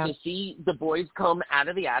got to see the boys come out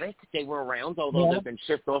of the attic. They were around, although they've been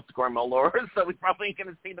shipped off to Grandma Laura's, so we probably ain't going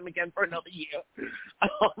to see them again for another year.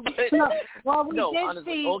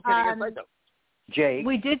 Jake.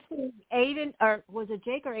 We did see Aiden, or was it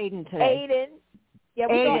Jake or Aiden today? Aiden. Yeah,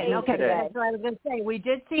 we saw Aiden okay, today. that's what I was going to say. We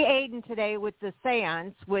did see Aiden today with the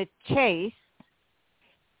seance with Chase,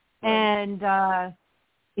 and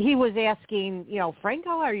he was asking,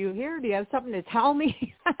 Franco, are you here? Do you have something to tell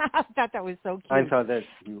me? I thought that was so cute. I thought that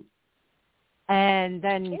cute. And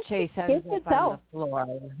then Chase ends up on the floor,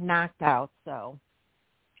 knocked out. So,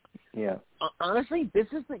 yeah. Honestly, this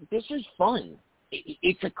is fun.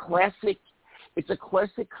 It's a classic. It's a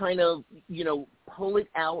classic kind of pull it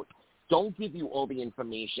out. Don't give you all the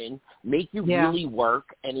information. Make you really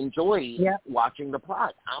work and enjoy watching the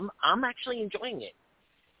plot. I'm actually enjoying it.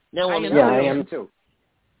 Now, I am too.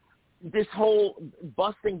 This whole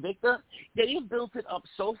busting Victor, they have built it up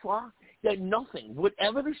so far that nothing,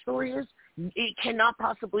 whatever the story is, it cannot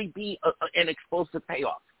possibly be an explosive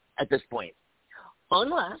payoff at this point,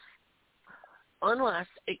 unless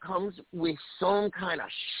it comes with some kind of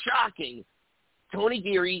shocking Tony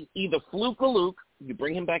Geary, either Fluke or Luke. You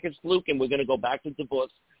bring him back as Fluke, and we're going to go back to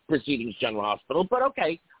divorce proceedings, General Hospital. But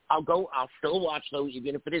okay, I'll still watch though,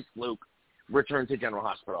 even if it is Fluke. Return to General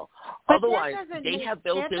Hospital. But otherwise, they have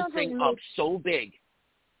built this thing up so big.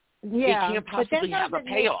 Yeah, they can't possibly have a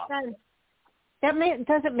payoff. That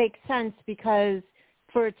doesn't make sense because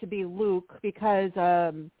for it to be Luke, because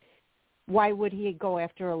why would he go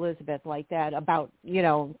after Elizabeth like that? About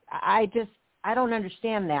I don't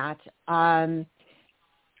understand that. No,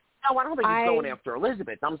 I don't think he's going after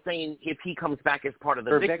Elizabeth. I'm saying if he comes back as part of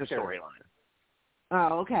the Victor storyline.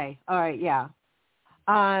 Oh, okay. All right, yeah.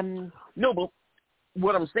 No, but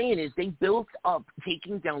what I'm saying is they built up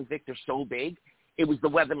taking down Victor so big. It was the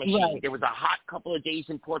weather machine. Right. There was a hot couple of days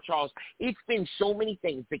in Port Charles. It's been so many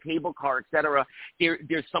things, the cable car, et cetera.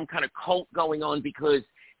 There's some kind of cult going on because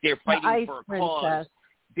they're fighting for a cause.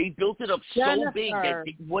 They built it up so big that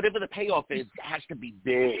whatever the payoff is has to be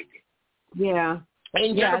big. Yeah.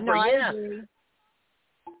 And Jennifer,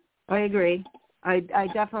 I agree. I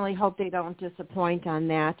definitely hope they don't disappoint on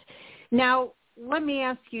that. Now, let me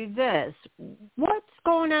ask you this. What's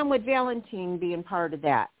going on with Valentine being part of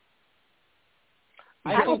that?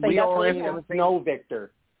 I think we all know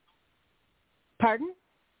Victor. Pardon?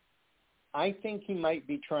 I think he might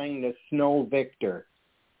be trying to snow Victor.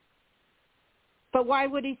 But why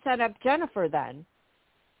would he set up Jennifer then?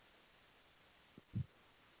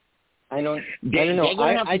 I don't know. They're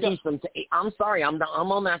gonna have to do some. I'm sorry, I'm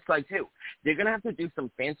on that side too. They're gonna have to do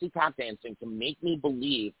some fancy tap dancing to make me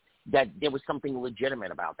believe that there was something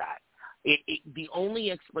legitimate about that. The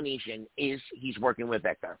only explanation is he's working with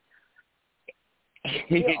Victor.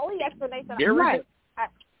 The only explanation, right?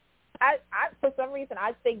 I for some reason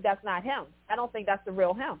I think that's not him. I don't think that's the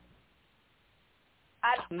real him.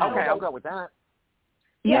 I'll go with that.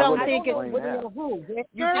 You don't think it's real who? You think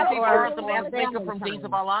they borrowed the mask maker from Days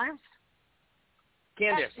of Our Lives?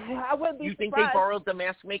 Candace, I wouldn't be you surprised. think they borrowed the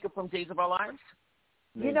mask maker from Days of Our Lives?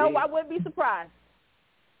 Maybe. You know, I wouldn't be surprised.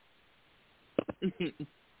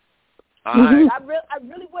 Right. I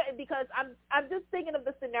really wouldn't, because I'm just thinking of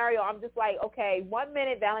the scenario. I'm just like, okay, 1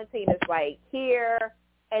 minute Valentine is like here,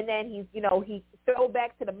 and then he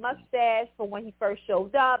throwback to the mustache from when he first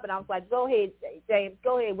showed up, and I was like, go ahead, James,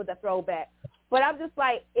 go ahead with the throwback. But I'm just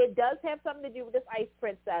like, it does have something to do with this Ice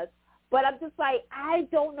Princess. But I'm just like, I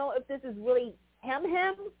don't know if this is really him,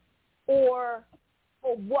 or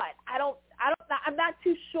what. I'm not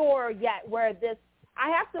too sure yet where this. I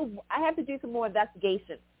have to do some more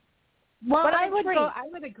investigation. Well, I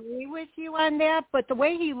would agree with you on that, but the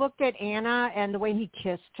way he looked at Anna and the way he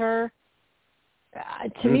kissed her,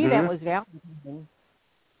 to me that was Valentine.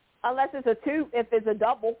 Unless it's if it's a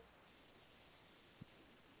double.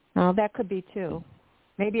 Oh, that could be too.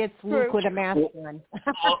 Maybe it's Luke with a mask on.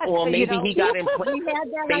 Or maybe he got implanted.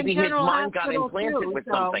 Maybe his mind got Hospital implanted with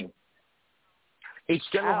something. It's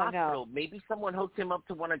General Hospital. Know. Maybe someone hooked him up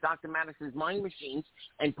to one of Dr. Mattis's mind machines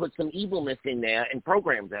and put some evilness in there and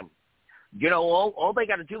programmed him. You know, all they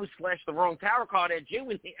got to do is flash the wrong tarot card at Drew,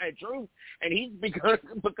 and he's going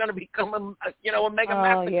to become a mega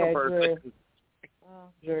massacre person.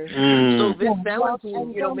 Drew. So this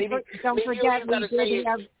Valentine, maybe don't forget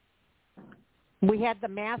we had the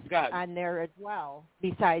mask God. on there as well.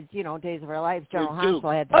 Besides, Days of Our Lives, General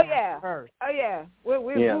Hospital had the mask first. Oh yeah, we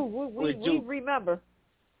remember.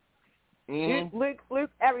 Mm-hmm. Luke,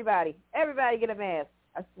 everybody get a mask.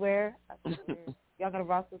 I swear. Young and the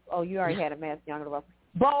Russells. Oh, you already had a mask, Young and the Russells.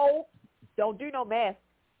 Bo, don't do no mask.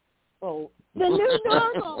 Bo. The new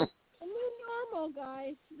normal. The new normal,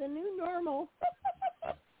 guys. The new normal.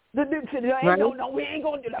 The new. No, we ain't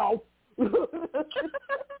gonna do no.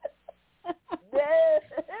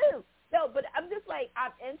 No, but I'm just like,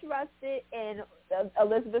 I'm interested in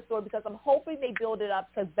Elizabeth's story because I'm hoping they build it up,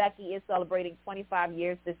 because Becky is celebrating 25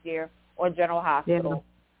 years this year on General Hospital.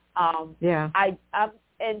 Yeah. I'm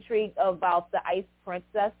intrigued about the Ice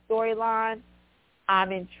Princess storyline.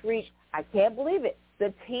 I'm intrigued. I can't believe it.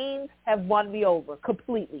 The teens have won me over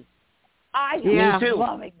completely. Me too.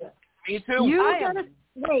 Loving this. Me too.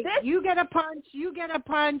 You get a punch. You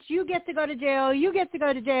get to go to jail. You get to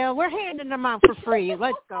go to jail. We're handing them out for free.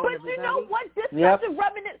 Let's go, but everybody. You know what? This doesn't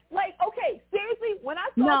reminisce. Like, okay, seriously, when I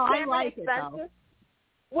saw Cameron and Spencer,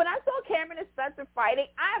 when I saw Cameron and Spencer fighting,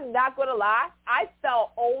 I'm not going to lie, I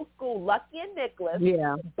felt old school Lucky and Nicholas.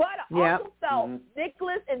 Yeah. But I also felt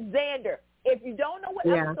Nicholas and Xander. If you don't know what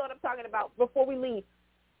episode I'm talking about, before we leave,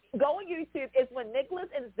 go on YouTube. It's when Nicholas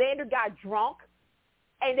and Xander got drunk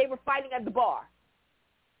and they were fighting at the bar.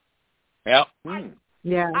 Yep. I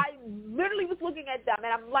literally was looking at them,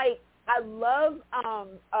 and I'm like, I love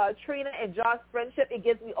Trina and Josh's friendship. It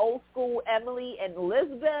gives me old school Emily and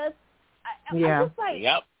Elizabeth. I'm just like,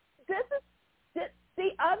 this is the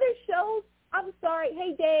other shows. I'm sorry.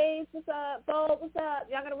 Hey, Dave, what's up? Bo, what's up?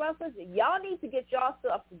 Young and the Rustlers. Y'all need to get y'all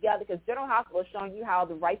stuff together, because General Hospital is showing you how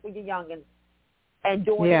to rifle your youngins and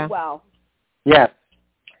doing it well. Yeah.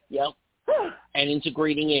 Yep. And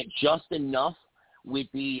integrating it just enough with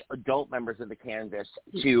the adult members of the canvas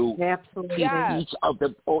to keep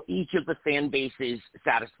each of the fan bases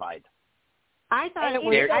satisfied. I thought it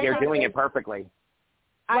was. They're doing it perfectly.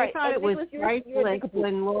 I thought it was priceless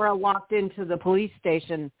when Laura walked into the police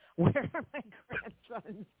station. Where are my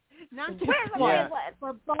grandsons? Not just one,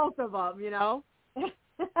 for both of them,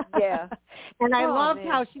 Yeah. And I loved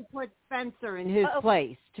how she put Spencer in his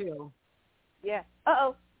place, too. Yeah.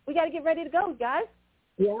 We got to get ready to go, guys.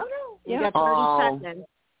 Yeah. Oh, no. We got 30 seconds.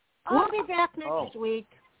 We'll be back next week.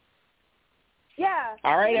 Yeah.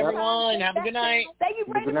 All right, everyone. Have a good night. Thank you,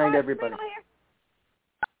 Brandon. Good night, everybody.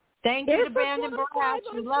 Thank you to Brandon Barash.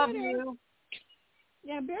 We love you.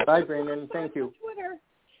 Yeah, bye, Brandon. Thank you. Twitter.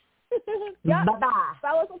 Bye-bye.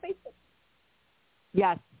 Follow us on Facebook.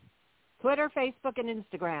 Yes. Twitter, Facebook, and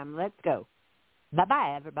Instagram. Let's go.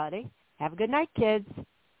 Bye-bye, everybody. Have a good night, kids.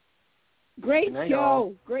 Great Good night, show.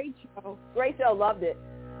 y'all. Great show. Great show. Loved it.